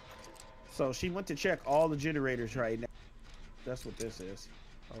 So she went to check all the generators right now. That's what this is.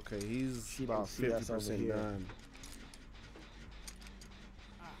 Okay, he's She about don't see us over 50% here. done.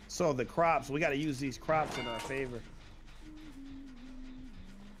 So the crops, we got to use these crops in our favor.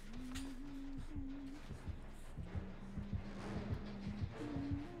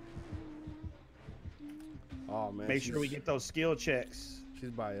 Oh man, Make sure we get those skill checks. She's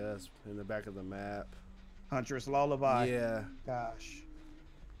by us in the back of the map. Huntress Lullaby. Yeah. Gosh.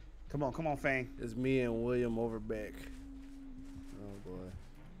 Come on, Fang. It's me and William Overbeck. Oh boy.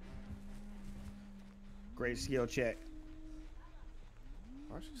 Great skill check.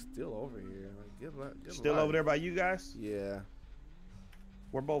 Why is she still over here? Like, give Still life. over there by you guys? Yeah.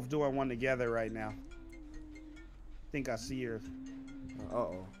 We're both doing one together right now. Think I see her.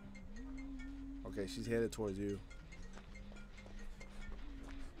 Uh-oh. Okay, she's headed towards you.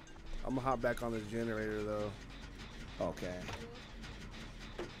 I'm gonna hop back on this generator though. Okay.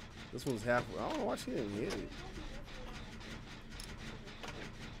 This one's halfway. I don't know why she didn't hit it.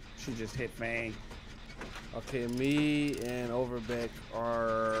 She just hit Fang. Okay, me and Overbeck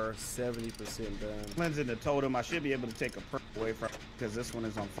are 70% done. Cleansing the totem. I should be able to take a perk away from because this one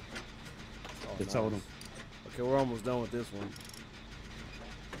is on fire. Oh, The nice. totem. Okay, we're almost done with this one.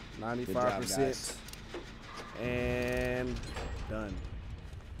 95%. guys. And done.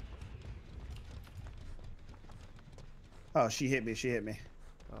 Oh, she hit me. She hit me.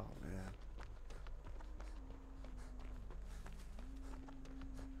 Oh man.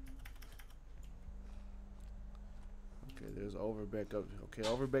 Okay, there's Overbeck up. Okay,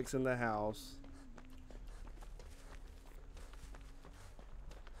 Overbeck's in the house.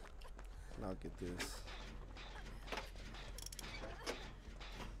 And I'll get this.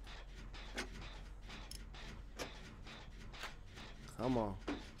 Come on.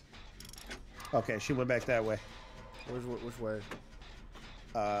 Okay, she went back that way. Which way?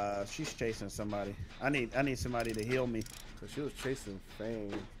 She's chasing somebody. I need somebody to heal me. Cause she was chasing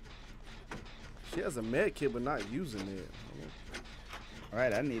Fang. She has a med kit, but not using it. All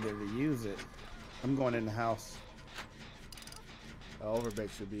right, I need her to use it. I'm going in the house. Overbeck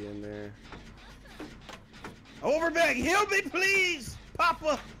should be in there. Overbeck, heal me, please,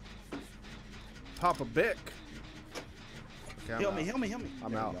 Papa. Papa Beck. Okay, Heal me.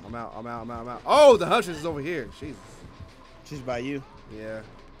 I'm There out. we go. I'm out. Oh, the Huntress is over here. Jesus. She's by you. Yeah.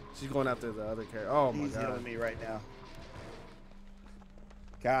 She's going after the other character. Oh my He's god. healing me right now.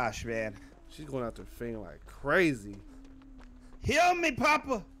 Gosh, man. She's going after Fang like crazy. Heal me,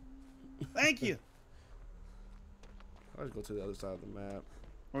 Papa. Thank you. I'll just go to the other side of the map.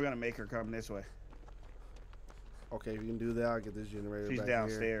 We're gonna make her come this way. Okay, if you can do that, I'll get this generator She's back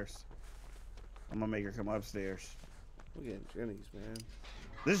downstairs. I'm gonna make her come upstairs. We're getting Jenny's, man.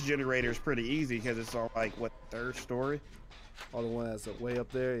 This generator is pretty easy because it's on like what, third story? Oh, the one that's way up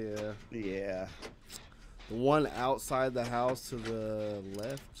there, yeah. Yeah. The one outside the house to the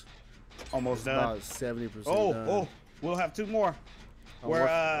left. Almost done. About 70% Oh, done. oh, we'll have two more.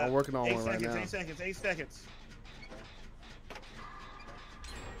 I'm working on 8 one seconds, right now. 8 seconds, 8 seconds.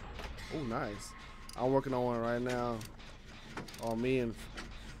 Oh, nice. I'm working on one right now. Oh, me and...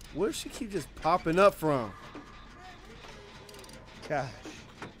 Where does she keep just popping up from? Gosh.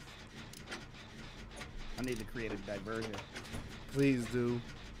 I need to create a diversion. Please do.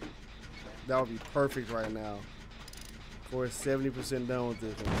 That would be perfect right now. We're 70% done with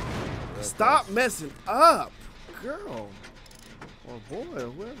this one. Stop messing up, girl. Or boy,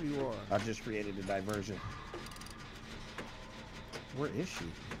 whoever you are. I just created a diversion. Where is she?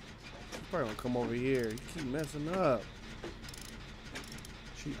 She's probably gonna come over here. You keep messing up.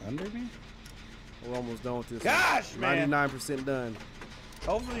 She under me? We're almost done with this. Gosh, one. man. 99% done.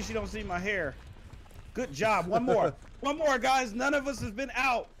 Hopefully she don't see my hair. Good job. One more. One more, guys. None of us has been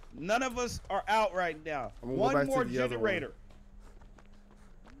out. None of us are out right now. I'm gonna go back One to more the other generator.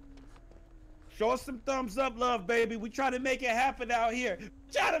 Show us some thumbs up, love, baby. We try to make it happen out here.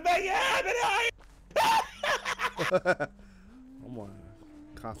 Try to make it happen out here. I'm on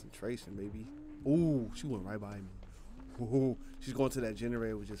concentration, baby. Ooh, she went right by me. Ooh, she's going to that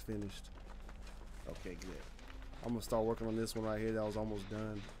generator we just finished. Okay, good. I'm gonna start working on this one right here. That was almost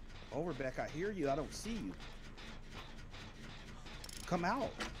done. Overbeck, I hear you. I don't see you. Come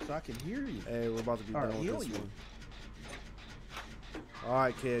out so I can hear you. Hey, we're about to be All done right, with heal this you. one. All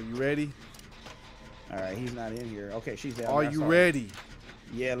right, Kev, you ready? All right, he's not in here. Okay, she's down. Are there. I you saw her. ready?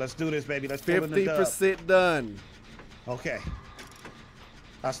 Yeah, let's do this, baby. Let's pull in the dub. 50% done. Okay.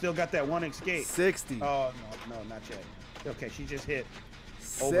 I still got that one escape. 60. Oh, no, not yet. Okay, she just hit.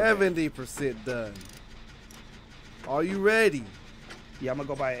 70% done. Are you ready? Yeah, I'm going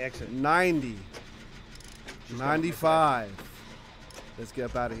to go by an exit. 90. She's 95. Let's get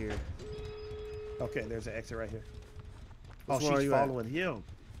up out of here. Okay, there's an exit right here. Which Oh, one are she's you at? following him.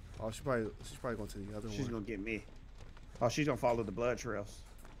 Oh, she's probably going to the other She's one. going to get me. Oh, she's going to follow the blood trails.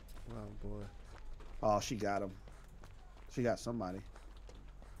 Oh, boy. Oh, she got him. She got somebody.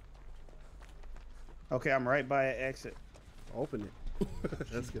 Okay, I'm right by an exit. Open it.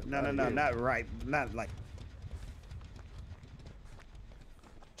 Let's get No, out no, of no, here. not right. Not like.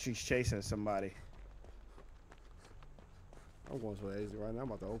 She's chasing somebody. I'm going to the exit right now. I'm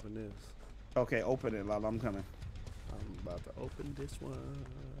about to open this. Okay, open it, Lala. I'm coming. I'm about to open this one.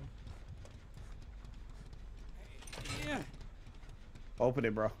 Yeah. Open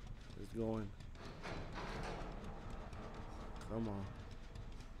it, bro. It's going. Come on.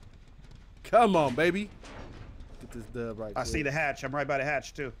 Come on, baby. Get this dub right I quick. see the hatch. I'm right by the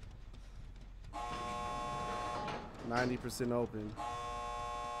hatch, too. 90% open.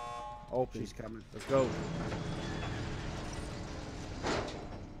 Open. She's coming. Let's go.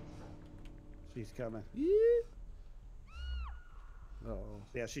 She's coming. Yeah. Uh-oh.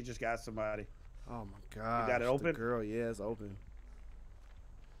 Yeah, she just got somebody. Oh my god. got it open? Girl, yeah, it's open.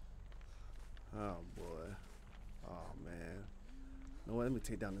 Oh boy. Oh man. No, let me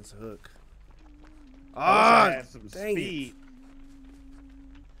take down this hook. I wish I had some dang speed. It.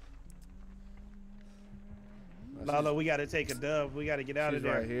 Lalo, we gotta take a dub. We gotta get out of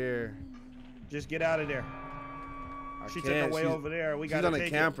there. Right here. Just get out of there. She took her way over there. We gotta take take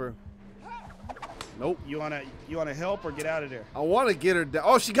She's on a camper. Nope. You wanna help or get out of there? I want to get her down.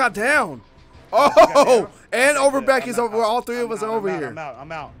 Oh, she got down. got Oh, down? and Okay, Overback good. is over. All three of us are over here.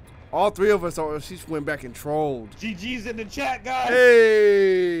 I'm out. All three of us are. She went back and trolled. GG's in the chat, guys.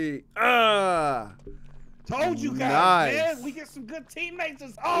 Hey. Told you guys, Nice. man. We get some good teammates.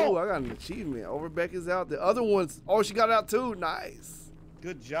 Oh, I got an achievement. Overback is out. The other ones. Oh, she got out too. Nice.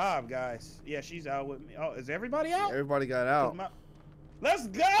 Good job, guys. Yeah, she's out with me. Oh, is everybody out? Everybody got out. Let's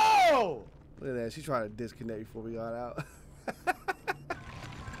go. Look at that. She tried to disconnect before we got out.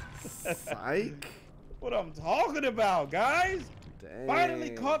 Psych. What I'm talking about, guys. Dang.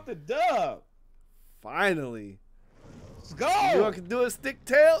 Finally caught the dub. Finally. Let's go. You want to do a stick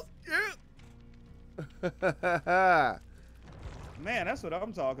tail? Yeah. Man, that's what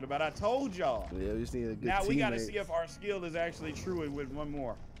I'm talking about. I told y'all. Yeah, we just need a good Now we got to teammate. see if our skill is actually true with one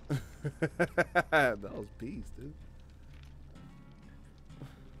more. That was peace, dude.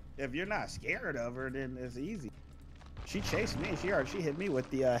 If you're not scared of her, then it's easy. She chased me. She hit me with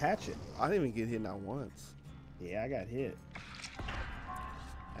the hatchet. I didn't even get hit not once. Yeah, I got hit.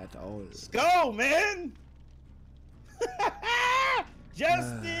 At the old. Let's go, man.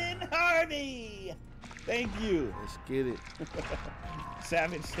 Justin Harvey. Thank you. Let's get it.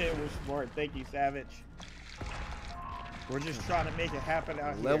 Savage said we're smart. Thank you, Savage. We're just trying to make it happen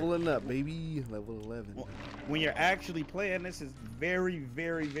out here. Leveling up, baby. Level 11. When you're actually playing, this is very,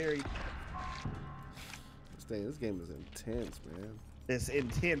 very, very. This game is intense, man. It's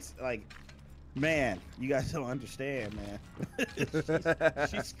intense. Like, man, you guys don't understand, man.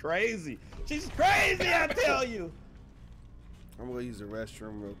 she's crazy. She's crazy, I tell you. I'm gonna use the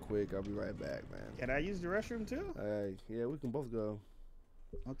restroom real quick. I'll be right back, man. Can I use the restroom too? Yeah, we can both go.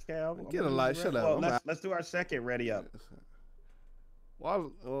 Okay, I'll Get a light. Shut up. Well, let's do our second ready up.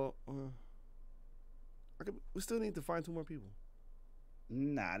 Well, we still need to find 2 more people.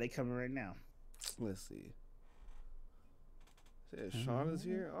 Nah, they coming right now. Let's see. Sean is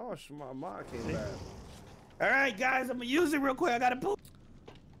here. Oh, my mom came back. All right, guys, I'm gonna use it real quick. I gotta poop.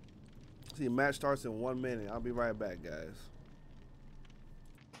 See, match starts in 1 minute. I'll be right back, guys.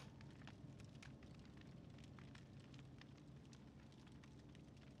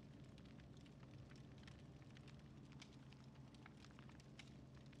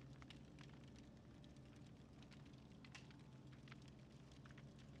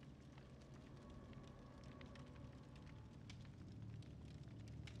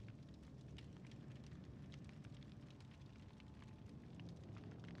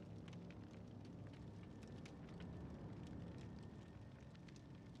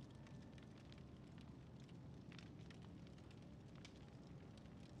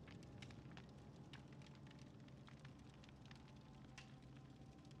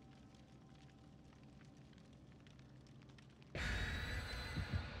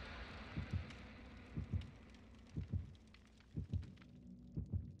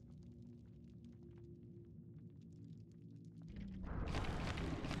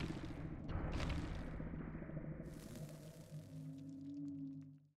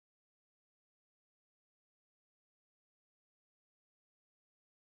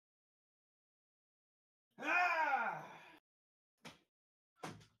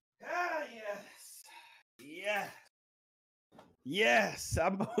 Yes. Yeah. Yes.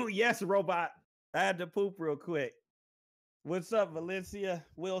 Yes, robot. I had to poop real quick. What's up, Valencia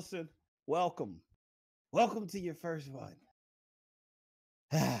Wilson? Welcome. Welcome to your first one.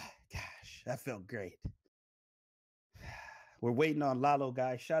 Gosh, that felt great. We're waiting on Lalo,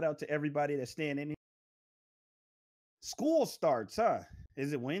 guys. Shout out to everybody that's staying in here. School starts, huh?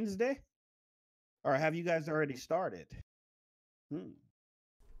 Is it Wednesday? Or have you guys already started?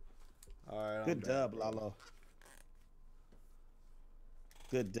 Alright, Good dub, Lalo.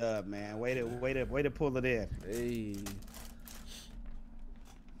 Good dub, man. Way to pull it in. Hey.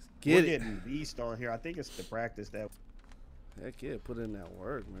 We're getting B-star here. I think it's the practice that. Heck yeah, put in that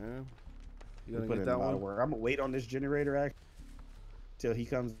work, man. You gonna put get in that a lot one? of work. I'm gonna wait on this generator till he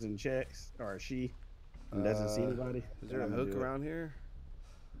comes and checks, or she and doesn't see anybody. Is there a hook around here?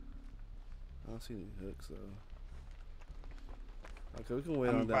 I don't see any hooks though. Okay, we can wait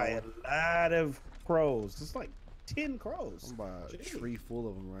on that by one. a lot of crows. It's like 10 crows. I'm by a tree full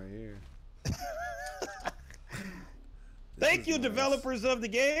of them right here. Thank you, nice. developers of the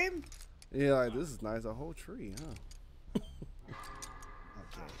game. Yeah, like this is nice. A whole tree, huh? Okay,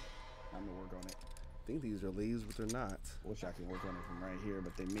 I'm gonna work on it. I think these are leaves, but they're not. Wish I could work on it from right here,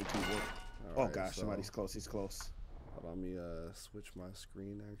 but they make me work. All Oh right, gosh, so, somebody's close. He's close. Hold on, let me switch my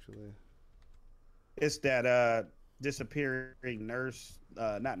screen actually. It's that disappearing nurse,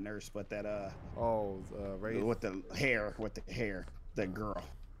 not nurse, but that Wraith. with the hair, that girl.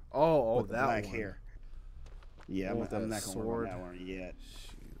 Oh, with the that black one. hair. Yeah, I'm not gonna work sword. on that one yet.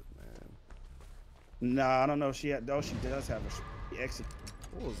 Shoot, man. No, I don't know if she had. Oh, she does have a exit.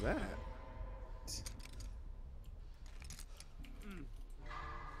 What was that?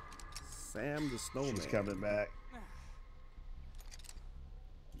 Sam the Snowman. She's coming back.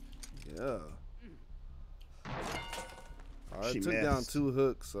 Yeah. Alright, She took missed. down 2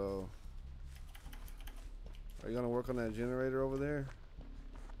 hooks, so. Are you gonna work on that generator over there?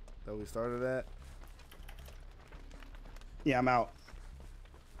 That we started at? Yeah, I'm out.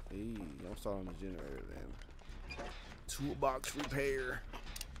 Hey, I'm starting the generator then. Toolbox repair.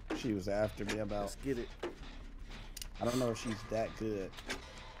 She was after me about. Let's get it. I don't know if she's that good.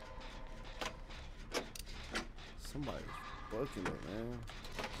 Somebody's booking it, man.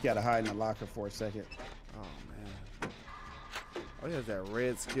 Gotta hide in the locker for a second. Oh, man. Oh, yeah, that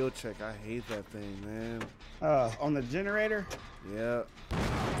red skill check. I hate that thing, man. On the generator? Yeah.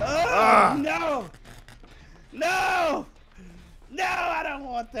 Oh, no! No! No, I don't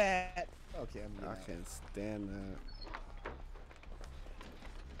want that. Okay, I'm I good. can't stand that.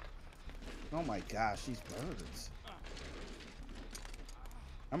 Oh my gosh, these birds.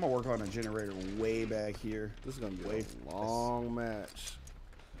 I'm gonna work on a generator way back here. This is going to be Wait. a long match.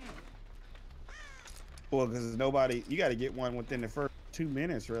 Well, because nobody, you got to get one within the first 2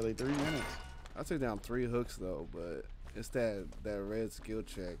 minutes, really, 3 minutes. I took down 3 hooks, though, but it's that red skill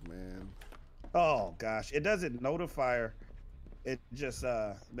check, man. Oh gosh, it doesn't notify her. It just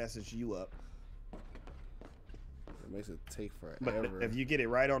messages you up. It makes it take forever. But if you get it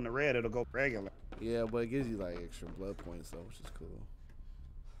right on the red, it'll go regular. Yeah, but it gives you like extra blood points, though, which is cool.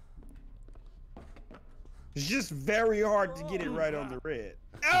 It's just very hard to get it right on the red.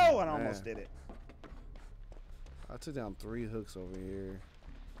 Oh, and I almost did it. I took down 3 hooks over here.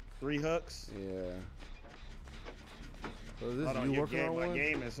 3 hooks. Yeah. So is this Hold on, you your working game, on my one?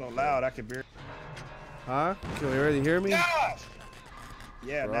 game is so loud I can barely. Huh? Can you already hear me? Gosh!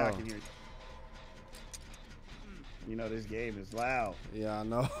 Yeah, now I Bro. can hear you. You know this game is loud. Yeah, I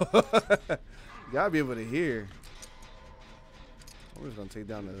know. You gotta be able to hear. I'm just gonna take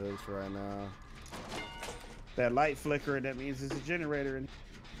down the hooks right now. That light flickering, that means it's a generator. And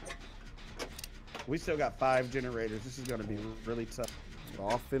we still got 5 generators. This is gonna be really tough. So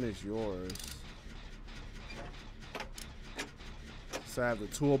I'll finish yours. So I have the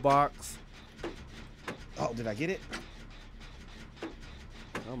toolbox. Oh, did I get it?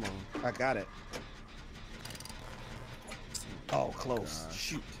 Come on. I got it. Oh, close. Gosh.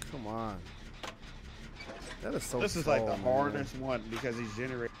 Shoot. Come on. That is so This is like the slow, man. hardest one because these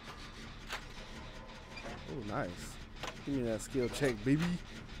generators. Oh, nice. Give me that skill check, baby.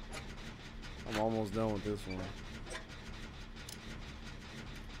 I'm almost done with this one.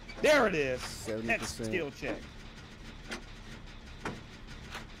 There it is. 70%. Next skill check.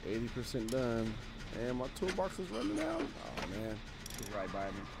 80% done. And my toolbox is running out. Oh, man. He's right by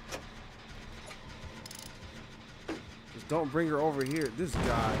me. Just don't bring her over here. This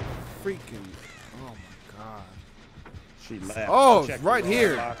guy freaking. Oh, my God. She left. Oh, She it's checked the right wrong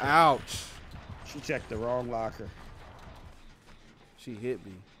here. locker. Ouch. She checked the wrong locker. She hit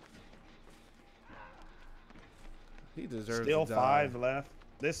me. He deserves Still to die. 5 left.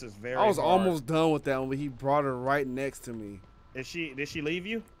 This is very I was hard. almost done with that one, but he brought her right next to me. Did she leave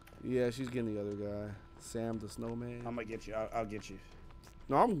you? Yeah, she's getting the other guy. Sam the Snowman. I'm gonna get you. I'll get you.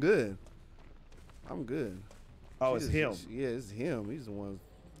 No, I'm good. I'm good. Oh, it's him. Yeah, it's him. He's the one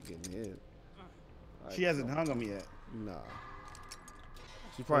getting hit. She hasn't hung him yet. Nah.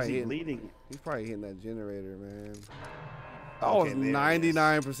 She's Was probably he hitting. bleeding? He's probably hitting that generator, man. I Okay, was there it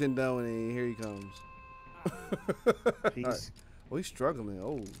 99% done with it, and here he comes. He's Well, he's struggling.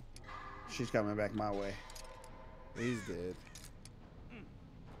 Oh, She's coming back my way. He's dead.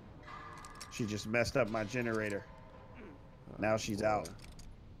 She just messed up my generator. Now she's out.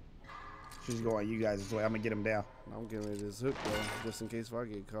 She's going you guys' way. I'm gonna get him down. I'm getting rid of this hook though, just in case if I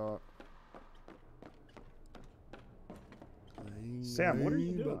get caught. Sam, what are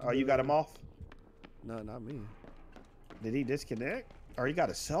you doing? Oh, you got him off? No, not me. Did he disconnect? Or he got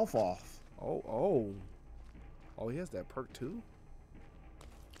himself off? Oh, he has that perk too?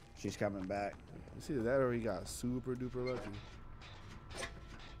 She's coming back. It's either that or he got super duper lucky.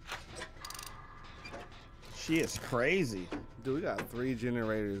 She is crazy. Dude, we got 3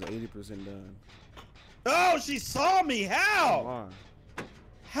 generators, 80% done. Oh, she saw me. How? Come on.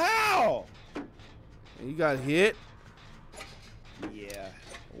 How? And you got hit? Yeah.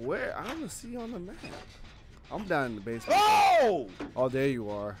 Where? I don't see you on the map. I'm down in the basement. Oh! Oh, there you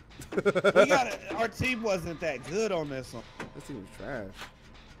are. We got it. Our team wasn't that good on this one. This team is trash.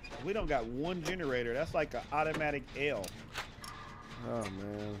 We don't got 1 generator. That's like an automatic L. Oh,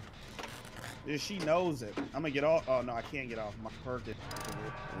 man. Yeah, she knows it. I'm gonna get off. Oh no, I can't get off. My perk is.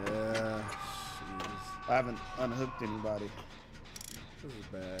 Yeah. Jeez. I haven't unhooked anybody. This is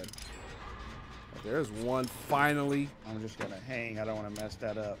bad. Oh, there's one finally. I'm just gonna hang. I don't want to mess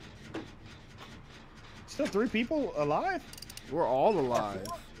that up. Still 3 people alive? We're all alive.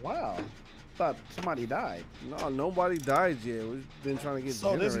 Wow. Thought somebody died. No, nobody died yet. We've been trying to get.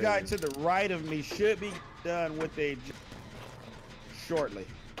 So this guy to the right of me should be done with a shortly.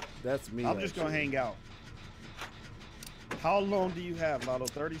 That's me. I'm just gonna hang out. How long do you have, Lalo?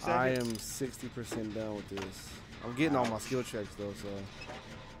 30 seconds? I am 60% done with this. I'm getting all my skill checks though, so.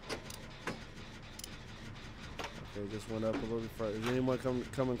 Okay, just went up a little bit further. Is anyone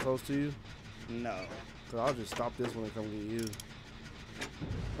coming close to you? No. Cause I'll just stop this one and come get you.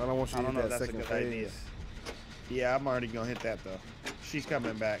 I don't want you to hit that second phase. Idea. Yeah, I'm already gonna hit that though. She's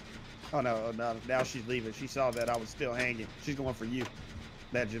coming back. Oh no, no, now she's leaving. She saw that I was still hanging. She's going for you.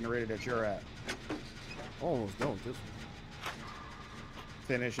 That generator that you're at. Almost done with this one.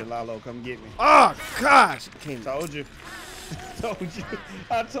 Finish it, Lalo. Come get me. Oh gosh! Told you. Told you.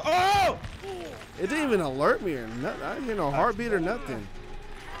 Oh! It didn't even alert me or nothing. I didn't hear no heartbeat or nothing.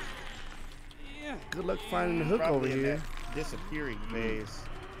 Good luck finding the hook over here. That disappearing phase.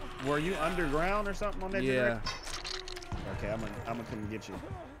 Were you underground or something on that generator? Okay, I'm gonna come get you.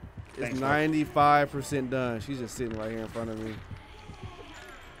 It's 95% done. She's just sitting right here in front of me.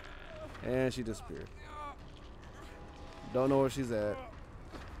 And she disappeared. Don't know where she's at.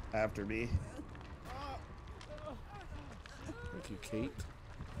 After me. Thank you, Kate.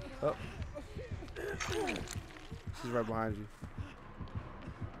 Oh. She's right behind you.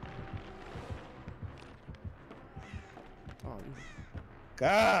 Oh,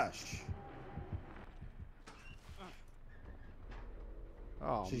 gosh.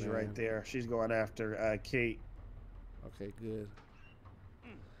 Oh, she's man. right there. She's going after Kate. Okay, good.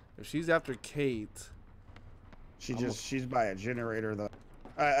 If she's after Kate, she's by a generator though.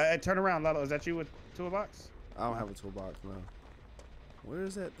 I turn around, Lalo. Is that you with toolbox? I don't have a toolbox now. Where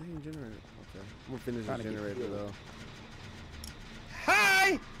is that thing generator? Okay, I'm gonna finish the generator though.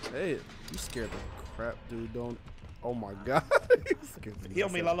 Hi. Hey, you scared the crap, dude. Don't. Oh my God. Heal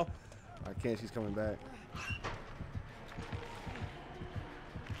me, Lalo. I can't. She's coming back.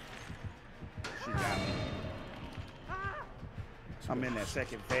 She got me. I'm in that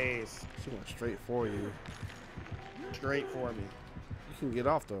second phase. She went straight for you. Straight for me. You can get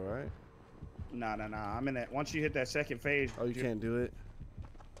off though, right? Nah. I'm in that. Once you hit that second phase. Oh, you can't do it?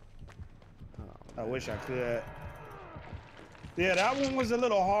 Oh, I wish I could. Yeah, that one was a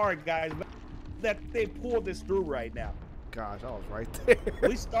little hard, guys. But that they pulled this through right now. Gosh, I was right there.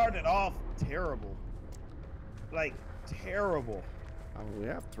 We started off terrible. Like, terrible. I mean, we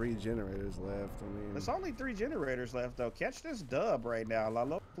have 3 generators left. I mean, there's only 3 generators left, though. Catch this dub right now,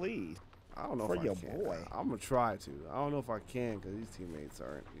 Lalo, please. I don't know for if your I can. boy. I'm gonna try to. I don't know if I can because these teammates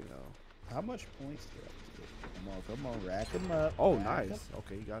aren't, you know. How much points do I get? Come on, rack them up. Oh, nice.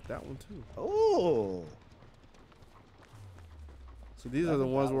 Okay, you got that one too. Oh. So these are the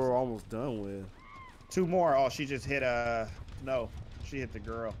ones we're almost done with. 2 more. Oh, she just hit no, she hit the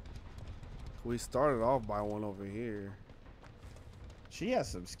girl. We started off by one over here. She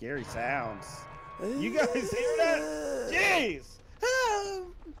has some scary sounds. You guys hear that? Jeez.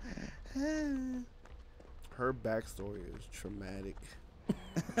 Her backstory is traumatic.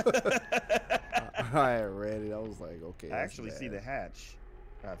 I had read it. I was like, okay. I actually see the hatch.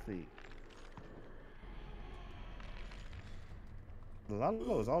 I think.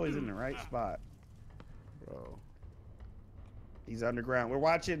 Lalo is always in the right spot. Bro. He's underground. We're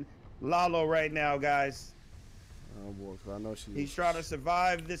watching Lalo right now, guys. Oh boy, 'cause I know she. He's trying to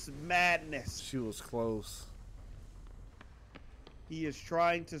survive this madness. She was close. He is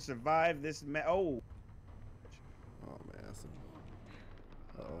trying to survive this Oh. Oh man, that's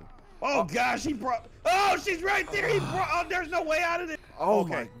a... Uh-oh. Oh gosh, he brought. Oh, she's right there. He brought. Oh, there's no way out of it. Oh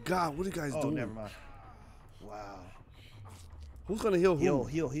Okay. my God, what are you guys Oh, doing? never mind. Wow. Who's gonna heal who?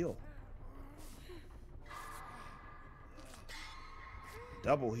 Heal.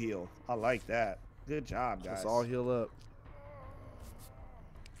 Double heal. I like that. Good job, guys. Let's all heal up.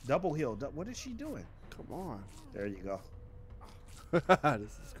 Double heal. What is she doing? Come on. There you go.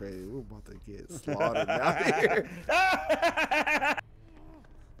 This is crazy. We're about to get slaughtered out here.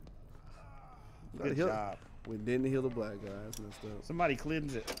 Good job. We didn't heal the black guy. That's messed up. Somebody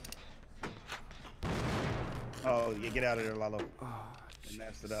cleanse it. Oh, you get out of there, Lalo. Oh, And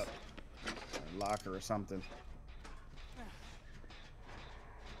messed it up. A locker or something.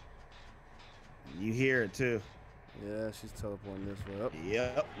 You hear it too. yeah, she's teleporting this way up.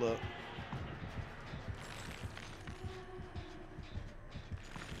 Yep, look.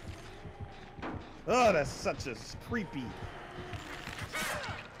 Oh, that's such a creepy.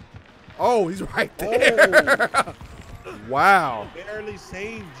 Oh, he's right there. Oh, Wow. barely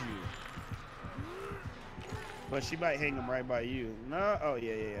saved you. But she might hang him right by you. No, oh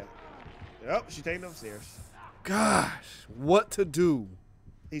yeah. Oh, she's taking them upstairs. Gosh, what to do?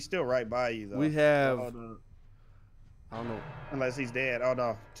 He's still right by you though. We have. Oh, no. I don't know. Unless he's dead. Oh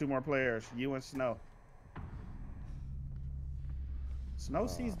no, 2 more players. You and Snow. Snow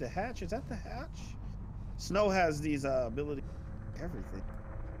sees the hatch. Is that the hatch? Snow has these abilities. Everything.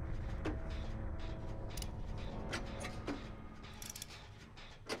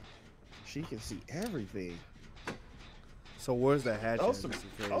 She can see everything. So where's the hatch? Those at, some, just in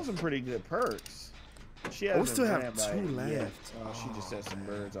case? those some pretty good perks. She Oh, we hasn't still have ran by 2 it yet. left. Oh, she just set some man.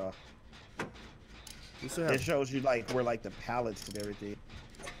 birds off. We still It have. shows you like where like the pallets and everything.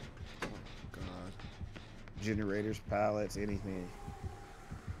 God, Generators, pallets, anything.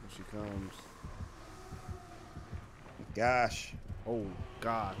 here she comes. Gosh. Oh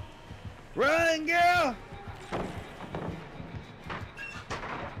God. Run, girl!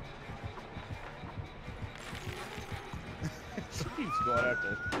 She keeps going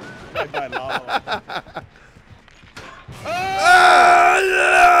after. Right by Lalo.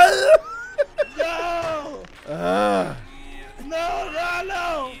 Oh! No! No,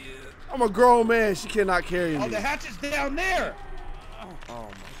 Lalo! I'm a grown man. She cannot carry me. Oh, the hatch is down there. Oh my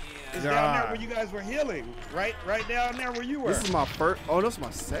It's down there God. where you guys were healing. Right down there where you were. This is my first. Oh, that's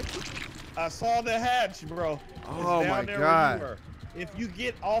my second. I saw the hatch, bro. It's Oh down my there God. where you were. If you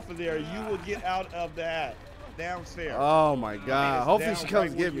get off of there, you will get out of the hatch. Downstairs. Oh my God. it's Hopefully down she comes right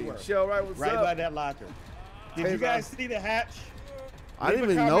and where get you me. were. Shell, right? What's Right up? by that locker. Did Hey, you guys bro. see the hatch? I didn't Leave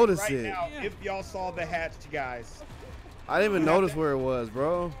a even comment notice right it. now if y'all saw the hatch, guys. I didn't even notice where it was,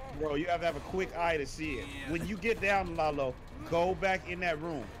 bro. Bro, you have to have a quick eye to see it. When you get down, Lalo, go back in that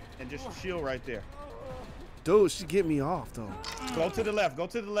room and just chill right there. Dude, she get me off though. Go to the left. Go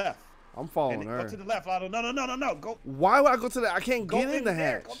to the left. I'm following And her. go to the left, Lalo. No. Go. Why would I go to the? I can't Go get in the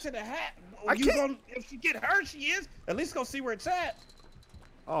there. hatch. Go to the hatch. I You can't- gonna, if she get hurt, she is. At least go see where it's at.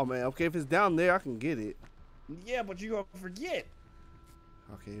 Oh man. Okay, if it's down there, I can get it. Yeah, but you gonna forget.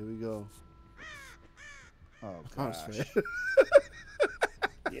 Okay, here we go. Oh I'm gosh. scared.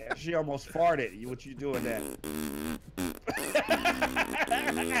 Yeah, she almost farted. What you doing that?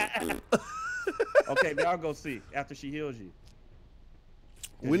 Okay, now I'll go see after she heals you. 'Cause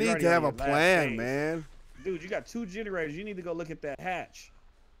We you're need already to have on a your last plan, phase. man. Dude, you got 2 generators. You need to go look at that hatch.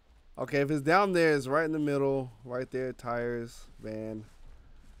 Okay, if it's down there, it's right in the middle, right there. Tires, van.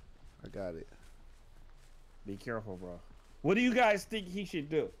 I got it. Be careful, bro. What do you guys think he should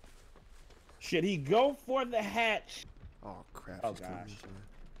do? Should he go for the hatch? Oh crap. Oh, she's coming, gosh. son.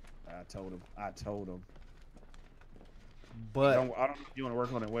 I told him. But I don't know if you want to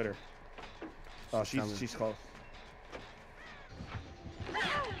work on it with her. Oh, coming. she's close.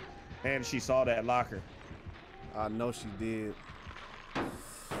 And she saw that locker. I know she did.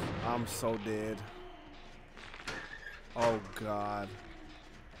 I'm so dead. Oh God.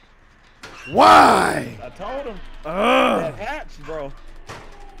 Why? I told him. Ugh. That hatch, bro.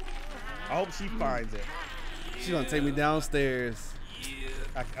 I hope she finds it. She's gonna take me downstairs.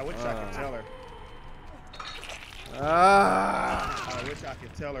 I wish I could tell her. Ah. I wish I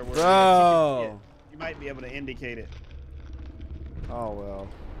could tell her where Bro. you might be able to indicate it. Oh well.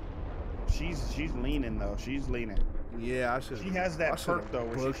 She's leaning though. She's leaning. Yeah, I should. She has that perk though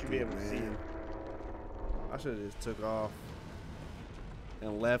where she should be able to see it. I should have just took off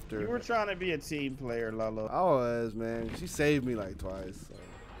and left her. You were trying to be a team player, Lalo. I was, man. She saved me like twice. So,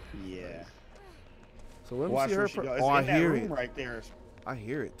 Yeah. So let me Watch see her. where she goes. It's Oh, I in that hear room it. right there. I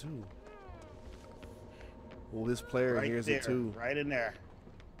hear it too. Well, this player Right hears there. it too. Right in there.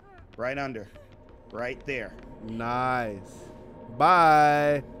 Right under. Right there. Nice.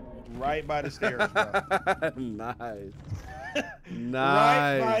 Bye. Right by the stairs, bro. Nice. Right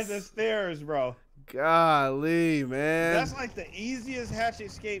Nice. by the stairs, bro. Golly, man. That's like the easiest hatch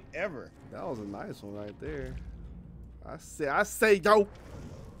escape ever. That was a nice one right there. I say, yo.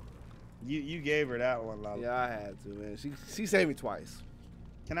 You gave her that one, Lala. Yeah, I had to, man. She saved me twice.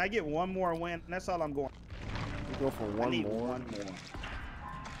 Can I get one more win? That's all I'm going. You go for I one need more. one more.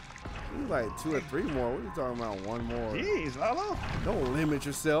 You like 2 or 3 more. What are you talking about? One more. Jeez, Lalo. Don't limit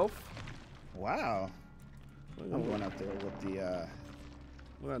yourself. Wow. I'm going out there with the.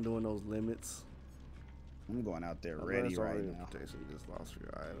 We're not doing those limits. I'm going out there ready right now. Protection just lost your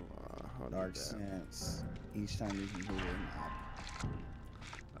item. Dark sense. Each time you can heal an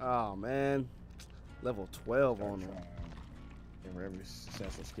Oh man, level 12 on them. For every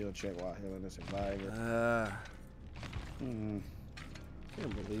successful skill check while healing a survivor.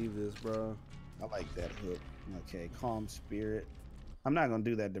 Can't believe this, bro. I like that hook. Okay, calm spirit. I'm not gonna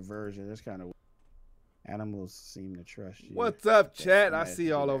do that diversion. That's kind of animals seem to trust you. What's up, chat? I Nice see to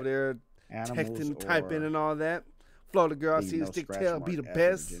y'all do over there Animals texting, typing, or and all that. Florida girl, I leave see you no stick scratch tail, mark be the after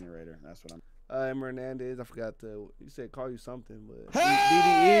best. generator. That's what I'm. Emma Hernandez, I forgot to. You said call you something, but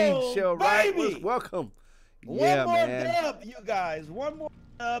Hey, DDE, Shell Wright, baby! welcome. One Yeah, more man. dub, you guys. One more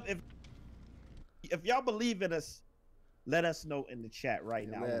dub. If y'all believe in us, let us know in the chat right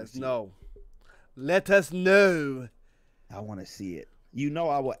now. Let us know. Let us know. I want to see it. You know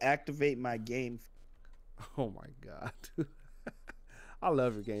I will activate my game. Oh my god. I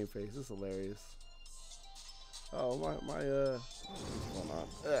love your game face. It's hilarious. Oh my what's going on?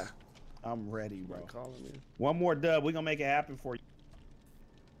 Ugh. I'm ready, bro. Calling me. One more dub. We're gonna make it happen for you.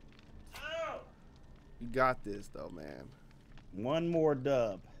 You got this though, man. One more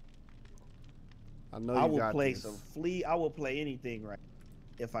dub. I know I you will got play this. some flea. I will play anything right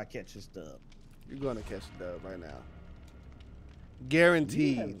if I catch this dub. You're gonna catch the dub right now.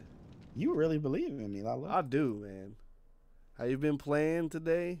 Guaranteed. You really believe in me, Lala? I do, man. How you been playing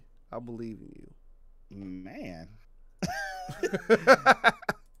today? I believe in you. Man.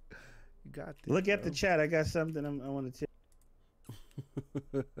 You got this. Look at the bro. chat. I got something I want to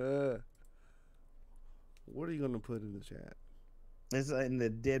tell. What are you gonna put in the chat? It's in the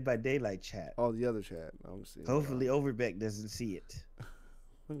Dead by Daylight chat. Oh, the other chat. I'm seeing. Hopefully Overbeck doesn't see it.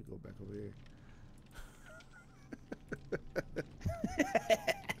 Let me go back over here.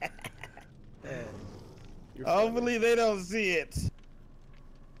 You're funny. Hopefully they don't see it.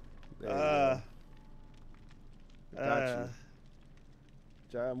 There you go. Got you.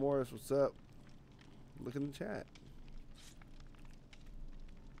 Jai Morris, what's up? Look in the chat.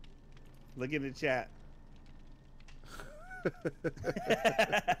 Look in the chat.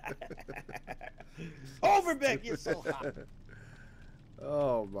 Overbeck, you're so hot.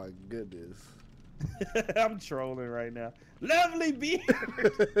 Oh my goodness. I'm trolling right now. Lovely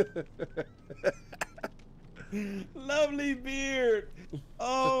beard. Lovely beard.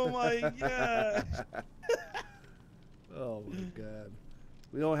 Oh my god. Oh my god.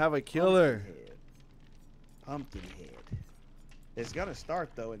 We don't have a killer. Pumpkinhead. It's gonna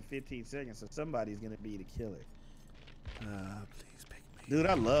start though in 15 seconds, so somebody's gonna be the killer. Please pick me. Dude,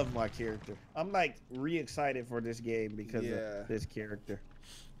 I love my character. I'm like re-excited for this game because Yeah. of this character.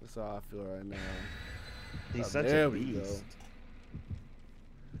 That's how I feel right now. He's Oh, such there a we go. beast.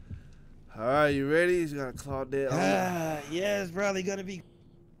 All right, you ready? He's gonna claw dead. Yeah, it's probably gonna be.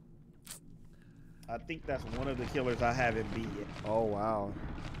 I think that's one of the killers I haven't beat yet. Oh wow.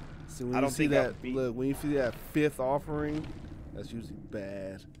 See when I you don't see think that I've beat- look, when you see that 5th offering, that's usually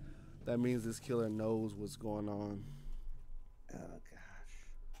bad. That means this killer knows what's going on. Oh gosh.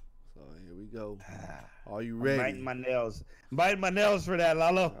 So here we go. Are you I'm ready? biting my nails. I'm biting my nails for that,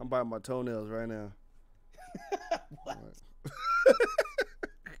 Lalo. I'm biting my toenails right now. What?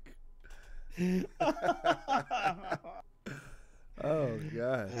 Oh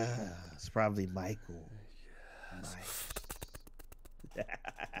god. It's probably Michael. Yeah.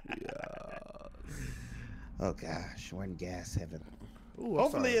 Oh gosh, we're in gas heaven. Ooh, I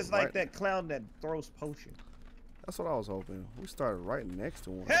Hopefully started it's like right- that clown that throws potion. That's what I was hoping. We started right next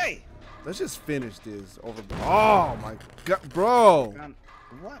to one. Hey! Let's just finish this over. Oh my god, bro!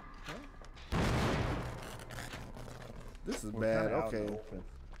 What? This is We're bad. kinda out in Okay, the open.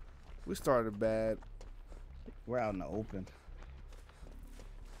 we started bad. We're out in the open.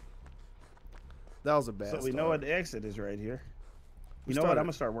 That was a bad. So we know start. what the exit is right here. We You know what? started- I'm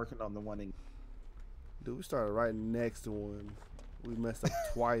gonna start working on the one in. Dude, we started right next to one. We messed up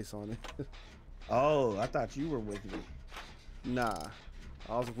twice on it. Oh, I thought you were with me. Nah,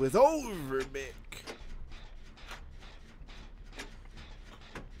 I was with Overbeck.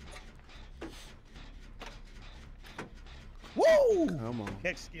 Woo! Come on.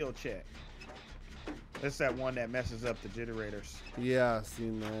 Next skill check. That's that one that messes up the generators. Yeah, I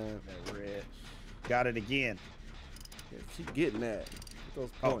seen that. That red. Got it again. Yeah, keep getting that. Get those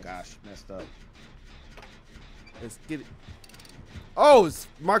Oh points. gosh, messed up. Let's get it. Oh, it's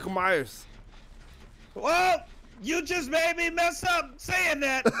Michael Myers. Well, you just made me mess up saying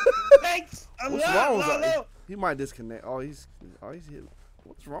that. Thanks a What's lot, wrong with Lalo. him? He might disconnect. Oh, he's hit.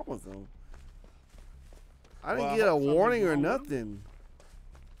 What's wrong with him? I didn't Well, I get a hope something's warning or wrong with him. nothing.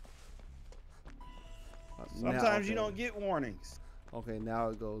 Sometimes you okay. don't get warnings. Okay, now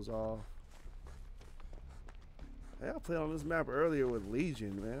it goes off. Hey, I played on this map earlier with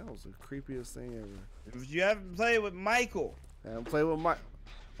Legion, man. That was the creepiest thing ever. If you haven't played with Michael, And I played with my.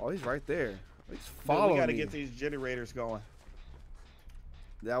 Oh, he's right there. He's then following we got to me. get these generators going.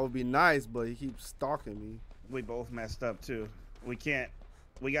 That would be nice, but he keeps stalking me. We both messed up too. We can't.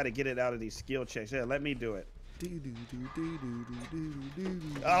 We got to get it out of these skill checks. Yeah, let me do it.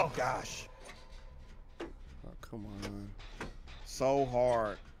 Oh gosh, Oh, come on. so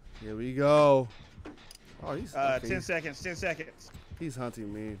hard. Here we go. Oh, he's okay. 10 seconds. 10 seconds. He's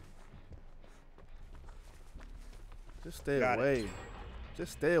hunting me. Just stay Got it. away.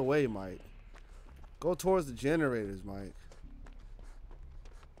 Just stay away, Mike. Go towards the generators, Mike.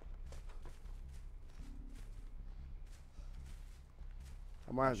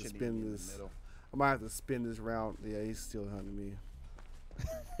 I might have to Shouldn't even be spin in the this. middle. I might have to spin this round. Yeah, he's still hunting me.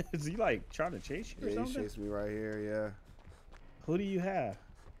 Is he like trying to chase you or Yeah, he's something? chasing me right here. Yeah. Who do you have?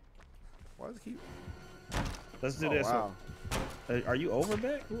 Why does he keep? Let's do Oh, this wow. one. Are you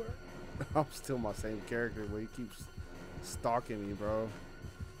Overbeck? I'm still my same character, but he keeps stalking me, bro.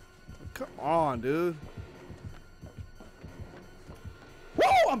 Come on, dude.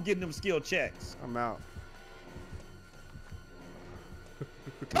 Whoa! I'm getting them skill checks. I'm out.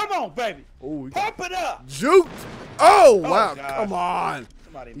 Come on, baby. Oh, Pump it up. juked. Oh, wow. gosh. Come on.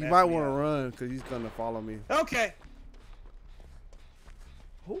 Somebody You messed might me want to up. run because he's going to follow me. Okay.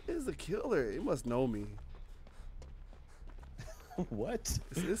 Who is the killer? He must know me. What?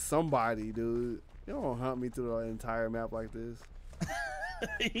 It's somebody, dude. You don't hunt me through the entire map like this.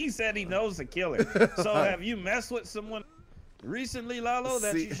 He said he knows the killer. So have you messed with someone recently, Lalo,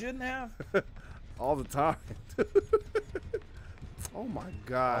 that See- you shouldn't have? All the time. Oh, my Oh,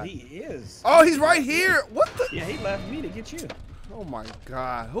 God. he is. Oh, he's right here. What the? Yeah, he left me to get you. Oh, my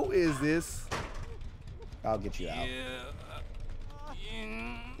God. Who is this? I'll get you out.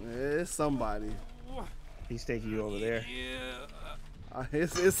 It's somebody. He's taking you over there.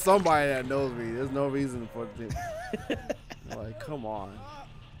 It's somebody that knows me. There's no reason for it. Like, come on.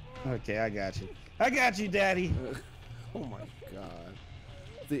 Okay, I got you. I got you, Daddy. Oh my God.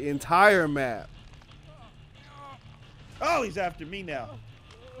 The entire map. Oh, he's after me now.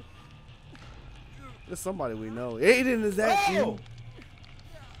 There's somebody we know. Aiden, is that Oh! you?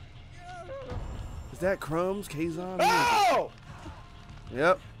 Is that Crumbs? Kazan? Oh!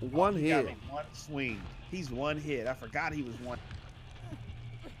 Yep. One He got hit. me one swing. He's one hit. I forgot he was one.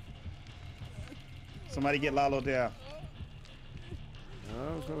 Somebody get Lalo down.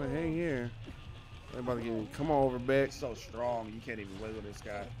 I was gonna hang here. Everybody get me. Come on over, Beck. He's so strong. You can't even wiggle this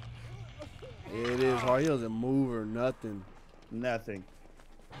guy. It is hard. He doesn't move or nothing. Nothing.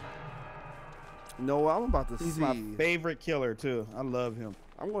 No, what I'm about to He's see. my favorite killer, too. I love him.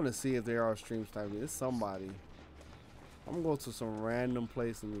 I'm going to see if there are stream sniping. It's somebody. I'm going to go to some random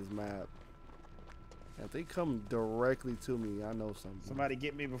place in this map. If they come directly to me, I know something. Somebody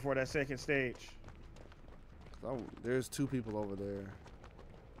get me before that second stage. There's two people over there.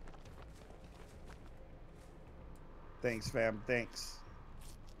 Thanks, fam. Thanks.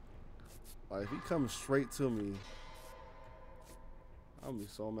 Like, if he comes straight to me, I'll be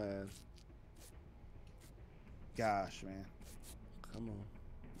so mad. Gosh, man. Come on.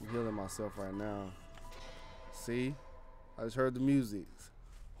 I'm healing myself right now. See? I just heard the music.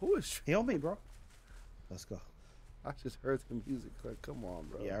 Who is... Heal me, bro. Let's go. I just heard the music. Like, come on,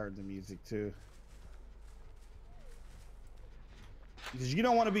 bro. Yeah, I heard the music, too. Because you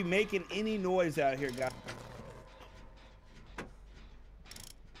don't want to be making any noise out here, guys.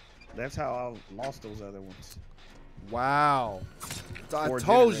 That's how I lost those other ones. Wow. I Four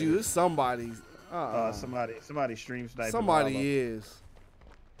told generators. you, it's somebody. Somebody stream sniping. Somebody Lalo. is.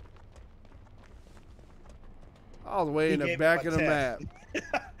 I was way He in the gave back him of a the map.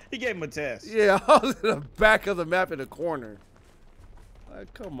 test. He gave him a test. Yeah, I was in the back of the map in the corner.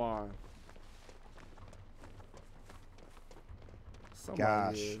 Like, come on. Somebody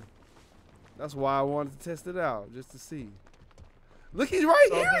Gosh. is. That's why I wanted to test it out, just to see. Look, he's right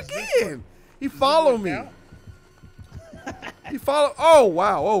So here does this again. He followed me. count? He followed. Oh,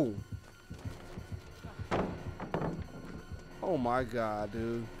 wow. Oh. Oh, my God,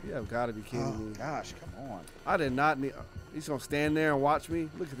 dude. You have got to be kidding me. Gosh, come on. I did not need. He's going to stand there and watch me.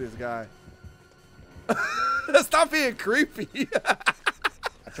 Look at this guy. Stop being creepy.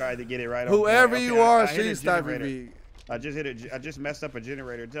 I tried to get it right on. Whoever point. you Okay, are, I hit a she's stopping generator. me. I just hit it. I just messed up a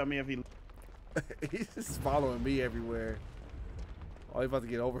generator. Tell me if he. He's just following me everywhere. Oh, he's about to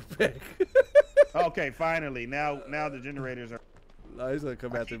get overpicked. Okay, finally. Now the generators are. No, he's gonna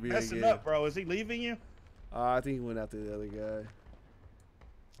come after me Messing again. up, bro. Is he leaving you? I think he went after the other guy.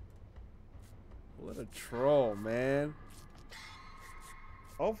 What a troll, man.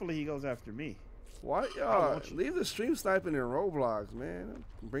 Hopefully he goes after me. Why I y'all want you. leave the stream sniping in Roblox, man?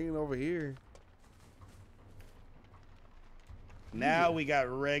 Bring it over here. Now we got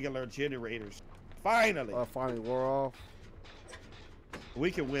regular generators. Finally, Finally wore off. we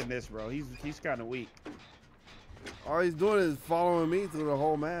can win this, bro. He's kind of weak. All he's doing is following me through the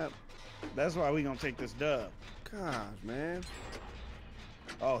whole map. That's why we gonna take this dub. Gosh, man.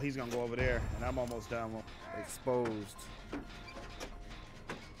 Oh, he's gonna go over there, and I'm almost done. Exposed.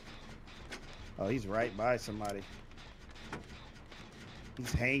 Oh, he's right by somebody.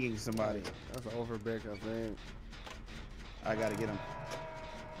 He's hanging somebody. That's an overback, I think. I gotta get him.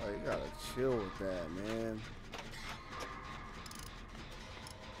 Oh, you gotta chill with that, man.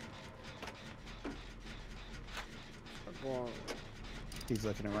 What's going on? He's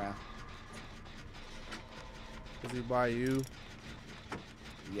looking around. Is he by you?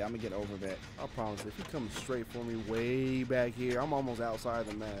 Yeah, I'm gonna get over that. I promise, if he comes straight for me way back here, I'm almost outside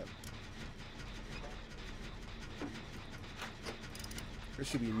the map. There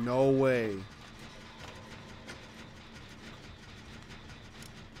should be no way.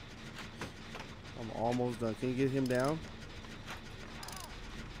 I'm almost done. Can you get him down?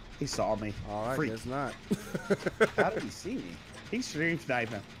 He saw me. All right, Freak. guess not. How did he see me? He's stream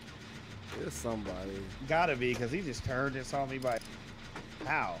sniping. There's somebody. Gotta be, because he just turned and saw me by.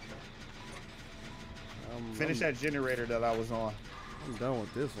 How? Finish that generator that I was on. I'm done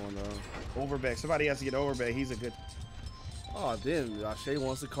with this one, though. Overback. Somebody has to get overback. He's a good. Oh, then Shay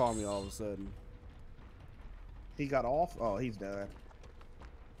wants to call me all of a sudden. He got off. Oh, he's done.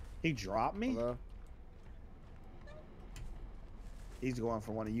 He dropped me? Hello? He's going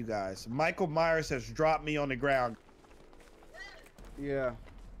for one of you guys. Michael Myers has dropped me on the ground. Yeah.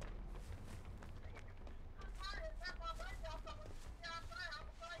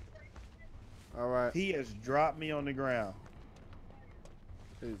 All right. He has dropped me on the ground.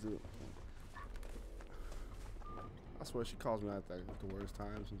 Please do. I swear she calls me at the worst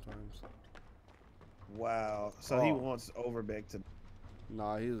time sometimes. Wow. So he Oh. wants overback to.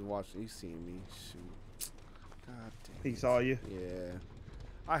 Nah, he was watching. He's seen me. Shoot. God damn. He saw you. Yeah.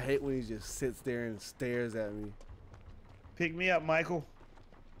 I hate when he just sits there and stares at me. Pick me up, Michael.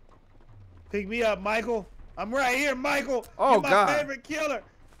 Pick me up, Michael. I'm right here, Michael. Oh, You're my God. favorite killer.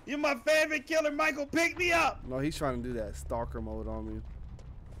 You're my favorite killer, Michael. Pick me up. No, he's trying to do that stalker mode on me.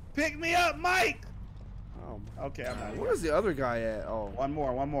 Pick me up, Mike. Oh, Okay, I'm not here. where's the other guy at? Oh, One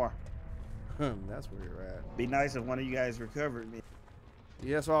more. that's where you're at. Be nice if one of you guys recovered me.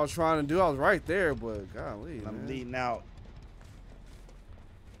 Yeah, that's what I was trying to do. I was right there, but golly, I'm man. bleeding out.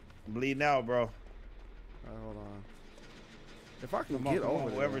 I'm bleeding out, bro. All right, hold on. If I can Come on, get come on, over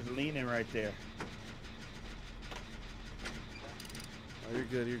there. whoever's leaning right there. Oh, you're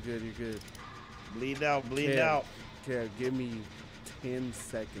good. You're good. You're good. Bleed out, bleed Kev, out. Kev, give me 10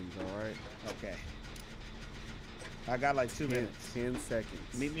 seconds, all right? Okay. I got like 2 minutes. 10 seconds.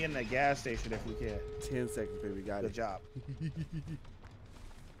 Meet me in the gas station if we can. 10 seconds, baby. Got Good it. job.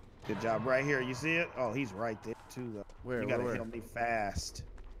 Good job right here. You see it? Oh, he's right there too, though. Where? You gotta Where? heal me fast.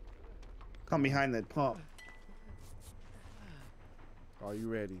 Come behind the pump. Are you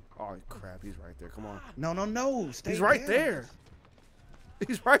ready? Oh, crap. He's right there. Come on. No. Stay He's right down. there.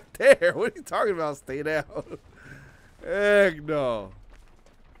 He's right there. What are you talking about? Stay down. Heck no.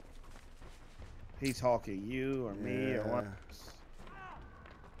 He's hawking you or me or what? Yeah.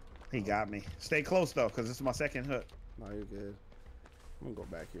 He got me. Stay close though, because this is my second hook. No, you're good. I'm gonna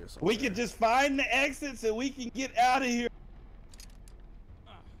go back here. We somewhere. can just find the exits and we can get out of here.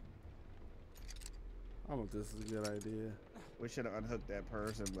 I don't know if this is a good idea. We should have unhooked that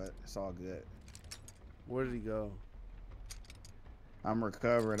person, but it's all good. Where did he go? I'm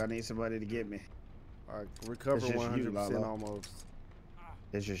recovering. I need somebody to get me. All right, recover It's just you, 100% Lalo. almost.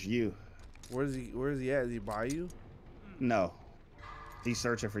 It's just you. Where is he at? Is he by you? No. He's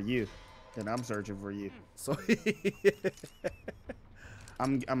searching for you. And I'm searching for you. So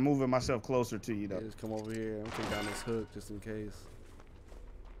I'm moving myself closer to you Yeah, though. just come over here. I'm taking down this hook just in case.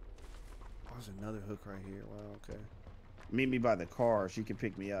 Oh, there's another hook right here. Wow, okay. Meet me by the car. She can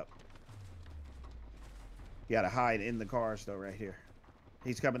pick me up. You gotta hide in the cars though, right here.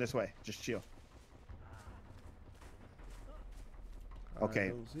 He's coming this way. Just chill. Okay. I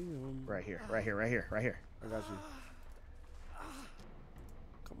don't see him. Right here. Right here. Right here. Right here. I got you.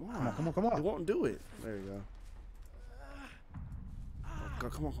 Come on. Come on. Come on. Come on. It won't do it. There you go. Oh,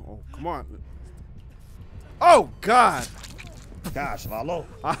 come on. Oh, come on. Oh, God. Gosh, Lalo.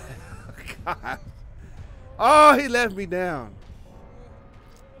 God. Oh, he left me down.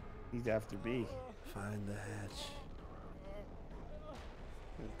 He's after B. Find the hatch.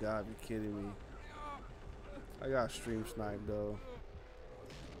 Oh, God, you kidding me? I got stream snipe though.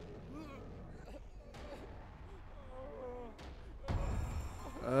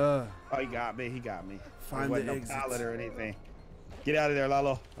 Oh, he got me. He got me. Find there the wasn't no exit. pallet or anything. Get out of there,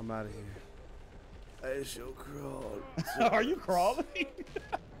 Lalo. I'm out of here. I shall crawl. Are you crawling?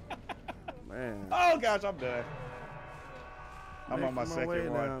 Man. Oh gosh, I'm done. I'm on my Making my way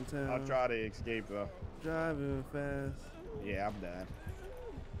second one. downtown. I'll try to escape though. Driving fast. Yeah, I'm done.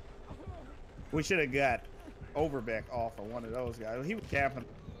 We should have got Overbeck off of one of those guys. He was camping.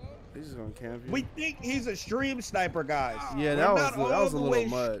 He's just gonna camp you. We think he's a stream sniper, guys. Yeah, We're that not was all a the little way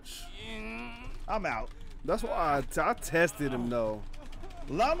much. I'm out. That's why I tested him though.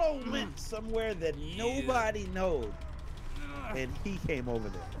 Lalo went somewhere that nobody knows, and he came over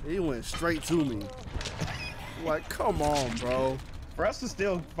there. He went straight to me. Like, come on, bro. For us to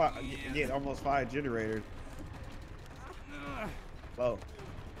still get almost 5 generators. Oh.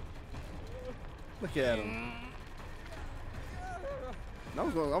 Look at him.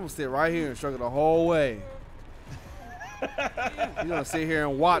 I'm gonna sit right here and struggle the whole way. You're gonna sit here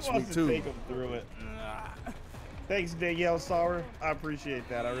and watch He me wants to too. take him through it. Thanks, Danielle Sauer. I appreciate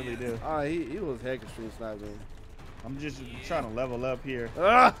that. I really do. He was heck of stream sniping. I'm just trying to level up here.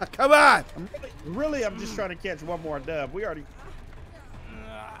 Ah, come on! I'm just trying to catch one more dub. We already.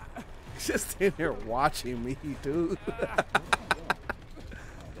 He's just sitting here watching me, dude. He's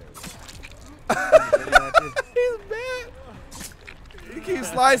mad. He keeps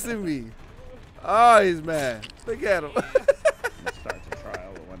slicing me. Oh, he's mad. Look at him. Let's start to try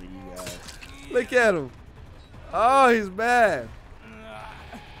with one of you guys. Look at him. Oh, he's mad.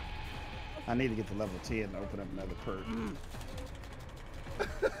 I need to get to level 10 and open up another perk.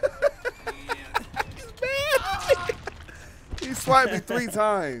 He's mad. He swiped me 3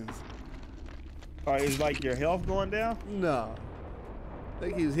 times. Oh, is like your health going down? No. I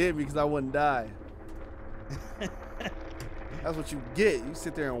think he was hitting me because I wouldn't die. That's what you get. You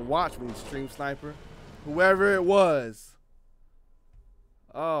sit there and watch me, stream sniper. Whoever it was.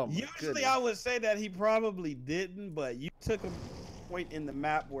 Oh, my Usually goodness. I would say that he probably didn't, but you took a point in the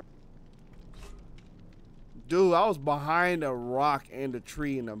map where. Dude, I was behind a rock and a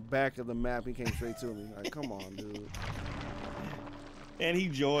tree in the back of the map. He came straight to me. Like, come on, dude. And he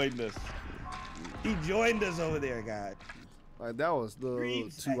joined us. He joined us over there, guys. Like, that was a little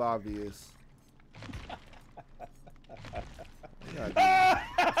too obvious.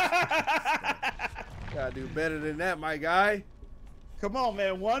 Gotta do better than that, my guy. Come on,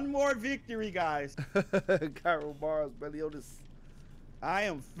 man. One more victory, guys. Cairo bars, Beliotis. I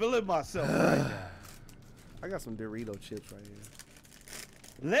am feeling myself right now. I got some Dorito chips right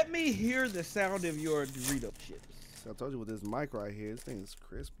here. Let me hear the sound of your Dorito chips. I told you with this mic right here, this thing is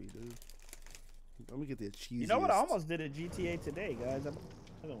crispy, dude. Let me get the cheese. You know what? I almost did a GTA today, guys. Let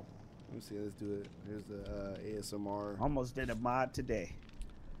me see. Let's do it. Here's the ASMR. Almost did a mod today.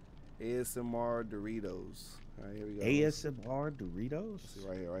 ASMR Doritos. All right, here we go. ASMR Doritos? Let's see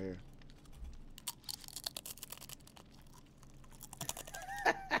right here, right here.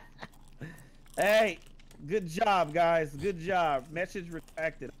 Hey, good job, guys. Good job. Message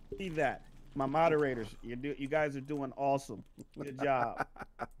retracted. I see that. My moderators, you guys are doing awesome. Good job.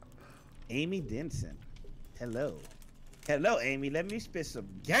 Amy Denson. Hello. Hello, Amy. Let me spit some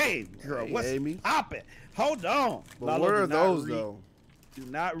game, girl. Hey, What's Amy. poppin'? Hold on. But Lalo, what do are not those read- though? Do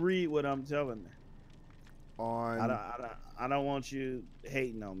not read what I'm telling you. On I don't want you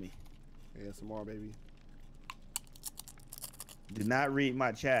hating on me. ASMR, baby. Do not read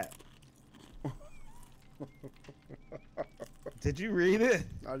my chat. Did you read it?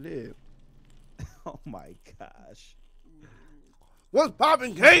 I did. Oh my gosh. What's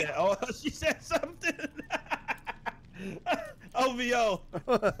poppin', Kate? Yeah, oh, she said something. OVO.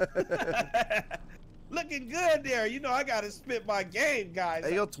 Looking good there. You know I gotta spit my game, guys.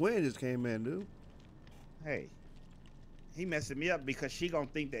 Hey, your twin just came in, dude. Hey, he messing me up because she gonna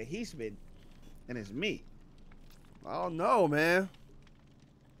think that he spit and it's me. I don't know, man.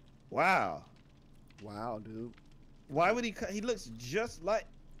 Wow. Wow, dude. Why would he? He looks just like.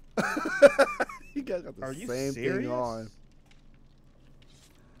 You guys got the Are you same serious? thing on.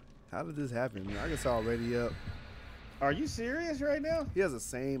 How did this happen? I guess already up. Are you serious right now? He has the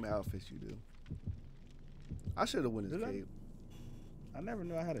same outfit you do. I should have won his Did I? cape. I never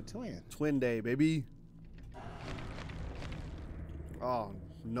knew I had a twin. Twin day, baby. Oh,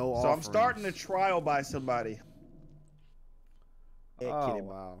 no. So I'm starting a trial by somebody. Med Oh, kit.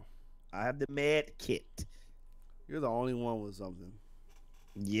 wow. I have the med kit. You're the only one with something.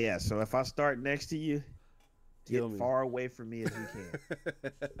 Yeah. So if I start next to you, Kill get me. far away from me as you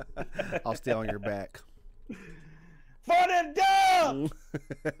can. I'll stay on your back. For the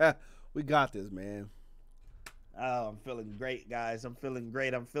dub! We got this, man. Oh, I'm feeling great, guys. I'm feeling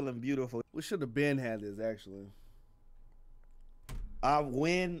great. I'm feeling beautiful. We should have been had this, actually. I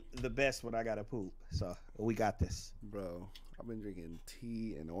win the best when I gotta poop. So we got this. Bro, I've been drinking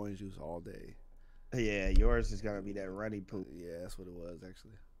tea and orange juice all day. Yeah, yours is gonna be that runny poop. Yeah, that's what it was,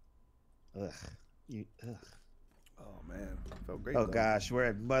 actually. Ugh. Oh, man. Felt great, Oh though. gosh, we're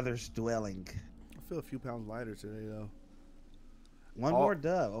at Mother's Dwelling. I feel a few pounds lighter today, though. One Oh. more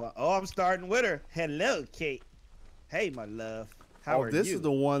dub. Oh, I'm starting with her. Hello, Kate. Hey, my love. How are this you? is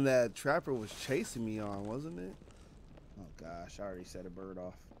the one that Trapper was chasing me on, wasn't it? Oh gosh, I already set a bird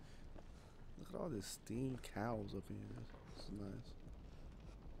off. Look at all these steamed cows up in here. This is nice.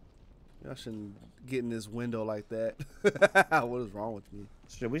 Y'all shouldn't get in this window like that. What is wrong with me?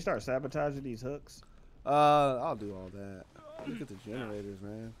 Should we start sabotaging these hooks? I'll do all that. Look at the generators,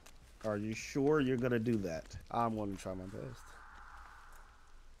 man. Are you sure you're gonna do that? I'm going to try my best.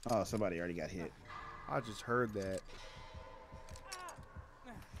 Oh, somebody already got hit. I just heard that.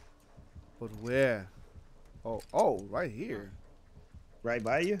 But where? Oh, right here. Right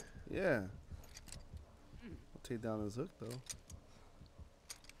by you? Yeah. I'll take down this hook, though.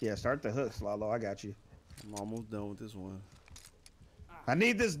 Yeah, start the hooks, Lalo. I got you. I'm almost done with this one. I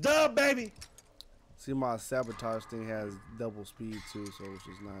need this dub, baby. See, my sabotage thing has double speed, too, so which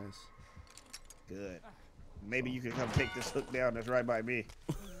is nice. Good. Maybe you can come take this hook down that's right by me.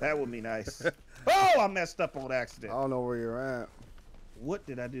 That would be nice. Oh, I messed up on I accident. don't know where you're at. What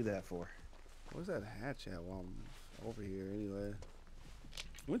did I do that for? Where's that hatch at while I'm over here, anyway?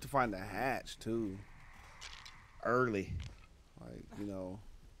 We went to find the hatch, too. Early. Like, you know,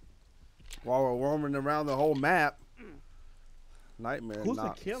 while we're roaming around the whole map. Nightmare. Who's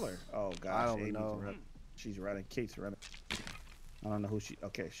knocks. the killer? Oh gosh, I don't Amy's know. running. She's running. Kate's running. I don't know who she.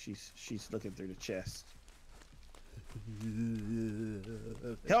 Okay, she's looking through the chest.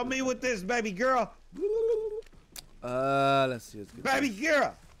 Help me with this, baby girl. Let's see. Let's get Baby this.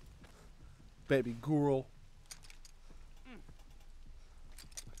 girl. Baby girl.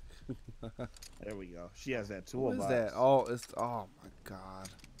 There we go. She has that What toolbox. is that? Oh, oh my god.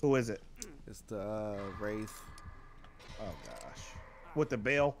 Who is it? It's the Wraith. Oh gosh. With the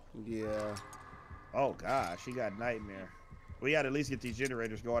bell. Yeah. Oh gosh, she got nightmare. We gotta at least get these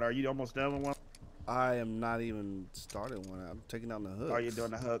generators going. Are you almost done with one? I am not even started one. I'm taking down the hook. Are you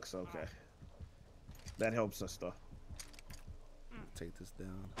doing the hooks? Okay. That helps us though. Take this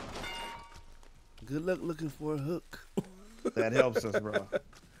down. Good luck looking for a hook. That helps us, bro.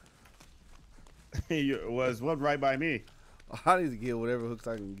 Was one right by me. I need to get whatever hooks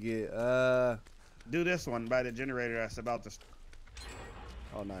I can get. Do this one by the generator that's about to.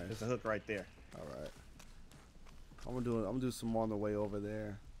 Oh, nice. There's a hook right there. All right. I'm gonna do some more on the way over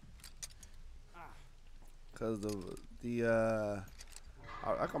there. Cause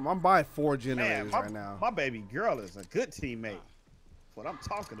I'm buying 4 generators Man, right now. my baby girl is a good teammate. That's what I'm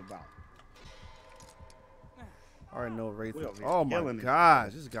talking about. I already know Wraith. We over here Oh my killing it.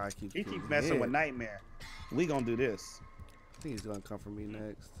 gosh, this guy keeps. He getting keeps messing hit. with Nightmare. We gonna do this. I think he's gonna come for me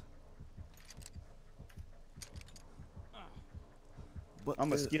next. But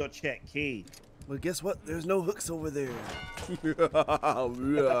I'm a skill check key. But guess what? There's no hooks over there. That's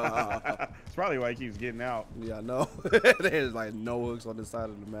probably why he keeps getting out. Yeah, I know. There's like no hooks on the side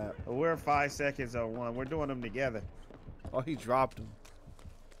of the map. We're 5 seconds on one. We're doing them together. Oh, he dropped him.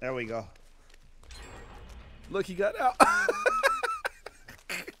 There we go. Look, he got out.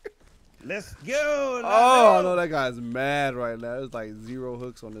 Let's go. Oh, I know that guy's mad right now. There's like 0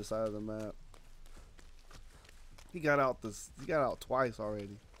 hooks on this side of the map. He got out twice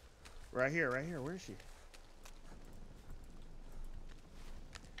already. Right here, right here. Where is she?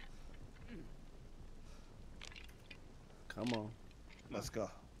 Come on. Let's go.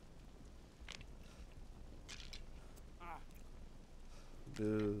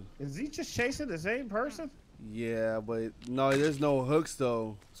 Dude. Is he just chasing the same person? Yeah, but no, there's no hooks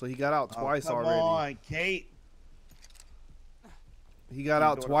though. So he got out twice come already. on, Kate. He got I'm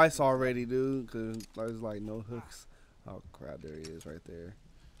out doing twice already, dude. Cause there's like no hooks. Oh crap! There he is, right there.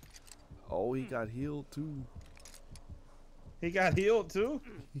 Oh, he got healed too. He got healed too.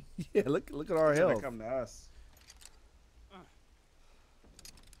 Yeah, look at our He's gonna health. come to us. I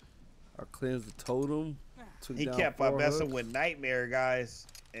cleansed the totem. Took He down kept 4 messing hooks. with Nightmare, guys,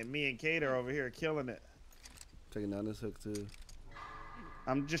 and me and Kate are over here killing it. Taking down this hook too.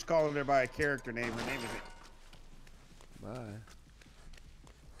 I'm just calling her by a character name. Her name is. Bye.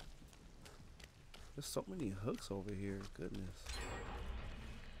 There's so many hooks over here. Goodness.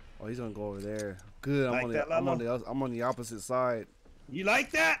 Oh, he's gonna go over there. Good. Like that, Lalo? I'm on the opposite side. You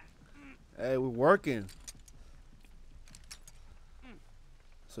like that? Hey, we're working.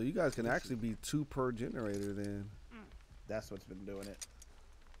 So you guys can actually be 2 per generator then. That's what's been doing it.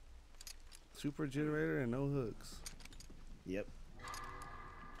 2 per generator and no hooks. Yep.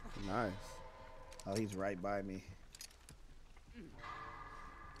 Nice. Oh, he's right by me.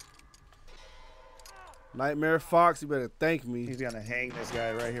 Nightmare Fox, you better thank me. He's gonna hang this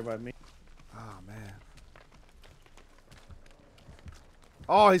guy right here by me. Oh man.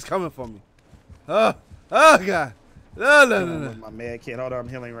 Oh, he's coming for me. Oh God. No. My mad kid. Hold on, I'm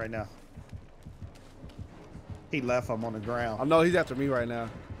healing right now. He left. I'm on the ground. I know he's after me right now.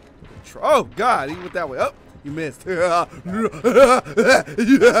 Oh God, he went that way. Oh, you missed. Yeah.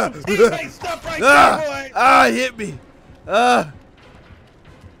 Teammate stuff right there, boy. He hit me. Let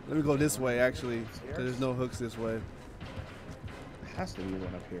me go this way actually, because there's no hooks this way. Has to be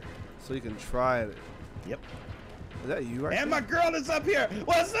one up here. So you can try it. Yep. Is that you right And there? my girl is up here.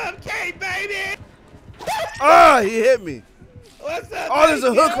 What's up, Kate, baby? Ah, he hit me. What's up? Oh, there's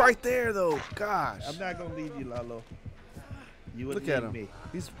a baby? hook right there though. Gosh. I'm not gonna leave you, Lalo. You wouldn't Look at leave him. me.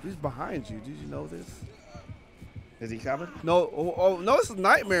 He's behind you. Did you know this? Is he coming? No. Oh no, it's a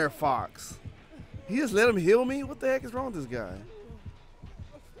Nightmare Fox. He just let him heal me. What the heck is wrong with this guy?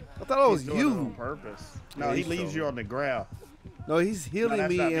 I thought it was He's doing it on you. purpose. No, Yeah, he he's leaves trolling. you on the ground. No, he's healing that's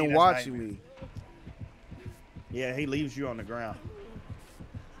me not me, and that's watching Nightmare. me. Yeah, he leaves you on the ground.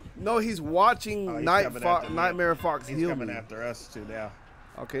 No, he's watching Oh, he's coming after me. Nightmare Fox He's heal coming me. after us too now.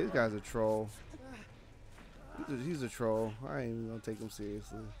 Okay, this guy's a troll. He's a troll. I ain't even gonna take him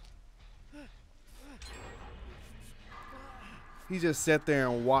seriously. He just sat there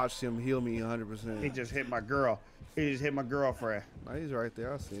and watched him heal me 100%. He just hit my girl. He just hit my girlfriend. No, he's right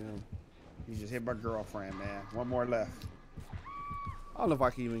there. I see him. He just hit my girlfriend, man. One more left. I don't know if I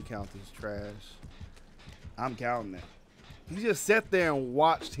can even count this trash. I'm counting it. He just sat there and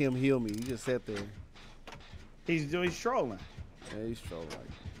watched him heal me. He just sat there. He's trolling. Yeah, he's trolling. Like,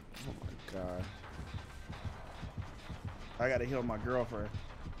 oh my God. I gotta heal my girlfriend.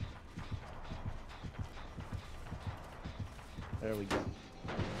 There we go.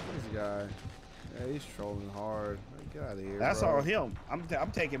 This guy. Yeah, he's trolling hard. Like, get out of here. That's bro. all him. I'm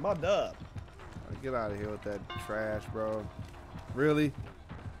taking my dub. Like, get out of here with that trash, bro. Really?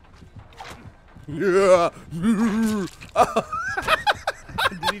 Yeah. Did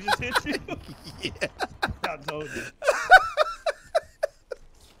he just hit you? Yeah. I told you.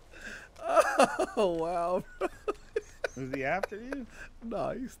 Oh wow. Was he after you? No,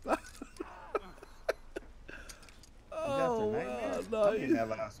 he's not. He's Oh after wow. Nightmare? No, I'm getting that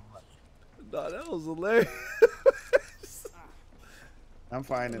last one. no, that was hilarious. I'm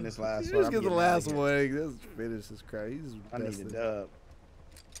finding this last You one. just I'm get the getting outta last here. one. Let's finish this crap. He's I need a messing. dub.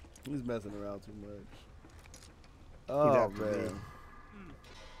 He's messing around too much. He's Oh after me. man.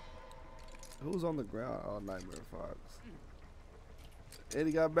 Who's on the ground? Oh, Nightmare Fox. And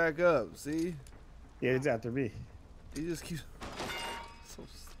he got back up. See? Yeah, he's after me. He just keeps so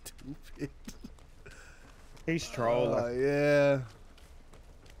stupid. He's trolling. Yeah.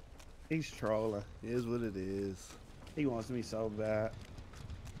 He's trolling. It is what it is. He wants me so bad.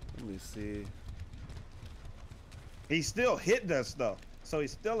 Let me see. He's still hitting us though, so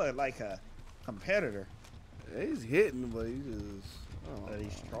he's still like a competitor. Yeah, he's hitting, but he just. Oh, But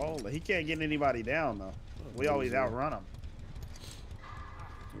he's trolling. He can't get anybody down though. We always loser. outrun him.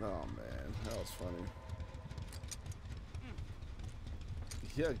 Oh man, that was funny.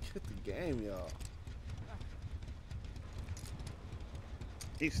 Yeah, get the game, y'all.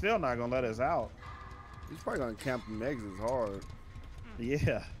 He's still not gonna let us out. He's probably gonna camp the exits hard.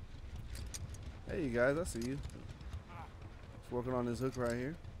 Yeah. Hey, you guys, I see you. Just working on this hook right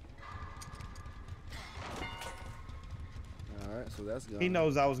here. All right, so that's gone. He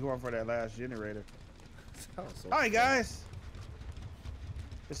knows I was going for that last generator. That was so All right, funny. guys.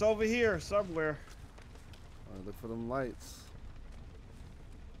 It's over here somewhere. All right, look for them lights.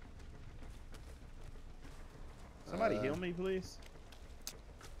 Somebody heal me, please.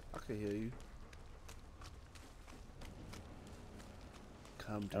 I can hear you.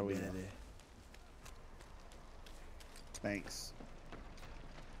 Come to There we go. daddy. Thanks.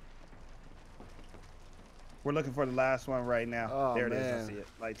 We're looking for the last one right now. Oh, there it is. I man. see it.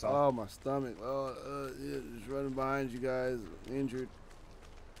 Lights off. Oh, my stomach. Oh, yeah, just running behind you guys. Injured.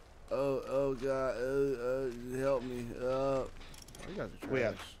 Oh, God. Help me. You guys are trash. We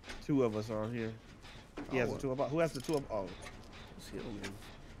have 2 of us on here. He has Oh, the 2 of us. Who has the 2 of? Oh, just heal me.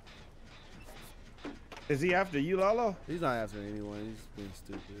 is he after you, Lalo? He's not after anyone. He's being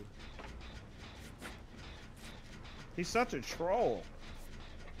stupid. He's such a troll.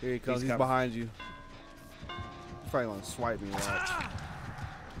 Here he comes. He's coming. behind you. He's probably going to swipe me. Watch.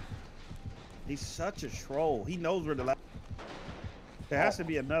 He's such a troll. He knows where the last. There has to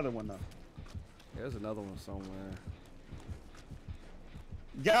be another one though. There's another one somewhere.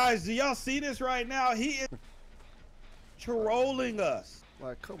 Guys, do y'all see this right now? He is trolling us.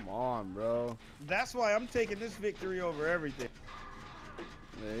 Like, come on, bro. That's why I'm taking this victory over everything.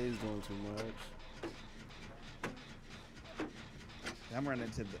 Yeah, he's doing too much. I'm running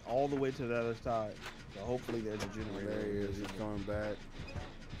to all the way to the other side. So hopefully there's a generator. There he is. He's coming back.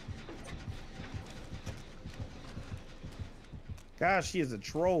 Gosh, he is a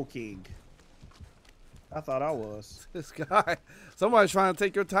troll king. I thought I was. This guy. Somebody's trying to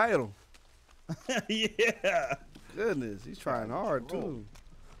take your title. Yeah. Goodness, he's trying hard, Troll. too.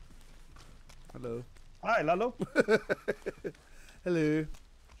 Hello. Hi, Lalo. Hello.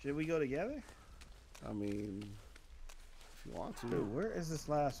 Should we go together? I mean, if you want to. Dude, where is this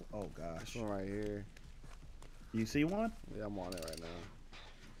last? Oh This gosh. one right here. You see one? Yeah, I'm on it right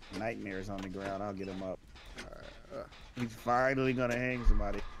now. Nightmare's on the ground. I'll get him up. Alright. He's finally gonna hang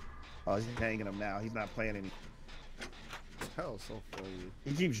somebody. Oh, he's hanging him now. He's not playing any. That was so funny.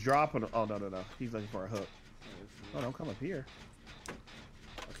 He keeps dropping. Oh no. He's looking for a hook. Oh, don't come up here.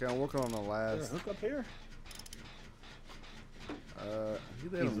 Okay, I'm working on the Is last. there a hook up here? He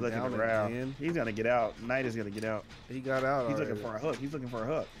let He's him looking down around. again. He's gonna get out. Knight is gonna get out. He got out. He's already. looking for a hook. He's looking for a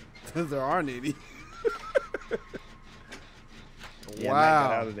hook. There aren't any. Yeah, Knight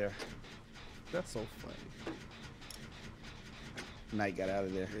got out Wow. of there. That's so funny. Knight got out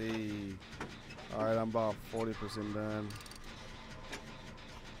of there. Hey. Alright, I'm about 40% done.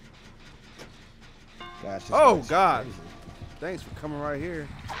 Gosh. this Oh, guy's God. crazy. Thanks for coming right here.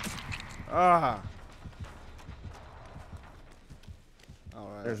 Ah.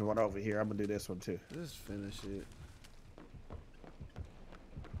 Alright. There's one over here. I'm gonna do this one too. Just finish it.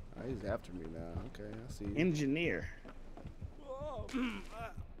 Oh, he's after me now. Okay, I see. Engineer.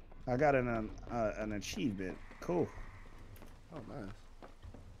 I got an achievement. Cool. Oh, nice.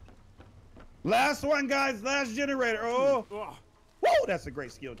 Last one, guys. Last generator. Oh. Whoa, that's a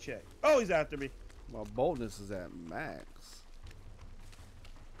great skill check. Oh, he's after me. My boldness is at max.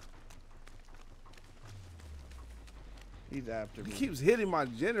 He's after He me. keeps hitting my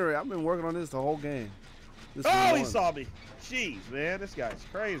generator. I've been working on this the whole game. This is Oh, he one. saw me. Jeez, man. This guy's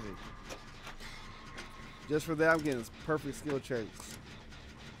crazy. Just for that, I'm getting perfect skill checks.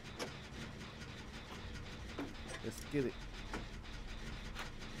 Let's get it.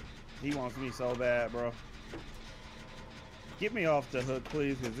 He wants me so bad, bro. Get me off the hook,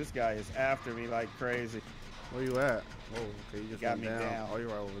 please, because this guy is after me like crazy. Where you at? Oh, okay, you just Got went me down. Oh, you're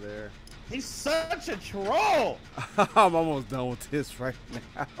right over there. He's such a troll. I'm almost done with this right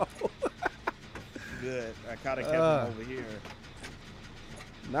now. Good. I kind of kept him over here.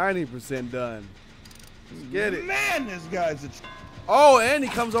 90% done. Let's get it. Man, this guy's a Oh, and he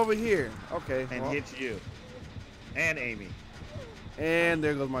comes over here. Okay. and well, hits you. And Amy. and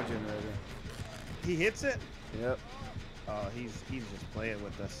there goes my generator. He hits it? Yep. Oh, he's just playing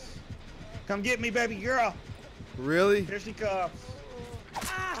with us. Come get me, baby girl. Really? Here she comes.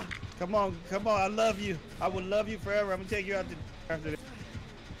 Ah! Come on, I love you. I will love you forever. I'm gonna take you out to after this.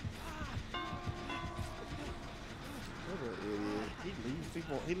 What an idiot. He leaves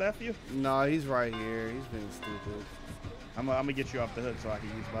people. He left you? No, he's right here. He's being stupid. I'm gonna get you off the hook so I can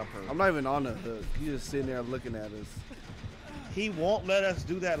use my purse. I'm not even on the hook. He's just sitting there looking at us. He won't let us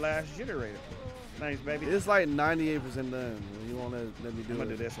do that last generator. Thanks, baby. It's like 98% done. He won't let me do I'm it. gonna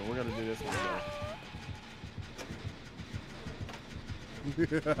do this one. We're gonna do this one.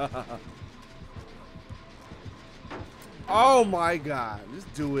 Oh my God!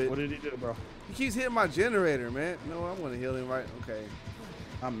 Just do it. What did he do, bro? He keeps hitting my generator, man. No, I'm gonna heal him right. Okay.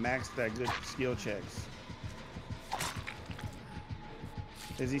 I'm maxed at good skill checks.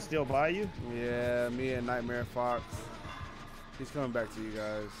 Is he still by you? Yeah, me and Nightmare Fox. He's coming back to you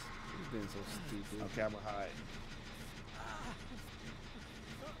guys. He's being so stupid. Okay, I'm gonna hide.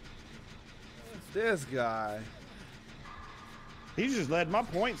 This guy. He's just letting my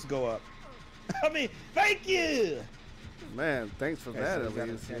points go up. I mean, thank you. Man, thanks for Okay, that. so At we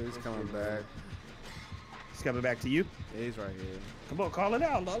gotta least check he's this coming generator. back. He's coming back to you. Yeah, he's right here. Come on, call it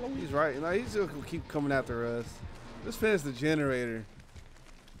out, Lalo. He's right. No, he's just gonna keep coming after us. Let's finish the generator.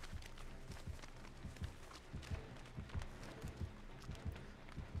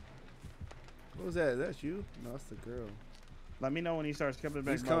 What was that? That's you? No, that's the girl. Let me know when he starts coming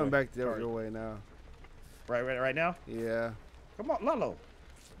back. He's my coming way. back the Sorry. your way now. Right now. Yeah. Come on, Lalo.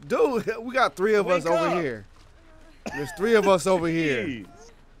 Dude, we got 3 of us Wake over up. here. There's 3 of us over here. Jeez.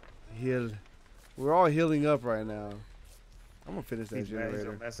 Heal. We're all healing up right now. I'm gonna finish that He's mad, he's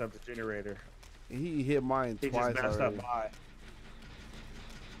generator. gonna mess up the generator. He hit mine He twice just messed already. up mine.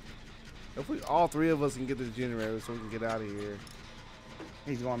 If we all 3 of us can get this generator, so we can get out of here.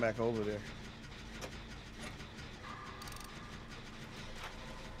 He's going back over there.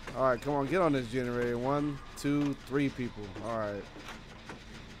 All right, come on, get on this generator. 1, 2, 3 people. All right.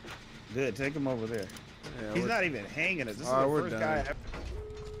 Good, take him over there. Yeah, He's we're not even hanging us. This All right, is we're the first done. guy ever.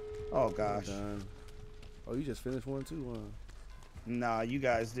 Oh gosh. done. Oh, you just finished one too, huh? Nah, you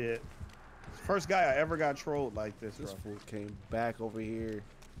guys did. First guy I ever got trolled like this, This bro. fool came back over here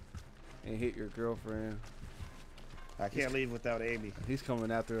and hit your girlfriend. I can't leave without Amy. He's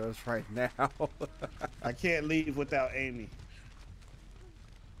coming after us right now. I can't leave without Amy.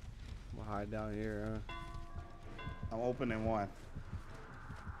 I'm gonna hide down here, huh? I'm opening one.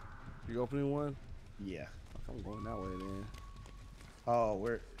 You opening one? Yeah. I'm going that way then. Oh,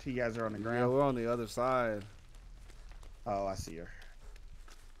 you guys are on the Yeah, ground? we're on the other side. Oh, I see her.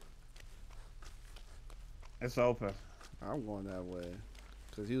 It's open. I'm going that way.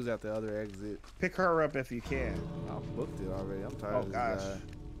 Cause he was at the other exit. Pick her up if you can. I booked it already. I'm tired Oh of this gosh. guy.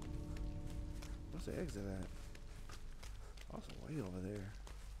 Where's the exit at? Oh, it's way over there.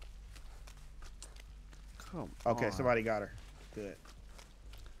 Come Okay, on. somebody got her. Good.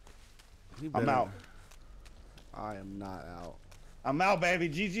 He I'm better- out. I am not out. I'm out, baby.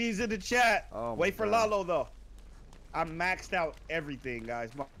 GG's in the chat. Oh, Wait my for God. Lalo though. I maxed out everything, guys.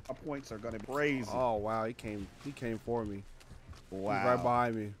 My points are gonna be crazy. Oh wow, he came for me. Wow. He's right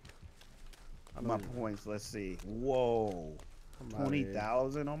behind me. I My know points. Let's see. Whoa. I'm outta here.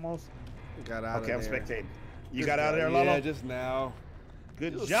 20,000 almost. Got out Okay, I'm of there. spectating. You Just got out of there, now. Lalo. Yeah, just now.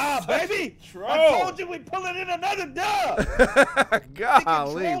 Good You job, such a baby. troll. I told you we pulling in another dub. He can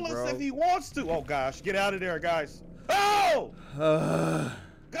Golly, troll us bro. if he wants to. Oh gosh, get out of there, guys. Oh,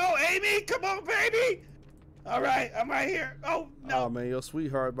 go, Amy. Come on, baby. All right, I'm right here. Oh no, Oh man, your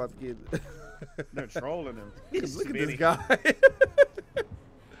sweetheart about to get. they're trolling him. Look at this Spinny. guy.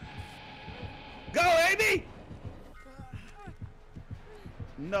 Go, Amy.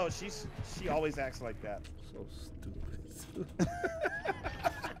 No, she always acts like that. So stupid.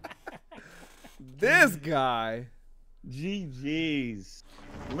 This guy. GG's.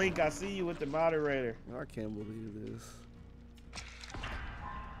 Link, I see you with the moderator. I can't believe this.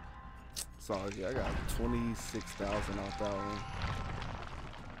 Sorry, I got 26,000 off that one.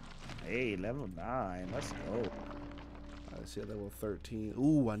 Hey, level 9. Let's go. I see level 13.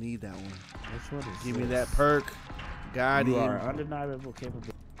 Ooh, I need that one. Which one is Give me this? that perk. Got You him. are undeniable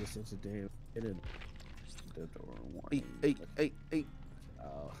capable of since a day. The door warning. Eight.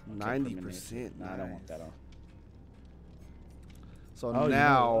 Oh, 90%. No, I don't want that on. So Oh, you know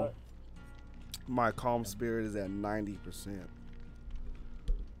now what? my calm spirit is at 90%.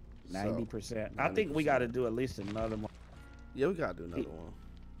 90%. I think we got to do at least another one. Yeah, we gotta do another one.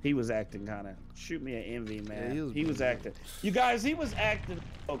 He was acting kind of. Shoot me an envy, man. Yeah, he was acting. You guys, he was acting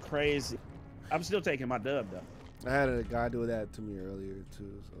so crazy. I'm still taking my dub though. I had a guy do that to me earlier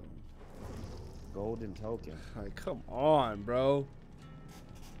too. So Golden token. like, come on, bro.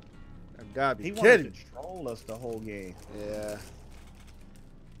 I gotta be He kidding. wanted to troll us the whole game. Yeah.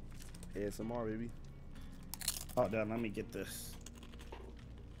 ASMR, baby. Hold on, let me get this.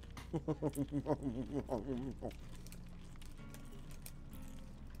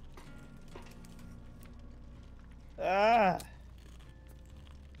 Ah.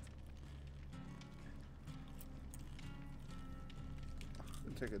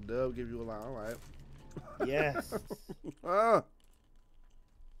 Take a dub, give you a line. All right. Yes.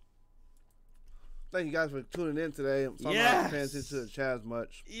 Thank you guys for tuning in today. I'm sorry I'm Yes. not paying attention to the chat as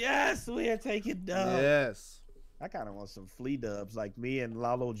much. Yes, we are taking dubs. Yes. I kind of want some flea dubs, like me and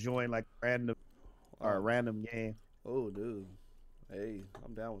Lalo join like random or a random game. Oh, dude. Hey,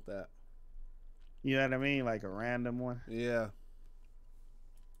 I'm down with that. You know what I mean? Like a random one. Yeah.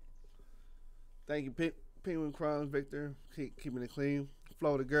 Thank you, Penguin Crimes, Victor. Keeping it clean.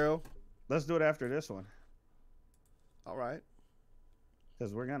 Florida girl. Let's do it after this one, All right.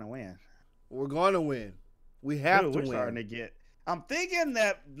 because we're gonna win. We're going to win. We have Dude, to we're win. starting to get. I'm thinking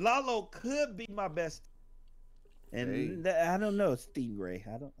that Lalo could be my best. And I don't know, Stingray.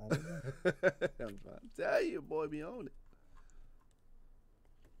 I don't know. I'm trying to tell you, boy, be on it.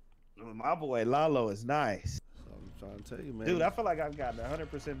 My boy Lalo is nice. So I'm trying to tell you, man. Dude, I feel like I've gotten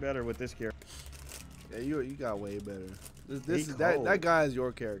 100% better with this character. Yeah, you got way better. This He is that cold. guy is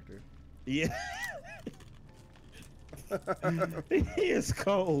your character. Yeah. He is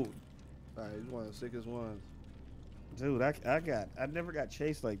cold. All right, he's one of the sickest ones, Dude, I never got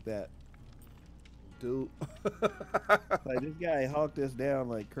chased like that. dude. Like this guy hawked us down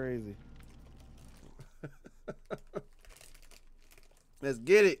like crazy. Let's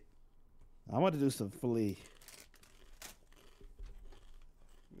get it. I want to do some flea.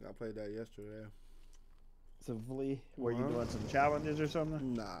 I played that yesterday. Some flea? Were you Uh-huh. doing some challenges or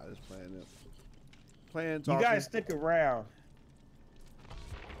something? Nah, just playing it. Playing, You talking. guys stick around.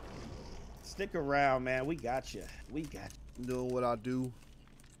 Stick around, man. We got you. We got you. Doing what I do.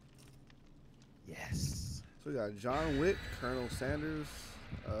 Yes. So we got John Wick, Colonel Sanders,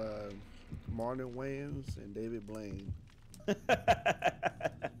 Martin Wayans, and David Blaine.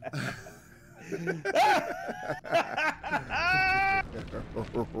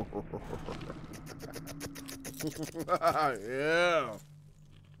 Yeah.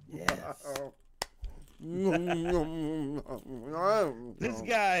 Yes. This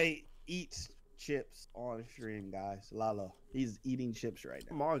guy eats chips on stream, guys. Lalo. He's eating chips right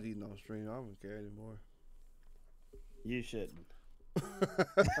now. I'm always eating on stream. I don't care anymore. You shouldn't.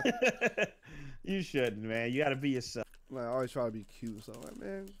 You shouldn't, man. You gotta be yourself. Like, I always try to be cute. So I'm like,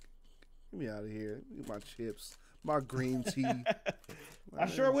 man, get me out of here. Get my chips, my green tea. I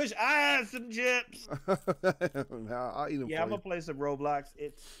sure wish I had some chips. I'll eat them Yeah, for I'm you. gonna play some Roblox.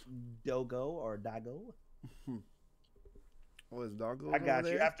 It's Dogo or Dago. Oh, is doggo? I got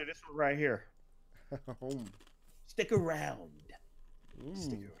you after this one right here. Home. Stick around.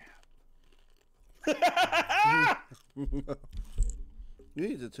 Stick Mm. around. You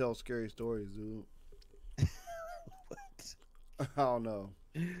need to tell scary stories, dude. What? I don't know.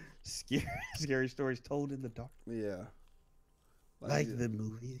 Scary stories told in the dark. Yeah. Like you, the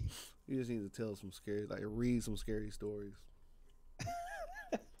movie. you just need to tell some scary, like read some scary stories.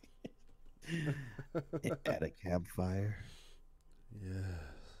 At a campfire. Yes.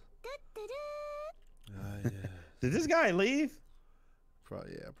 Ah, yes. Did this guy leave?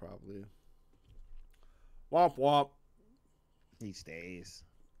 Probably, yeah, probably. Womp womp. He stays.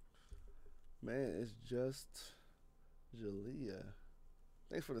 Man, it's just Jalea.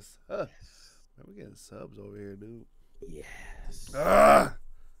 Thanks for the subs. Man, we're getting subs over here, dude. Yes. Ah!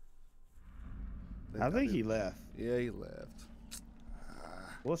 I think he left. Yeah, he left.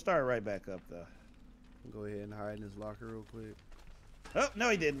 We'll start right back up though. Go ahead and hide in his locker real quick. Oh no,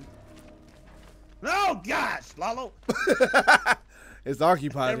 he didn't. No, gosh, Lalo. It's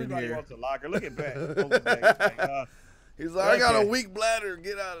occupied Everybody in here. wants a locker. Look at back. Hold it back. He's like, I got a Okay. weak bladder.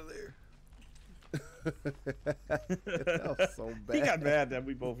 Get out of there. That was so bad. He got mad that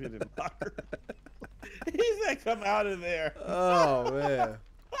we both hit his locker. He said, "Come out of there." Oh man,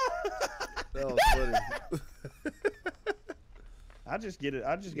 that was funny. I just get it.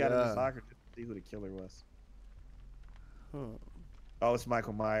 I just got in Yeah. his locker to see who the killer was. Huh. Oh, it's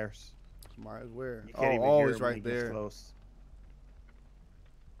Michael Myers. Myers where? You Oh, can't even hear always him when right he gets there. Close.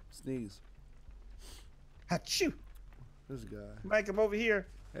 Sneeze. Achoo! This guy. Mike, come over here.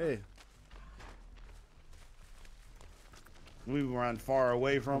 Hey. We run far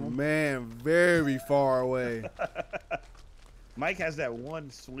away from him. Man, very far away. Mike has that one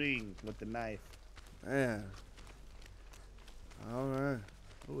swing with the knife. Man. All right.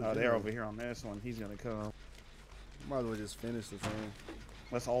 Oh, they're over here on this one. He's gonna come. Might as well just finish the thing.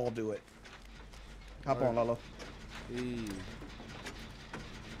 Let's all do it. Hop All on, right. Lalo. Hey.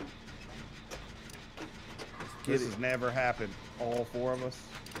 This has never happened. All four of us.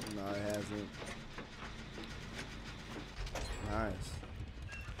 No, it hasn't. Nice.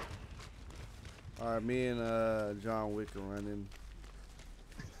 All right, me and John Wick are running.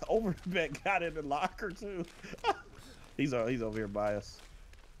 Overbeck got in the locker too. he's over here by us.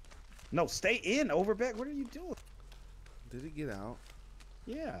 No, stay in, Overbeck. What are you doing? Did he get out?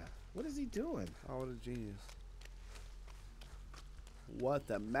 Yeah. What is he doing? Oh, what a genius. What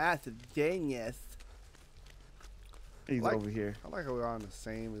the massive genius. He's Like- over here. I like how we're on the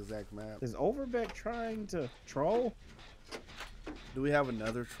same exact map. Is Overbeck trying to troll? Do we have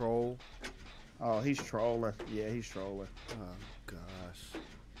another troll? Oh, he's trolling. Yeah, he's trolling. Oh, gosh.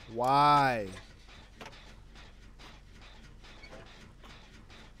 Why?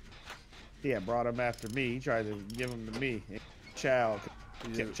 Yeah, brought him after me. He tried to give him to me. Child You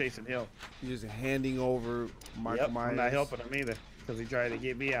kept just, chasing him. you just handing over Michael Yep, Myers. I'm not helping him either because he tried to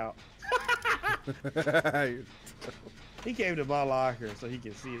get me out. You're He came to my locker so he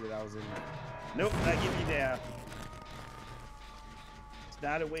could see that I was in there. Nope, not getting you down. It's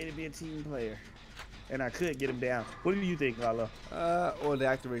not a way to be a team player. And I could get him down. What do you think, Lalo? Or the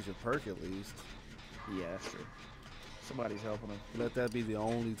activation perk at least. Yeah, that's true. Somebody's helping him. Let that be the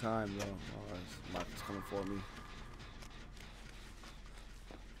only time though. Oh, Marcus coming for me.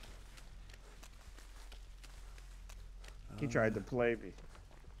 He tried to play me.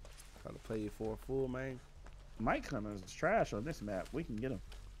 Try to play you for a fool, man. Mike Cummings is trash on this map. We can get him.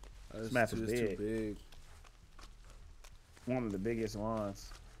 This map is too big. One of the biggest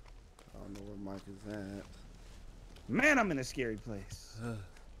ones. I don't know where Mike is at. Man, I'm in a scary place.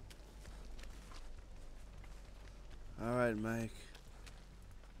 All right, Mike.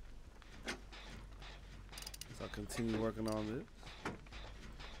 Guess I'll continue working on this.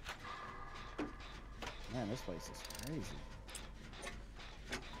 Man, this place is crazy.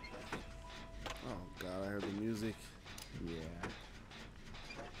 Oh God, I heard the music. Yeah.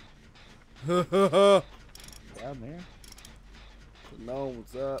 Down Down there? No,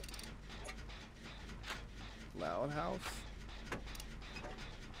 what's up? Loud house.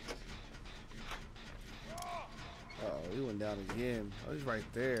 Uh-oh, he went down again. Oh, he's right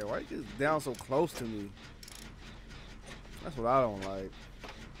there. Why he get down so close to me? That's what I don't like.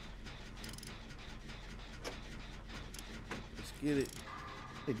 Let's get it.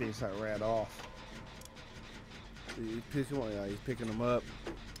 He thinks I ran off. He's picking, yeah, he's picking them up.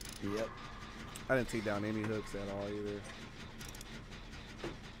 Yep. I didn't take down any hooks at all either.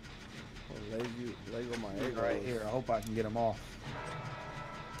 Oh, Lego my egg Right rolls. here. I hope I can get him off.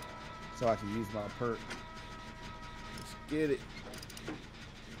 So I can use my perk. Let's get it.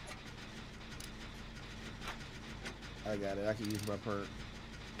 I got it. I can use my perk.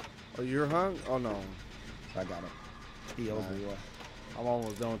 Oh, you're hung? Oh, no. I got it. He owes me one. I'm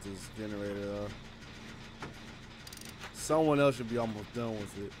almost done with this generator, though. Someone else should be almost done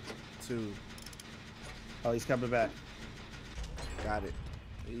with it, too. Oh, he's coming back. Got it.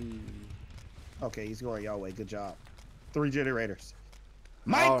 Hey. Okay, he's going your way. Good job. 3 generators.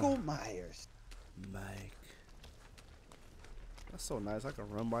 Michael Myers. Mike. That's so nice. I can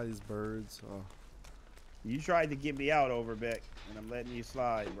run by these birds. Oh. You tried to get me out, Overbeck, and I'm letting you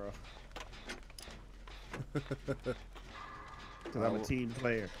slide, bro. Because I'm a team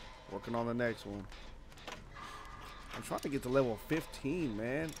player. Working on the next one. I'm trying to get to level 15,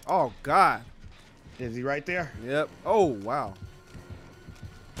 man. Oh, God. Is he right there? Yep. Oh, wow.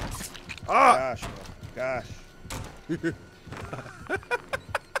 Ah! Gosh, bro. Gosh.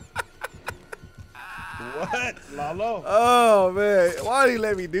 What? Lalo? Oh, man. Why did he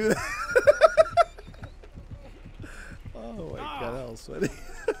let me do that? Oh, my God. That was funny.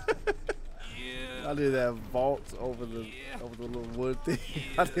 I did that vault over the little wood thing.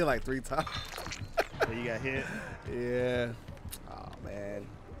 I did like 3 times. So you got hit? Yeah. Oh, man.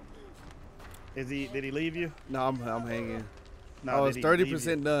 Did he leave you? No, I'm hanging. No, Oh, it's did he leave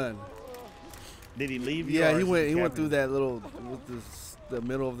 30% done. Did he leave you? Yeah, or he is went camping? through that little with the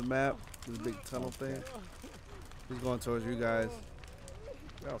middle of the map, this big tunnel thing. He's going towards you guys.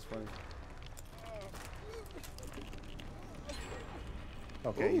 That was funny.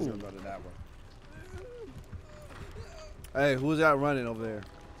 Okay, he's Ooh. gonna go to that one. Hey, who's that running over there?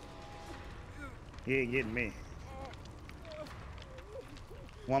 He ain't getting me.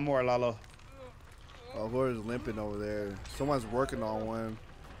 One more, Lalo. Oh, whoever's limping over there. Someone's working on one.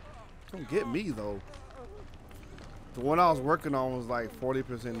 Don't get me though. The one I was working on was like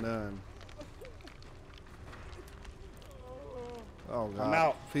 40% done. Oh God! I'm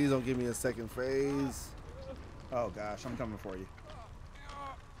out. Please don't give me a second phase. Oh gosh, I'm coming for you.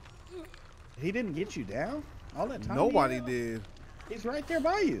 He didn't get you down all that time. Nobody did. He's right there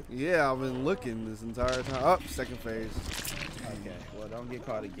by you. Yeah, I've been looking this entire time. Up, second phase. Okay, well don't get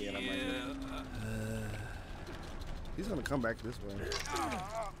caught again. I'm right here. He's gonna come back this way.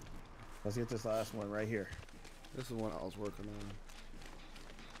 Let's get this last one right here. This is one I was working on.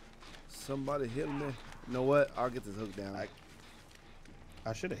 Somebody hit me. You know what? I'll get this hook down.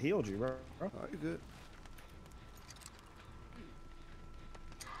 I should have healed you, bro. Oh, you're good.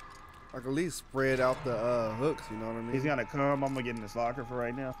 I can at least spread out the hooks, you know what I mean? He's gonna come. I'm gonna get in this locker for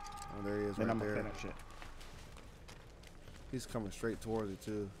right now. Oh, there he is, Then right I'm gonna there. finish it. He's coming straight towards it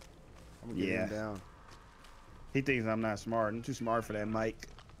too. I'm gonna get Yeah. him down. He thinks I'm not smart. I'm too smart for that, Mike.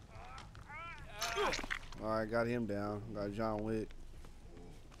 All right, got him down. Got John Wick.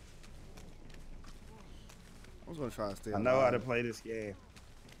 I was gonna try to stay I know how to alive. play this game.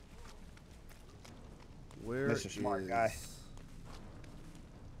 Where Mr. Smart is- Guy.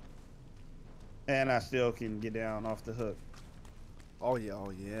 And I still can get down off the hook. Oh yeah,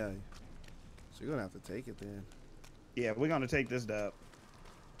 oh yeah. So you're gonna have to take it then. Yeah, we're gonna take this dub.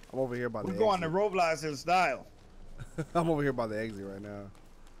 I'm over here by the We're exit. going to ROBLOX in style. I'm over here by the exit right now.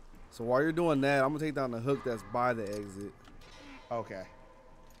 So while you're doing that, I'm gonna take down the hook that's by the exit. Okay.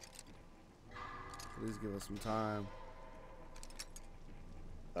 Please give us some time.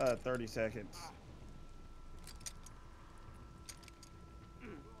 30 seconds.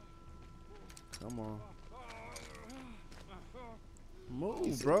 Come on. Move,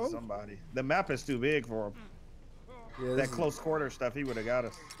 He's bro. Somebody. The map is too big for him. Yeah, That this is- close quarter stuff, he would have got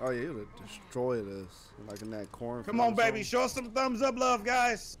us. Oh yeah, he would have destroyed us. Like in that corn. Come on, baby. Show us some thumbs up love,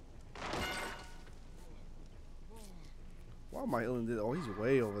 guys. Why am I healing this? Oh, he's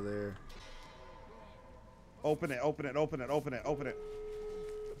way over there. Open it, open it, open it, open it, open it.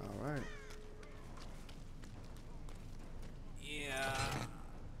 All right. Yeah.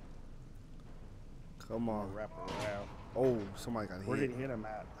 Come on. Wrap it around. Oh, somebody got Where hit. did he hit him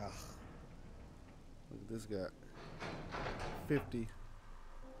at? Ugh. Look at this guy. 50.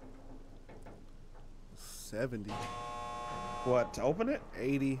 70. What, to open it?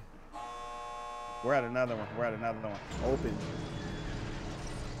 80. We're at another one. We're at another one. Open.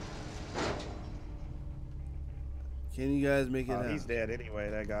 Can you guys make it Oh, out? he's dead anyway,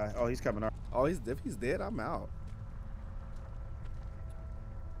 that guy. Oh, he's coming our Oh, if he's dead, I'm out.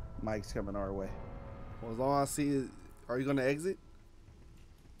 Mike's coming our way. Well, as long as I see, are you gonna exit?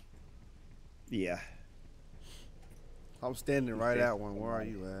 Yeah. I'm standing right Okay. at one. Where are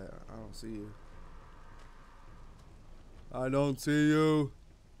you at? I don't see you. I don't see you.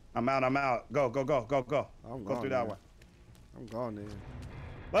 I'm out, I'm out. Go, go, go, go, go. I'm Go gone through there. that one. I'm gone there.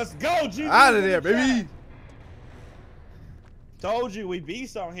 Let's go, G. Out of there, baby. Told you we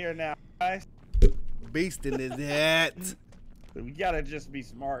beast on here now, guys. Beasting is that. We gotta just be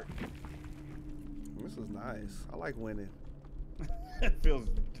smart. This is nice. I like winning. It feels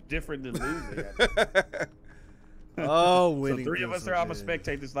different than losing. Oh, So winning. 3 of feels us so are. I'm gonna good.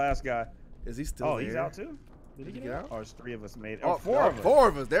 spectate this last guy. Is he still Oh, there? he's out too? Did Did he he get get out? out? Or it's 3 of us made it. Oh, Oh, 4 of us. 4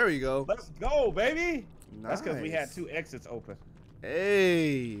 of us. There you go. Let's go, baby. Nice. That's because we had 2 exits open.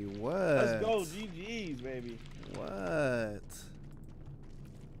 Hey, what? Let's go, GG's, baby. What?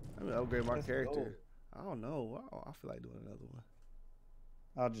 I'm gonna upgrade my Let's character. I don't know. Wow, I feel like doing another one.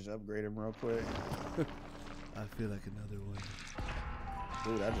 I'll just upgrade him real quick. I feel like another one.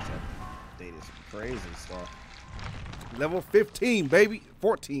 Dude, I just updated some crazy stuff. Level 15, baby.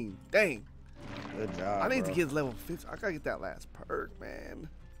 14. Dang. Good job. I need to bro. get level 15. I gotta get that last perk, man.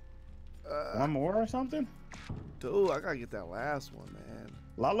 one more or something. Dude, I gotta get that last one, man.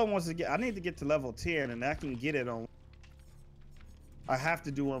 Lalo wants to get. I need to get to level 10, and I can get it on. I have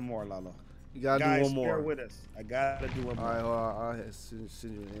to do one more, Lalo. You gotta Guys, do one more. bear with us. I gotta do one All more. right, hold on. I'll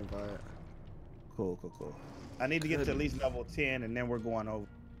send you an invite. Cool, cool, cool. I need to get to at least level 10, and then we're going over.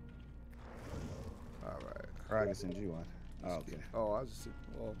 All right. Or I can send you one. Oh, okay. Oh, I just.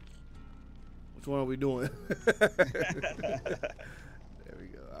 Well, which one are we doing? There we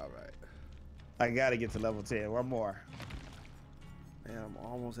go. All right. I gotta get to level 10. One more. Man, I'm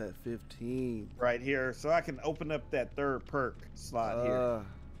almost at 15. Right here, so I can open up that 3rd perk slot here.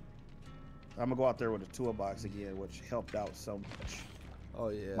 I'm gonna go out there with a toolbox again, which helped out so much. Oh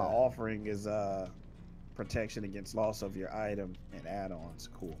yeah. My offering is protection against loss of your item and add-ons.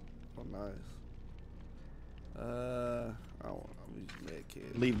 Cool. Oh nice. I don't want to use med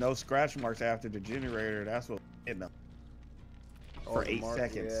kit. Leave no scratch marks after the generator. That's what hitting them for the 8 mark,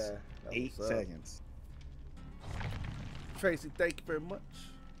 seconds. yeah, that's 8 what's up. seconds. Tracy, thank you very much.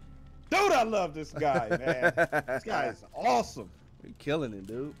 Dude, I love this guy, man. This guy is awesome. You're killing it,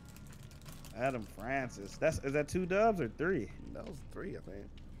 dude. Adam Francis. Is that 2 dubs or 3? That was 3, I think.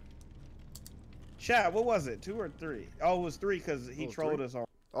 Chat, what was it? 2 or 3? Oh, it was 3 because he was trolled 3? us on.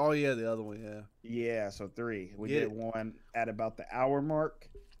 Oh yeah, the other one, yeah. Yeah, so 3. We Get did it. one at about the hour mark,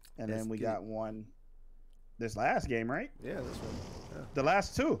 and Let's then we get got one this last game, right? Yeah, this one. Yeah. The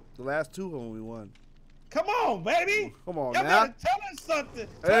last 2. The last 2 when we won. Come on, baby. Come on Y'all now. better tell us something.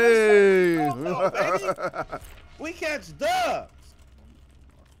 Tell Hey. us something. Come on, baby. We catch dubs.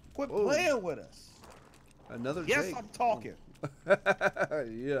 Quit Ooh. playing with us. Another Yes, Jake. I'm talking.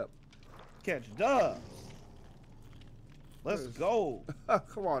 Yep. Catch dubs. Let's Where's- go.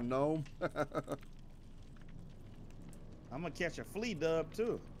 Come on, gnome. I'm gonna catch a flea dub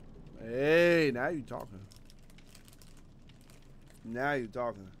too. Hey, now you talking. Now you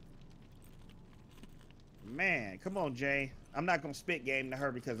talking. Man, come on, Jay. I'm not gonna spit game to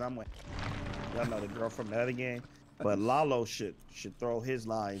her because I'm with y'all know the girl from the other game. But Lalo should throw his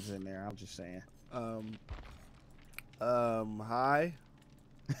lines in there. I'm just saying. Hi.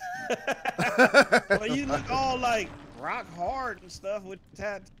 Well, you look all like rock hard and stuff with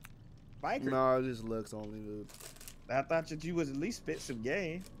that biker. No, it just looks only, dude. I thought that you would at least spit some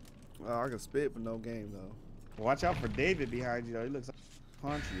game. Oh, I can spit, but no game though. Watch out for David behind you though. He looks like he'll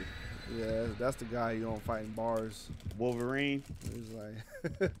punch you. Yeah, that's the guy you don't fight in bars. Wolverine. He's like,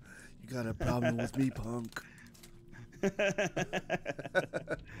 you got a problem with me, punk?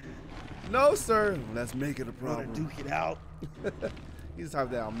 No, sir. Let's make it a Wanna problem. duke it out. He's the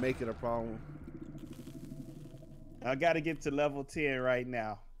type that I'll make it a problem. I got to get to level 10 right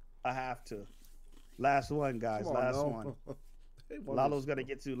now. I have to. Last one, guys. Come on, Last no. one. Hey, what Lalo's is- gonna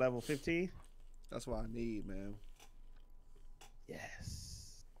get to level 15. That's what I need, man.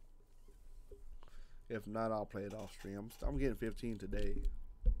 Yes. If not, I'll play it off stream. I'm getting 15 today.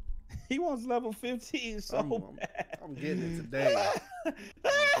 He wants level 15 so bad. I'm getting it today.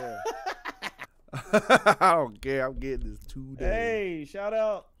 I don't care. I'm getting this today. Hey, shout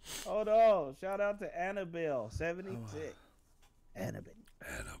out. Hold on. Shout out to Annabelle 76. Annabelle.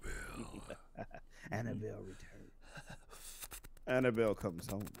 Annabelle returned. Annabelle comes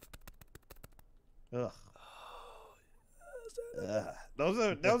home. Ugh. Those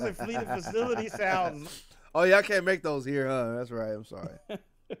are fleeting facility sounds. Oh yeah, I can't make those here, huh? That's right. I'm sorry.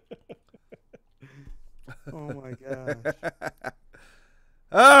 Oh my gosh.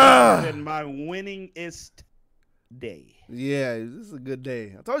 Ah! Been my winningest day. Yeah, this is a good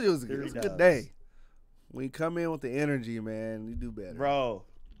day. I told you it was a good day. When you come in with the energy, man, you do better. Bro,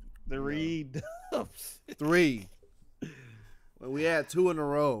 the read dubs. 3. When we had 2 in a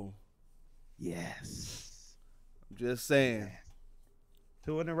row. Yes. I'm just saying.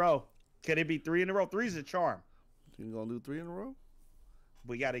 2 in a row. Could it be 3 in a row? 3's a charm. You gonna do 3 in a row?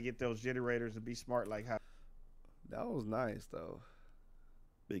 We got to get those generators to be smart like how. That was nice though.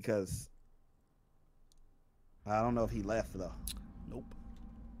 Because I don't know if he left though. Nope.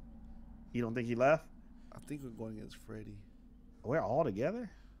 You don't think he left? I think we're going against Freddy. We're all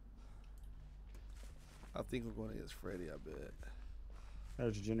together? I think we're going against Freddy, I bet.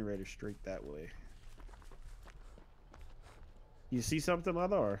 There's a generator straight that way. You see something,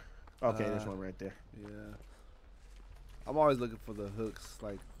 Lalo? Or okay, there's one right there. Yeah. I'm always looking for the hooks,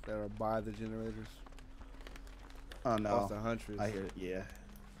 like, that are by the generators. Oh no. Off the huntress. I hear it, yeah.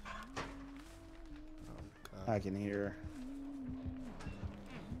 Oh, God. I can hear.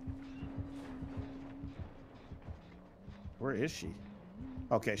 Where is she?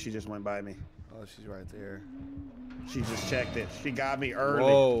 Okay, she just went by me. Oh, she's right there. She just checked it. She got me early.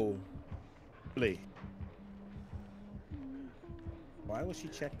 Whoa. Why would she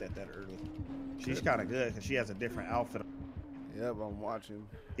check that early? She's kind of good because she has a different outfit. Yep, I'm watching.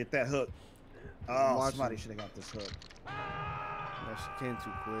 Get that hook. I'm Oh, watching. somebody should have got this hook. No, she came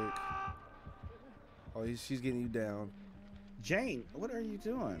too quick. Oh, she's getting you down. Jane, what are you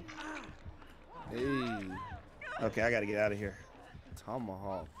doing? Hey. Okay, I got to get out of here.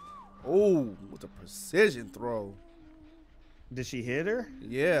 Tomahawk. Oh, with a precision throw. Did she hit her?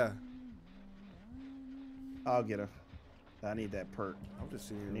 Yeah. I'll get her. I need that perk. I'm just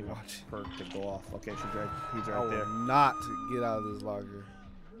sitting I here need my watching. perk to go off. Okay, he's I right will there. not get out of this locker.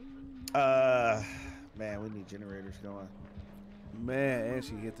 Man, we need generators going. Man, and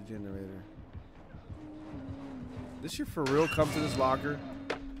she hit the generator. This shit for real come to this locker?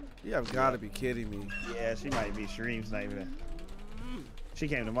 You have got to be kidding me. Yeah, she might be stream sniping. She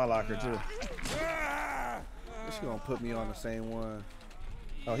came to my locker too. She gonna put me on the same one.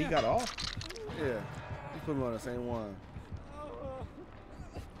 Oh, he got off? Yeah, he put me on the same one.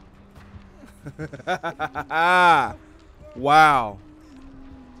 Wow.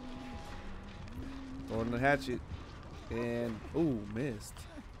 Throwing the hatchet. And, ooh, missed.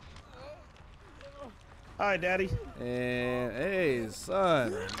 Hi, Daddy. And, hey,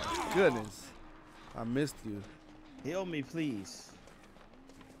 son. Goodness. I missed you. Heal me, please.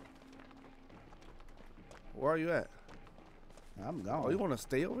 Where are you at? I'm gone. Oh, you want to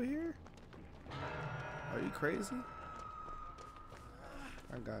stay over here? Are you crazy?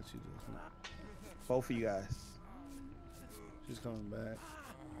 I got you. Both of you guys. She's coming back.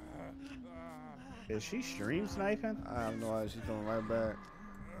 Is she stream sniping? I have no idea. She's coming right back.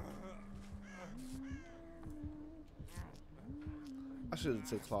 I should have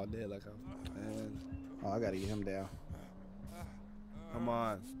took Claudette like I man. Oh, I gotta get him down. Come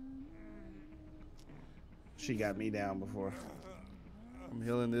on. She got me down before. I'm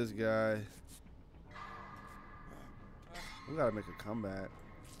healing this guy. We gotta make a comeback.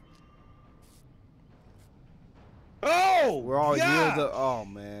 Oh! We're all God! healed up. Oh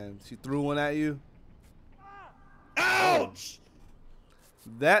man. She threw one at you. Ouch!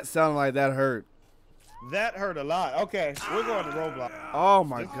 That sounded like that hurt. That hurt a lot. Okay, we're going to ROBLOX. Oh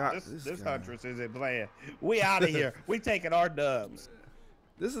my god. This guy. Huntress isn't playing. We out of here. We taking our dubs.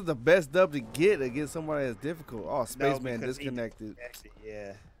 This is the best dub to get against somebody that's difficult. Oh, No, Spaceman because he disconnected.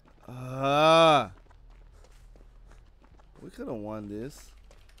 Yeah. We could have won this.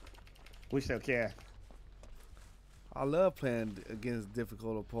 We still can. I love playing against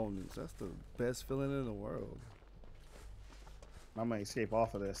difficult opponents. That's the best feeling in the world. I'm gonna escape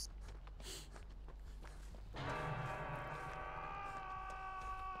off of this.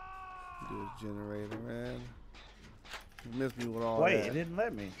 Do a generator, man. You missed me with all Wait, that. it didn't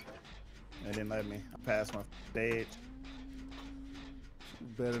let me. It didn't let me. I passed my stage. You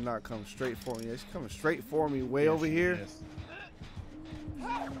better not come straight for me. Yeah, she's coming straight for me, way Yeah, over she here. is.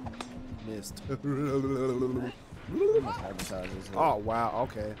 Missed. I'm gonna sabotage this. Oh wow.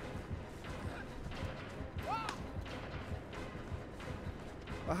 Okay.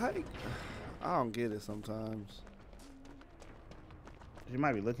 I don't get it sometimes. She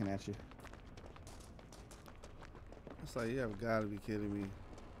might be looking at you. It's like you have got to be kidding me.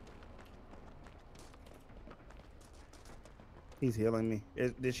 He's healing me.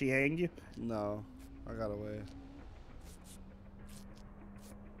 Did she hang you? No, I got away.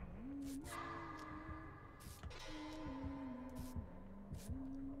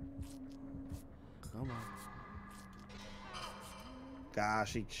 Come on.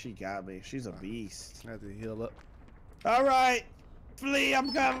 Gosh, she got me. She's a beast. I have to heal up. All right, Flea,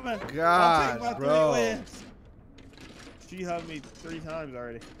 I'm coming. God, I'll take my bro. 3 wins. She hugged me 3 times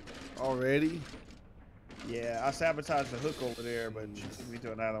already. Already? Yeah, I sabotaged the hook over there, but she took me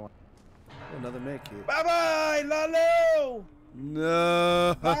to another one. Another med kit. Bye bye, Lalo.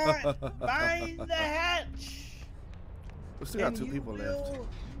 No. Find the hatch. We still got and 2 you people left. will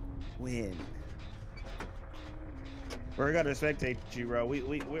Win. We're gonna spectate you, bro.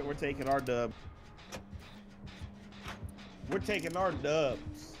 We're taking our dub. We're taking our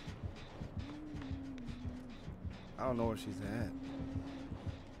dubs. I don't know where she's at.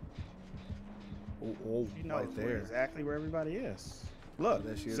 Oh, She knows right there. exactly where everybody is. Look,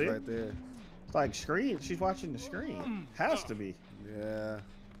 There she is see? right there. It's like screen. She's watching the screen. Has to be. Yeah.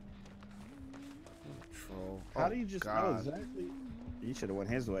 What a troll. How Oh, do you just know God. exactly? You should have went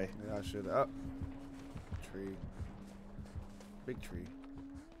his way. Yeah, I should have. Tree. Big tree.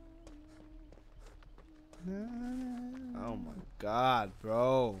 Oh my God,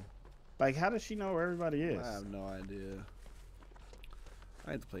 bro. Like, how does she know where everybody is? I have no idea.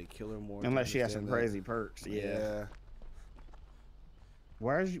 I need to play killer more. to Unless she has some understand that. crazy perks. Yeah. Yeah.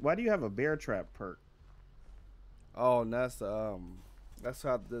 Why do you have a bear trap perk? Oh, and that's how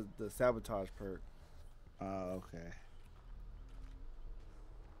the sabotage perk. Oh, okay.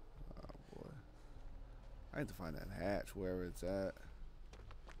 Oh boy. I need to find that hatch wherever it's at.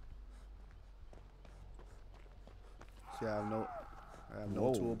 See, I have no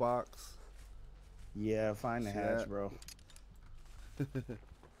Whoa. toolbox. Yeah, find the See hatch, that? bro.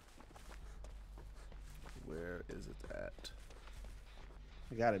 Where is it at?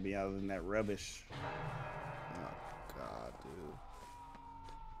 It gotta be other than that rubbish. Oh God, dude.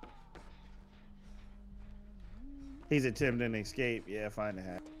 He's attempting to escape. Yeah, find the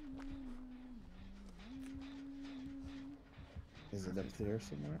hatch. Is it up there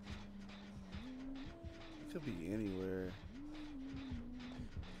somewhere? It could be anywhere.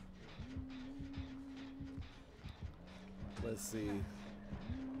 Let's see.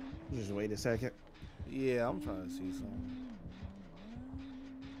 Just wait a second. Yeah, I'm trying to see something.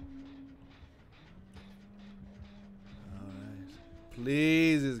 Alright.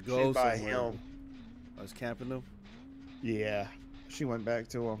 Please just go She's by somewhere. him. I was camping them. Yeah. She went back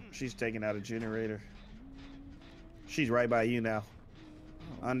to him. She's taking out a generator. She's right by you now.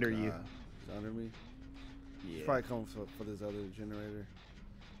 Oh, Under you. God. She's under me. She's Yeah. probably coming for this other generator.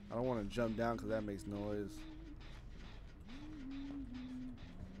 I don't want to jump down because that makes noise.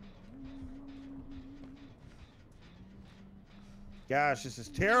 Gosh, this is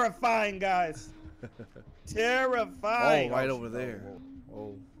terrifying, guys. Terrifying. Oh, right she- over there. whoa.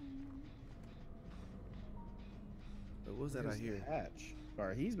 Oh. What was that Where's I the hear? hatch?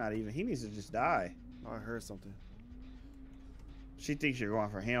 Or he's not even. He needs to just die. Oh, I heard something. She thinks you're going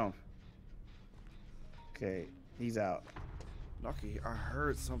for him. Okay, he's out. Okay, I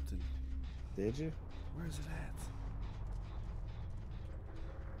heard something. Did you? Where is it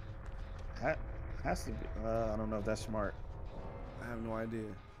at? Has to be. I don't know if that's smart. I have no idea.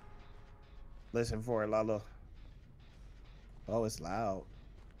 Listen for it, Lalo. Oh, it's loud.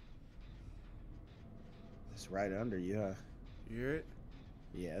 It's right under you, huh? You hear it?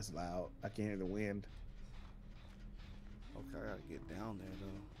 Yeah, it's loud. I can hear the wind. Okay, I gotta get down there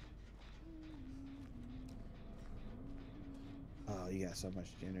though. Oh, you got so much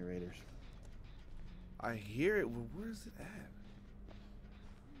generators. I hear it. Well, where is it at?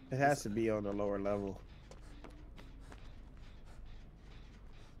 It has to be on the lower level.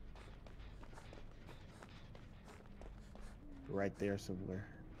 Right there somewhere.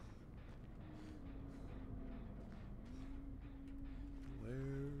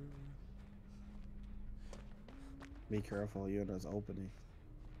 Where? Be careful, you're in those openings.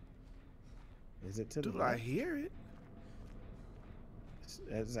 Is it to the Dude, I left? hear it.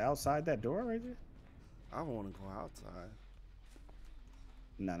 It's outside that door right there? I don't want to go outside.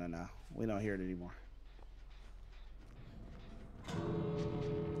 No, no, no. We don't hear it anymore.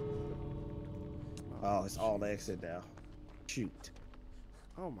 Oh, it's all the exit now. Shoot.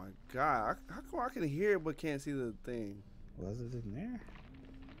 Oh my god. How come I can hear it but can't see the thing? Was it in there?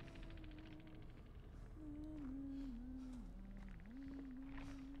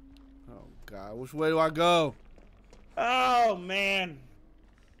 Oh god. Which way do I go? Oh, man.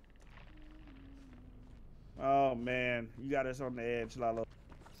 Oh, man. You got us on the edge, Lalo.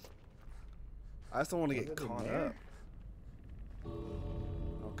 I just don't want to Was get it in caught there? up.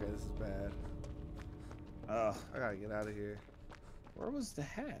 Okay, this is bad. Oh, I gotta get out of here. where was the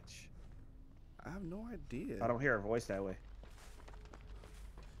hatch? I have no idea. I don't hear a voice that way.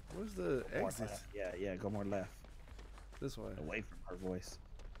 Where's the More exit? left. Yeah, yeah, go more left. This way. Away from her voice.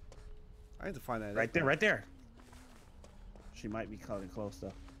 I need to find that. Right there, right there. She might be cutting close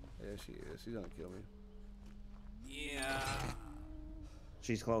though. Yeah, she is. She's gonna kill me.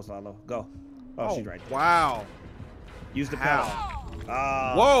 She's close, Lalo. Go. Oh, she's right there. Wow. Use the How? pedal.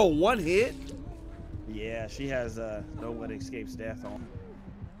 Ah. Whoa, one hit? Yeah, she has no one escapes death on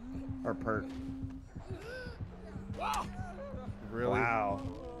her perk. Really? Wow.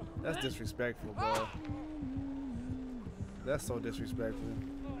 That's disrespectful, bro. That's so disrespectful.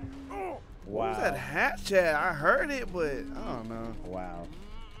 What was that hatch at? I heard it, but I don't know. Wow.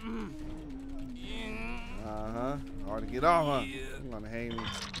 Uh-huh. Hard to get off, huh? I'm gonna hang me.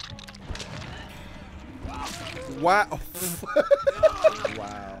 Wow.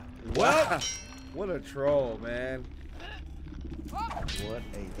 Wow. What? What a troll, man. What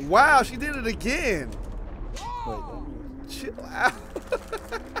a Wow, she did it again. Wait, Chill out.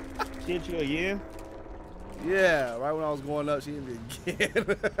 did you again? Yeah, right when I was going up, she did it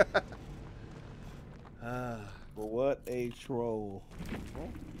again. What a troll.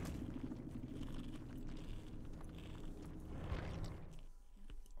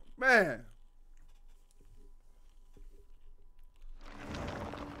 Man.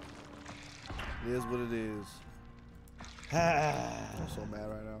 It is what it is. I'm so mad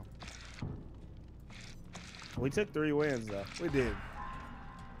right now. We took 3 wins though. We did.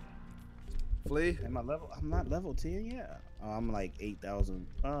 Flea? Am I level? I'm not level 10 yet. I'm like 8,000,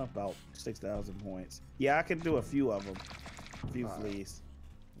 about 6,000 points. Yeah, I can do a few of them. A few fleas.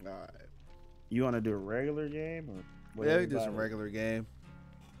 All right. You want to do a regular game or? with Yeah, we do some everybody? regular game.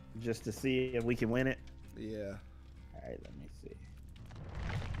 Just to see if we can win it. Yeah. All right, let me see.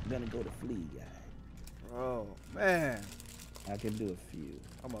 I'm gonna go to flea guy. Oh, man. I can do a few.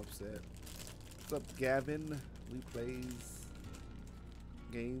 I'm upset. What's up, Gavin? We plays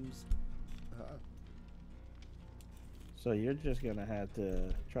games. So you're just gonna have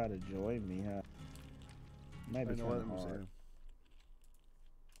to try to join me, huh? Might be I know what kind I'm of hard.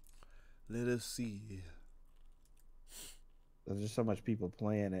 saying. Let us see. There's just so much people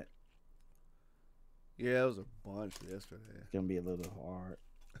playing it. Yeah, it was a bunch yesterday. It's gonna be a little hard.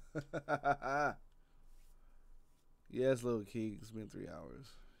 Yeah, it's little key. It's been 3 hours.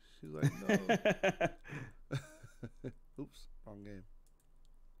 She's like, no. Oops, wrong game.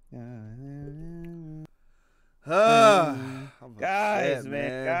 I'm Guys, upset,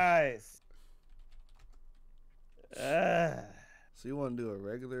 man, guys. So you want to do a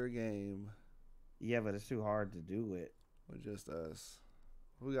regular game Yeah, but it's too hard to do it. with just us?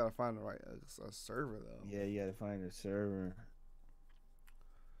 We gotta find the right a server though. Yeah, you gotta find a server.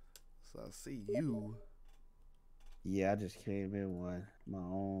 So I see you. Yeah, I just came in one, my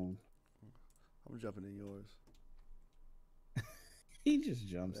own. I'm jumping in yours. He just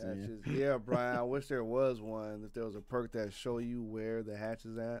jumps That's in. just, yeah, Brian. I wish there was one. If there was a perk that show you where the hatch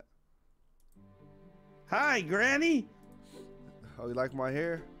is at. Hi, Granny. Oh, you like my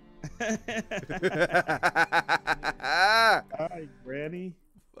hair? Hi, Granny.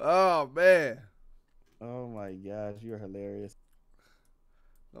 Oh man, Oh my gosh, you're hilarious.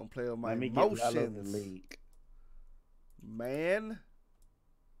 don't play with my Let me get Lalo the emotions, link. man.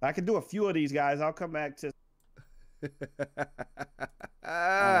 I can do a few of these guys. I'll come back to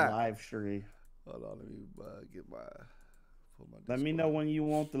Ah. live stream. Hold on, let me get my. Pull my Let me know Discord. when you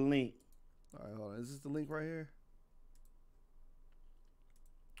want the link. All right, hold on. Is this the link right here?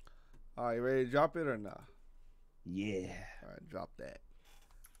 All right, you ready to drop it or not? Yeah. All right, drop that.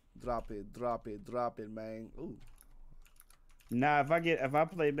 Drop it, drop it, drop it, man. Ooh. Nah, if I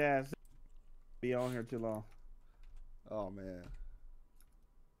play Mad City, be on here too long. Oh man.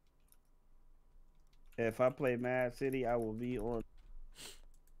 If I play Mad City, I will be on.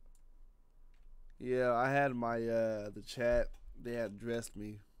 Yeah, I had my the chat. They had dressed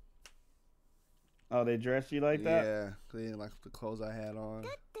me. Oh, they dressed you like that? Yeah, they didn't like the clothes I had on.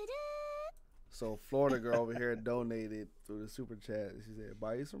 So Florida girl over here donated through the super chat. She said,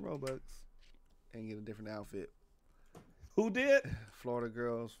 "Buy you some Robux and get a different outfit." Who did? Florida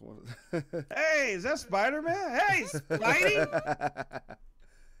girls. Hey, is that Spider-Man? Hey, Spidey.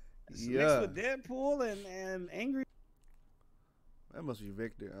 It's mixed with Deadpool and Angry. That must be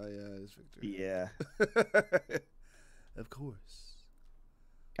Victor. Oh yeah, it's Victor. Yeah. Of course.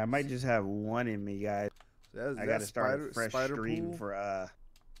 I might just have one in me, guys. I gotta start a fresh stream for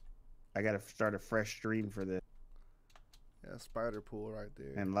I gotta start a fresh stream for this. Yeah, spider pool right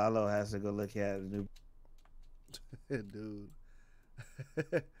there. And Lalo has to go look at his new. Dude.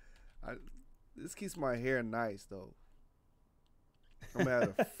 This keeps my hair nice though. I'm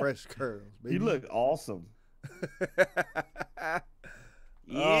gonna have fresh curls. Baby. You look awesome. Oh,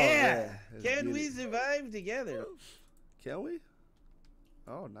 Yeah. man. Can we survive together? Can we?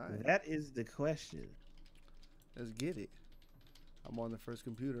 Oh, nice. That is the question. Let's get it. I'm on the first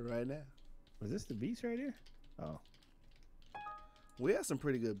computer right now. Was this the beast right here? Oh. We had some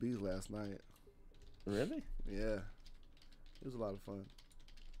pretty good beats last night. Really? Yeah. It was a lot of fun.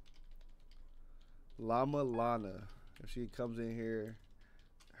 Llama Lana. If she comes in here,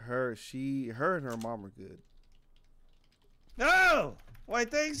 her and her mom are good. Oh! Why,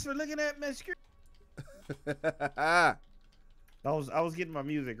 thanks for looking at my screen. I was getting my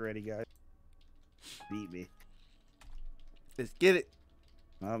music ready, guys. Beat me. Let's get it.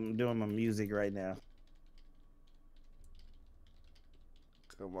 I'm doing my music right now.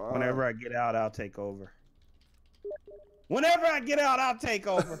 Come on. Whenever I get out, I'll take over. Whenever I get out, I'll take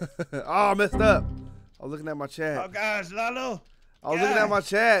over. Oh, I messed up. I was looking at my chat. Oh, gosh, Lalo. I was looking at my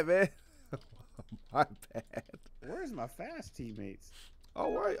chat, man. My bad. Where's my fast teammates?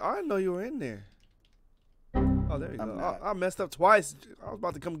 Oh, right. I didn't know you were in there. Oh, there you I'm go. not. I messed up twice. I was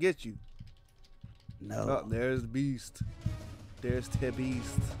about to come get you. No. Oh, there's the beast. There's the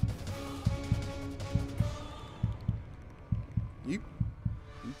beast. You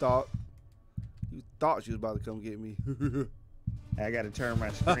thought she was about to come get me. I got to turn my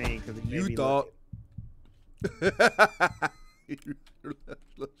screen because You thought.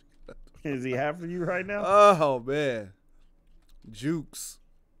 Is he after you right now? Oh man, Jukes.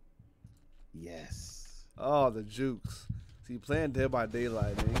 Yes. Oh, the Jukes. See, playing Dead by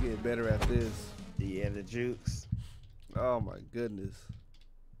Daylight, man, you get better at this. Yeah, the Jukes. Oh my goodness.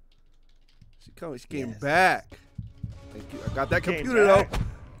 She came Yes. back. Thank you. I got that Came computer though. back.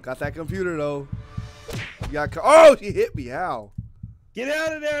 Got that computer though. You got oh, she hit me. How? Get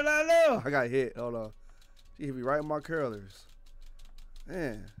out of there, Lalo. I got hit. Hold on. She hit me right in my curlers.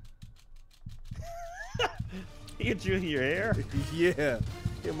 Man. He hit you in your hair. Yeah.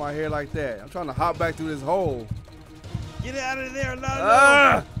 Hit my hair like that. I'm trying to hop back through this hole. Get out of there, Lalo.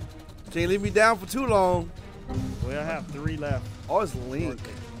 Ah! Can't leave me down for too long. We have 3 left. Oh, it's Link.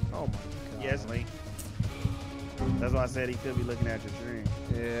 Oh my god. Yes, Link. That's why I said he could be looking at your stream.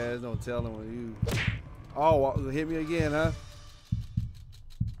 Yeah, there's no telling when you. Oh, hit me again, huh?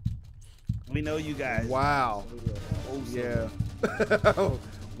 We know you guys. Wow. Yeah.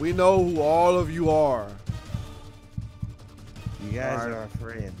 We know who all of you are. You guys Alright. are our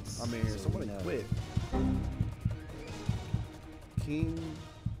friends. I mean, so somebody we know. quit. King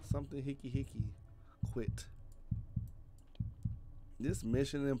something hickey quit. This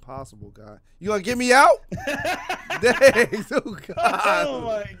Mission Impossible guy. You gonna get me out? Dang, oh god. Oh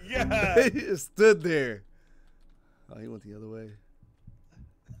my god. He just stood there. Oh, he went the other way.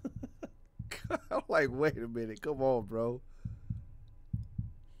 I'm like, wait a minute. Come on, bro.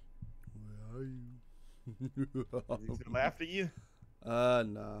 Where are you? Is he still after you?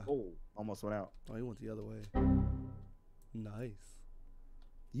 Nah. Oh, almost went out. Oh, he went the other way. Nice.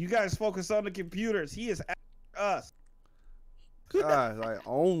 You guys focus on the computers. He is after us. God, like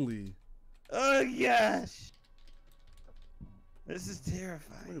only. Oh gosh. This is Let me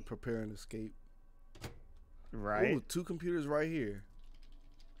terrifying. prepare an escape. Right? Ooh, 2 computers right here.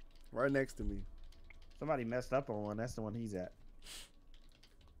 Right next to me. Somebody messed up on one. That's the one he's at.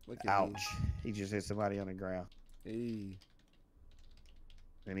 Look at Ouch. He just hit somebody on the ground. me.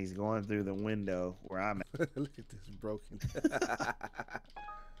 And he's going through the window where I'm at. Hey. Look at this broken.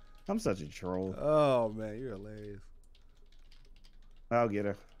 I'm such a troll. Oh, man. You're hilarious. I'll get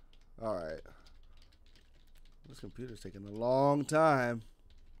her. All right. This computer's taking a long time.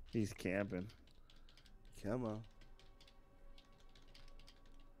 He's camping. Come on.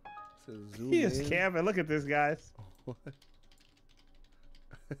 So zoom He is in. camping. Look at this, guys. What?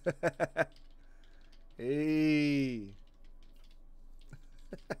 Hey.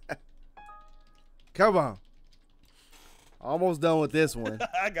 Come on. Almost done with this one.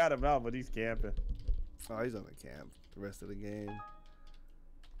 I got him out, but he's camping. Oh, he's on the camp the rest of the game.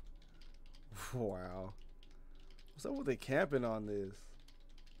 Wow. What's up with the camping on this?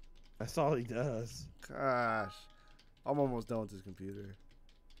 That's all he does. Gosh. I'm almost done with this computer.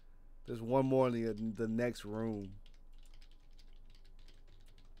 There's one more in the next room.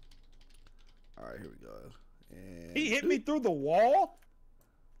 All right, here we go. And He hit me through the wall?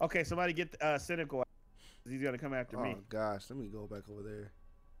 Okay, somebody get Cynical. He's going to come after me. Oh, gosh. Let me go back over there.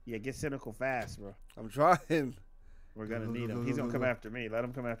 Yeah, get Cynical fast, bro. I'm trying. We're going to need him. He's going to come after me. Let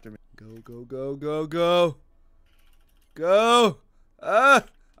him come after me. Go, go, go, go, go. Go.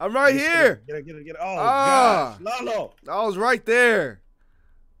 I'm right here. Get it, get it. Oh, Ah. gosh. Lalo. I was right there.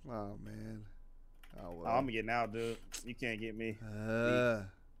 Oh, man. Oh, well. I'm getting out, dude. You can't get me.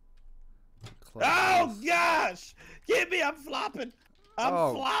 Close. Oh, gosh. Get me. I'm flopping.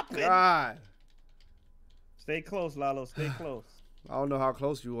 I'm flopping. God. Stay close, Lalo. Stay close. I don't know how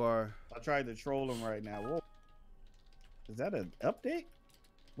close you are. I tried to troll him right now. Whoa. Is that an update?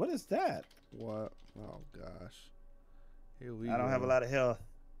 What is that? What? Oh, gosh. Here we go. I don't have a lot of health,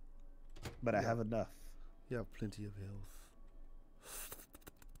 but I have enough. You have plenty of health.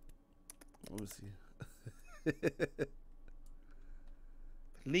 Let me see.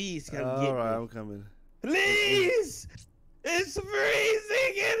 Please come All get right, me. I'm coming. Please! It's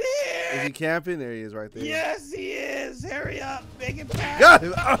freezing in Is here! he camping? There he is right there. Yes, he is! Hurry up! Make it fast! Got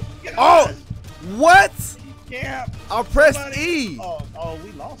him! Oh! What? Camp! I pressed Somebody- E. Oh,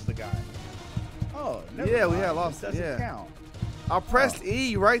 we lost the guy. Oh, never Yeah, we mind. had lost- It doesn't yeah. count. I pressed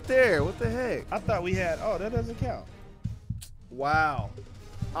E right there. What the heck? I thought we had... Oh, that doesn't count. Wow.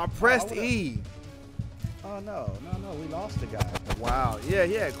 I pressed would've- E. Oh, no. We lost the guy. Wow. Yeah,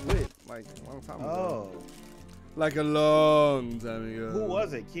 he had quit like a long time ago. Oh. Like a long time ago. Who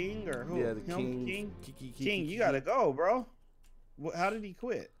was it? King or who? Yeah, the Him? King. King, you gotta go, bro. How did he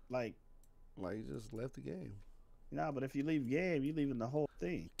quit? Like, he just left the game. no, but if you leave game, you leaving the whole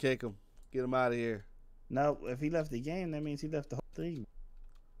thing. Kick him. Get him out of here. No, if he left the game, that means he left the whole thing.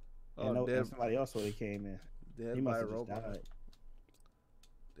 Oh, and dead, somebody else would have came in. dead He by must have just Roblox. died.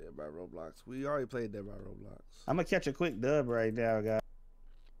 Dead by Roblox. We already played Dead by Roblox. I'm gonna catch a quick dub right now, guys.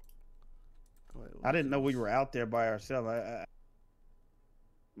 Wait, I didn't know we were out there by ourselves.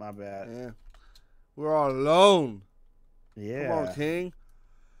 My bad. Yeah. We're all alone. Yeah. Come on, King.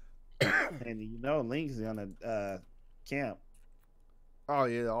 And you know, Link's gonna camp. Oh,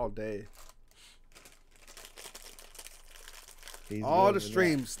 yeah, all day. He's All good the for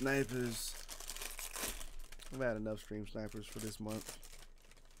stream snipers. I've had enough stream snipers for this month.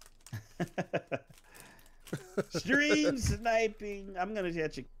 that. Stream sniping. I'm gonna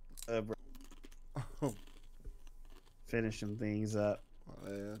catch a finish some things up.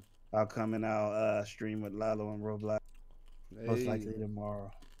 Oh, yeah. I'll come and I'll stream with Lalo and ROBLOX most Hey, likely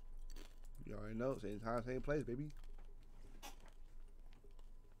tomorrow. you already know. Same time, same place, baby.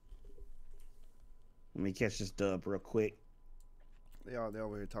 Let me catch this dub real quick. They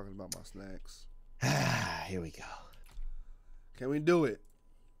over here talking about my snacks. Here we go. Can we do it?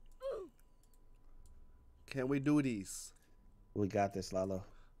 Can we do these? We got this, Lalo.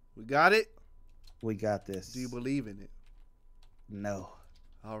 We got it? We got this. Do you believe in it? No.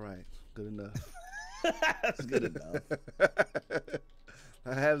 All right. Good enough. That's good enough.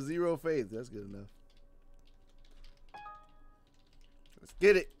 I have zero faith. That's good enough. Let's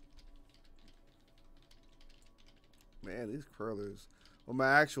get it. Man, these curlers. Well,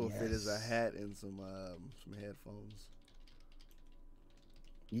 my actual fit is a Yes. hat and some headphones.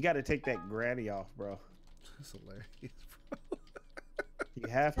 You got to take that granny off, bro. That's hilarious, bro. You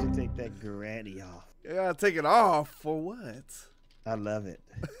have to take that granny off. You gotta take it off for what? I love it.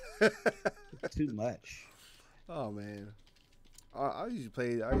 Too much. Oh man, I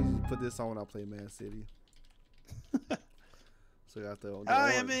usually put this on when I play Man City. So I got the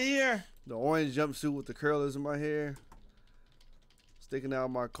I am in here. the orange jumpsuit with the curlers in my hair, sticking out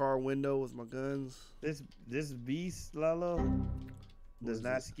my car window with my guns. This beast, Lalo, does is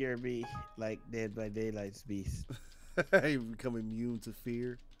not it? scare me like Dead by Daylight's beast. You become immune to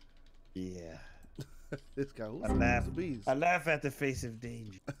fear. Yeah. This guy, who's I laugh. the beast? I laugh at the face of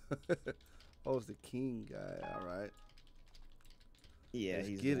danger. Oh, it's the king guy. All right, Yeah, Let's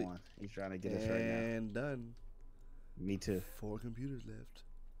he's get the it. one. He's trying to get us right now. and done. Me too. 4 computers left.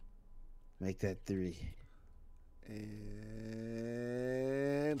 Make that 3.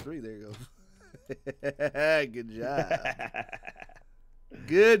 And and 3. There you go. Good job.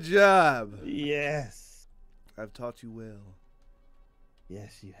 Good job. Yes. I've taught you well.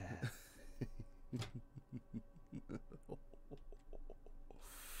 Yes, you have.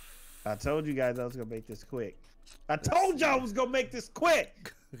 I told you guys I was gonna make this quick. I told y'all I was gonna make this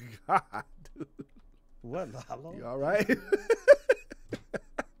quick. God, dude. What, Lalo? You all right?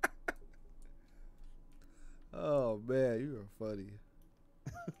 Oh man, you are funny.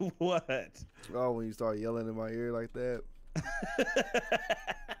 What? Oh, when you start yelling in my ear like that.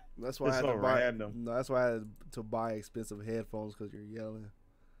 That's why It's I had so to buy. random. No, that's why I had to buy expensive headphones because you're yelling.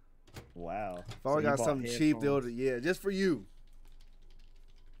 Wow. If I only got something cheap, they would. Yeah, just for you.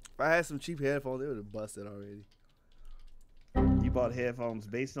 If I had some cheap headphones, they would have busted already. You bought headphones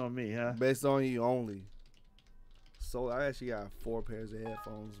based on me, huh? Based on you only. So I actually got 4 pairs of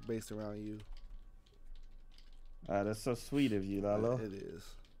headphones based around you. That's so sweet of you, Lalo. It is.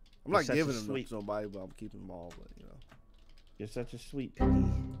 I'm You're not such a giving them sweet- to nobody, but I'm keeping them all. But you know. You're such a sweet piggy.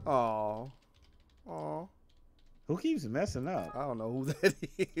 Aw. Aw. Who keeps messing up? I don't know who that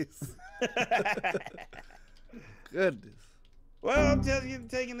is. Goodness. Well, I'm telling you,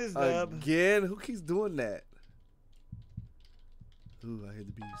 taking this dub. Again? Who keeps doing that? Ooh, I hear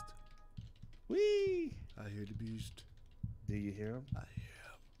the beast. Whee! I hear the beast. Do you hear him? I hear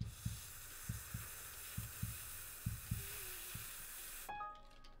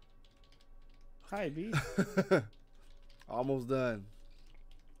Hi, B. him. Almost done.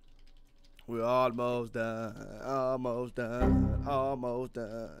 We're almost done. Almost done. Almost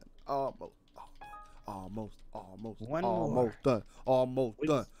done. Almost. One almost more. done. Almost We-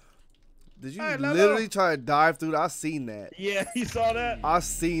 done. Did you All right, no, literally no. try to dive through that? I seen that. Yeah, you saw that? I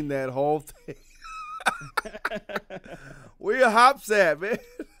seen that whole thing. Where your hops at, man?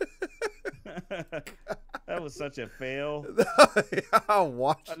 That was such a fail. I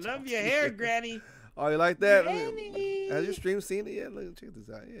watched. I love your hair, Granny. Oh, you like that? Granny. Has your stream seen it yet? Look, check this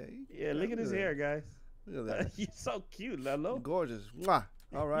out. Yeah. Yeah, look at his hair, guys. Look at that. You're so cute, Lalo. Gorgeous. Mwah.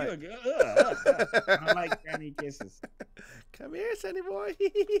 All right. You're good. I like Granny kisses. Come here, Sonny boy.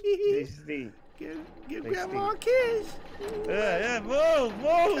 They stink. give They grandma a stink. kiss. Yeah, move.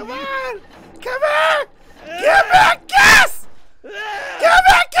 Come on. Come here. Give me a kiss. Give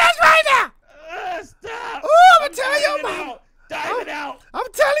me a kiss right now. Stop. Oh, I'm telling your Diving mama. out. Diving out. I'm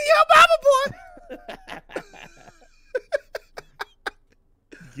telling your mama, boy.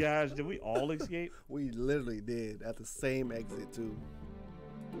 Gosh, did we all escape? We literally did at the same exit too.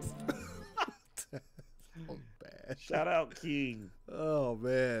 So bad. Shout out King. Oh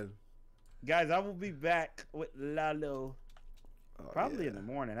man. Guys, I will be back with Lalo Oh, probably yeah. in the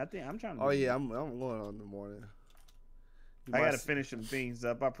morning. I think I'm trying to. Oh yeah, I'm going on in the morning. You I might got to s- finish some things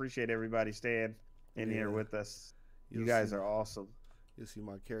up. I appreciate everybody staying in here Yeah. with us. You You'll guys see- are awesome. You'll see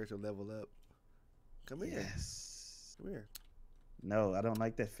my character level up. Come here. Yes. Come here. No, I don't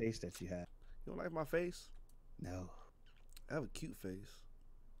like that face that you have. You don't like my face? No. I have a cute face.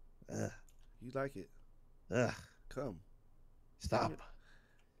 Ugh. You like it? Ugh. Come. Stop.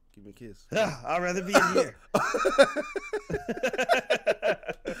 Give me a kiss. Ugh, I'd rather be in here.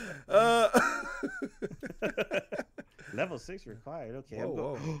 Level 6 required. Okay, I'm Whoa,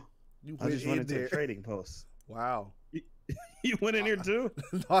 going. whoa. You I went just in went into there. a trading post. Wow. You went in here too?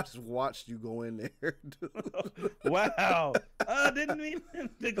 I just watched you go in there. Wow. I didn't mean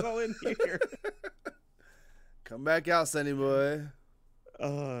to go in here. Come back out, Sonny boy.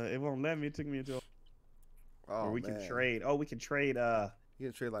 It won't let me. It took me into. Oh, Or we man. can trade. Oh, we can trade. You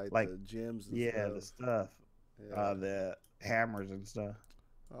can trade like the gems and Yeah, stuff. the stuff. Yeah. The hammers and stuff.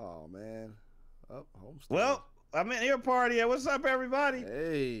 Oh man. Oh, homestead. Well, I'm in your party. What's up, everybody?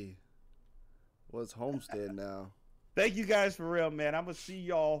 Hey. What's homestead now? Thank you guys for real, man. I'm gonna see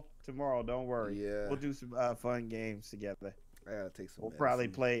y'all tomorrow. Don't worry. Yeah. We'll do some fun games together. I gotta take some. We'll probably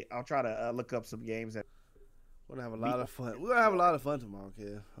medicine. play. I'll try to look up some games. We're gonna have a lot of fun. We're gonna have a lot of fun tomorrow,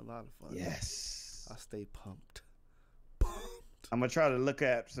 kid. A lot of fun. Yes. I stay pumped. I'm gonna try to look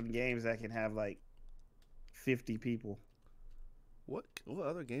at some games that can have like 50 people. What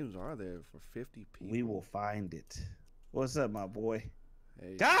other games are there for 50 people? We will find it. What's up, my boy?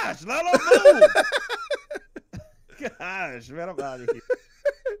 Hey. Gosh, Lalo, move! Gosh, man, I'm out of here.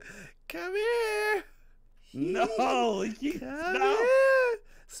 Come here. No, you, Come no, here.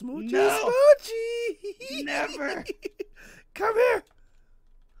 Smoochy, No. smoochy. never. Come here.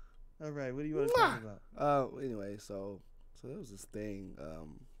 All right, what do you want to talk about? Anyway, so there was this thing.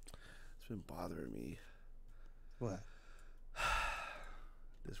 It's been bothering me. What?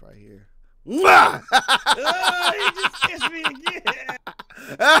 This right here. Mwah! Oh, you just kissed me again.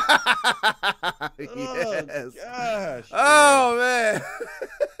 Yes. Oh, gosh. Oh man.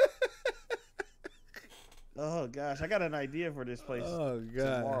 got an idea for this place Oh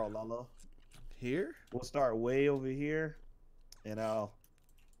god. tomorrow, Lalo. Here? We'll start way over here, and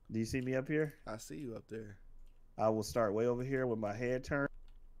do you see me up here? I see you up there. I will start way over here with my head turned.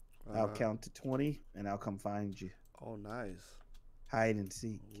 I'll Uh-huh. count to 20, and I'll come find you. Oh, nice. Hide and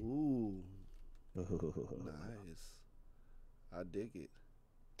seek. Ooh, nice. I dig it.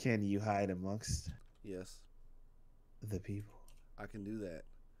 Can you hide amongst Yes, the people? I can do that.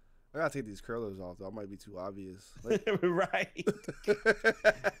 I gotta take these curlers off though. I might be too obvious. Like- Right.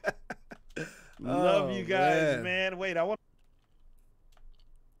 Love Oh, you guys, man. Wait, I want.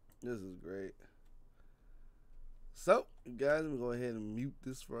 This is great. So, you guys, I'm gonna go ahead and mute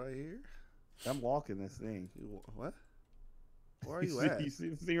this right here. I'm walking this thing. What? Where are you at? You see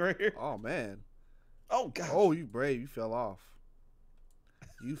this thing right here? Oh man. Oh God. Oh, you brave. You fell off.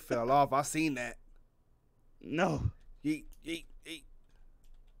 You fell off. I seen that. No. Yeet, yeet, yeet.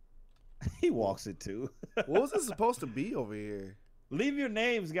 He walks it too. What was it supposed to be over here? Leave your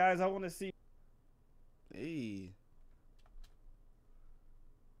names, guys. I want to see. Hey.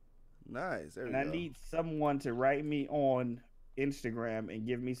 Nice. There we And I go. need someone to write me on Instagram and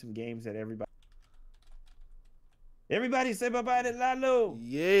give me some games that everybody. Everybody say bye bye to Lalo.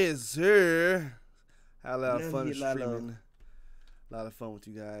 Yes, sir. Had a lot of Love fun you, Lalo. streaming. A lot of fun with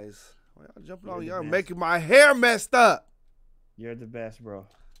you guys. Why y'all jumping You're on? the Y'all best. making my hair messed up. You're the best, bro.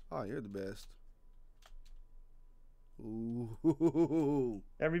 Oh, you're the best. Ooh.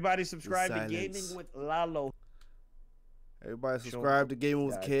 Everybody subscribe to silence. Gaming with Lalo. Everybody Show subscribe to Gaming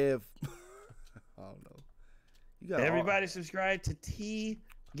with guys. Kev. I don't know. You got Everybody subscribe to T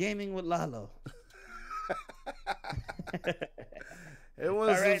Gaming with Lalo. Everyone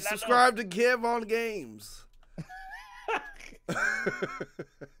All right, subscribe to Kev on Games.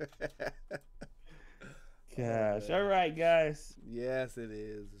 Gosh. All right, guys. Yes, it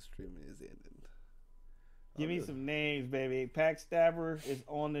is. The streaming is ending. Give me good. some names, baby. Packstabber is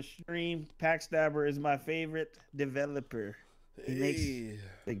on the stream. Packstabber is my favorite developer. He makes Hey,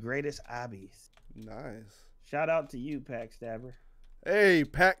 the greatest obbies. nice. Shout out to you, Packstabber. Hey,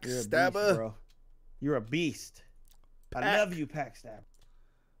 Pack You're a Stabber. beast, bro. You're a beast. I Pack. love you, Packstabber.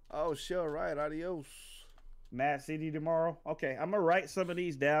 Oh, sure, right. Adios. Mad City tomorrow. Okay, I'm gonna write some of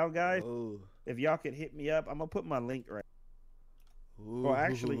these down, guys. Oh. If y'all could hit me up, I'm gonna put my link right. Well,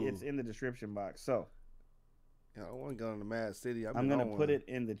 actually, it's in the description box. So Yeah, I don't want to go into Mad City. I'm gonna put it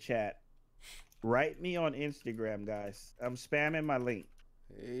in the chat. Write me on Instagram, guys. I'm spamming my link.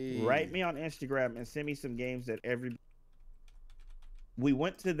 Hey. Write me on Instagram and send me some games that every. We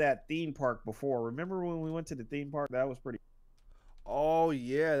went to that theme park before. Remember when we went to the theme park? That was pretty. Oh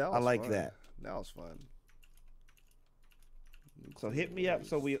yeah, that was I like fun. that. That was fun. So hit me up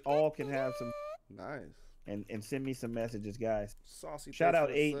so we all can have some Nice. and send me some messages, guys. Saucy. Shout thanks out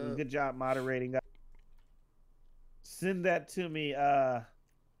for the Aiden. sub. Good job moderating, guys. Send that to me.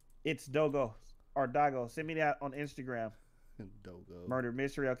 It's Dogo or Dago. Send me that on Instagram. Dogo. Murder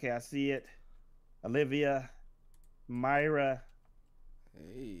Mystery. Okay, I see it. Olivia, Myra.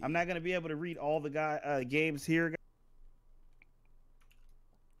 Hey. I'm not gonna be able to read all the games here.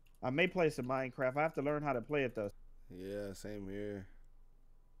 I may play some Minecraft. I have to learn how to play it though. Yeah, same here.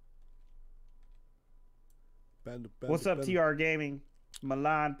 What's up, TR Gaming?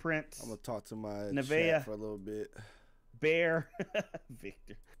 Milan Prince, I'm gonna talk to my Nevaeh. chat for a little bit. Bear,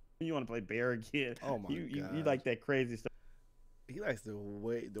 Victor. You want to play Bear again? Oh my you God. like that crazy stuff. He likes the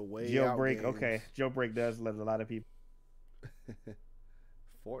way Jailbreak. out Okay, Jailbreak does let a lot of people. games.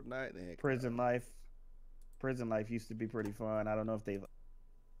 Fortnite. Heck Prison no. life. Prison life used to be pretty fun. I don't know if they.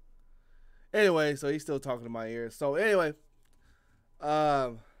 Anyway, so he's still talking to my ear. So anyway,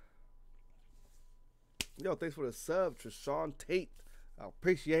 yo, thanks for the sub, Trishawn Tate. I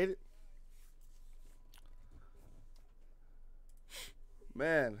appreciate it,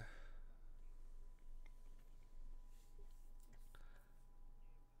 man.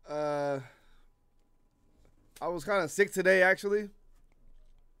 I was kind of sick today, actually.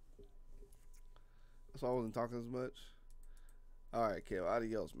 So I wasn't talking as much. All right, Kale,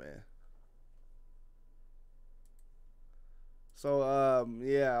 adios, man. So,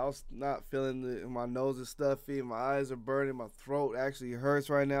 yeah, I was not feeling my nose is stuffy, my eyes are burning, my throat actually hurts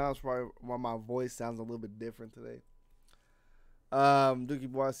right now. That's probably why my voice sounds a little bit different today. Dookie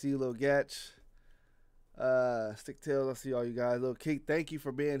Boy, I see you, Lil Gatch. Sticktails, I see all you guys. Lil Keith, thank you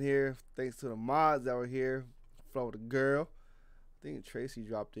for being here. Thanks to the mods that were here. Flow with the girl. I think Tracy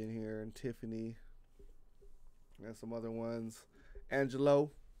dropped in here, and Tiffany. And some other ones.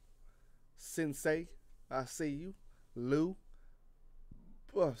 Angelo. Sensei, I see you. Lou.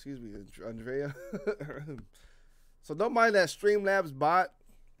 Oh, excuse me, Andrea. So don't mind that Streamlabs bot.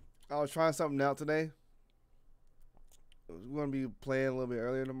 I was trying something out today. we're gonna be playing a little bit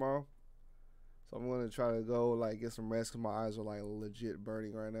earlier tomorrow, so I'm gonna try to go like get some rest because my eyes are like legit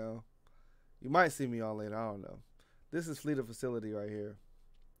burning right now. You might see me on later. I don't know. This is Fleeta Facility right here.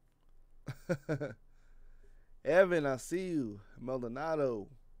 Evan, I see you. Maldonado.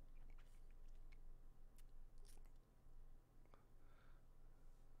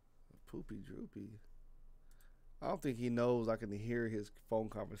 Poopy Droopy. I don't think he knows I can hear his phone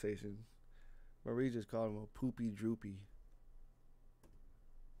conversations. Marie just called him a Poopy Droopy.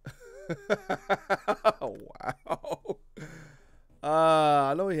 Wow.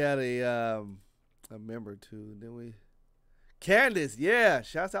 I know we had a member too, didn't we? Candace, yeah.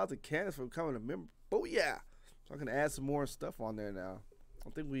 Shouts out to Candace for becoming a member. Oh yeah. So I can add some more stuff on there now. I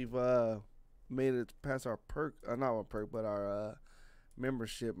think we've made it past our perk, not our perk, but our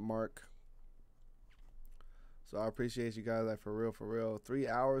membership mark. So I appreciate you guys, like, for real, for real. 3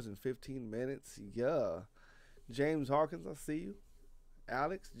 hours and 15 minutes. Yeah. James Hawkins, I see you.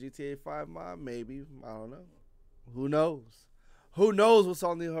 Alex, GTA 5 mod, maybe. I don't know. Who knows? Who knows what's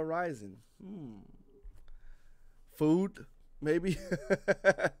on the horizon? Food, maybe.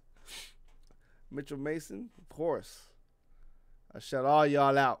 Mitchell Mason, of course. I shout all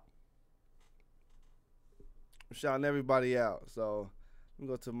y'all out. I'm shouting everybody out. So I'm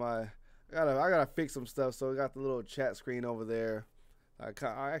gonna go to my. I gotta fix some stuff. So we got the little chat screen over there.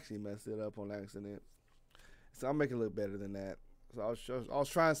 I actually messed it up on accident. So I'll make it look better than that. So I was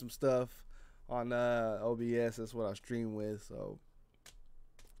trying some stuff on OBS. That's what I stream with.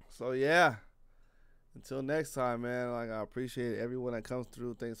 So yeah. Until next time, man. Like, I appreciate everyone that comes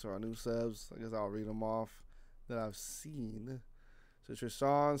through. Thanks for our new subs. I guess I'll read them off that I've seen. So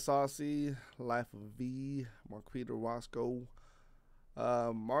Trishawn, Saucy, Life of V, Marquita Roscoe,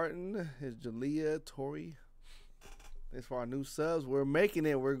 Martin, is Jalea, Tori. Thanks for our new subs. We're making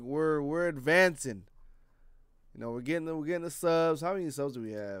it. We're advancing. You know, we're getting the subs. How many subs do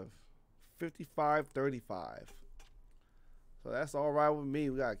we have? 55, 35. So that's all right with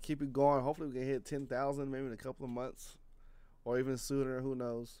me. We gotta keep it going. Hopefully we can hit 10,000 maybe in a couple of months, or even sooner. Who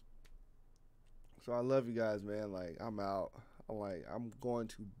knows? So I love you guys, man. Like, I'm out. I'm going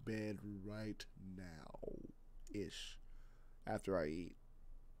to bed right now, ish, after I eat.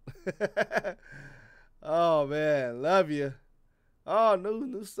 Oh man, love you. Oh,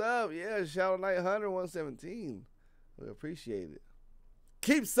 new sub. Yeah, shout out Night Hunter 117. We appreciate it.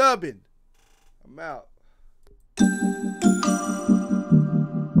 Keep subbing. I'm out.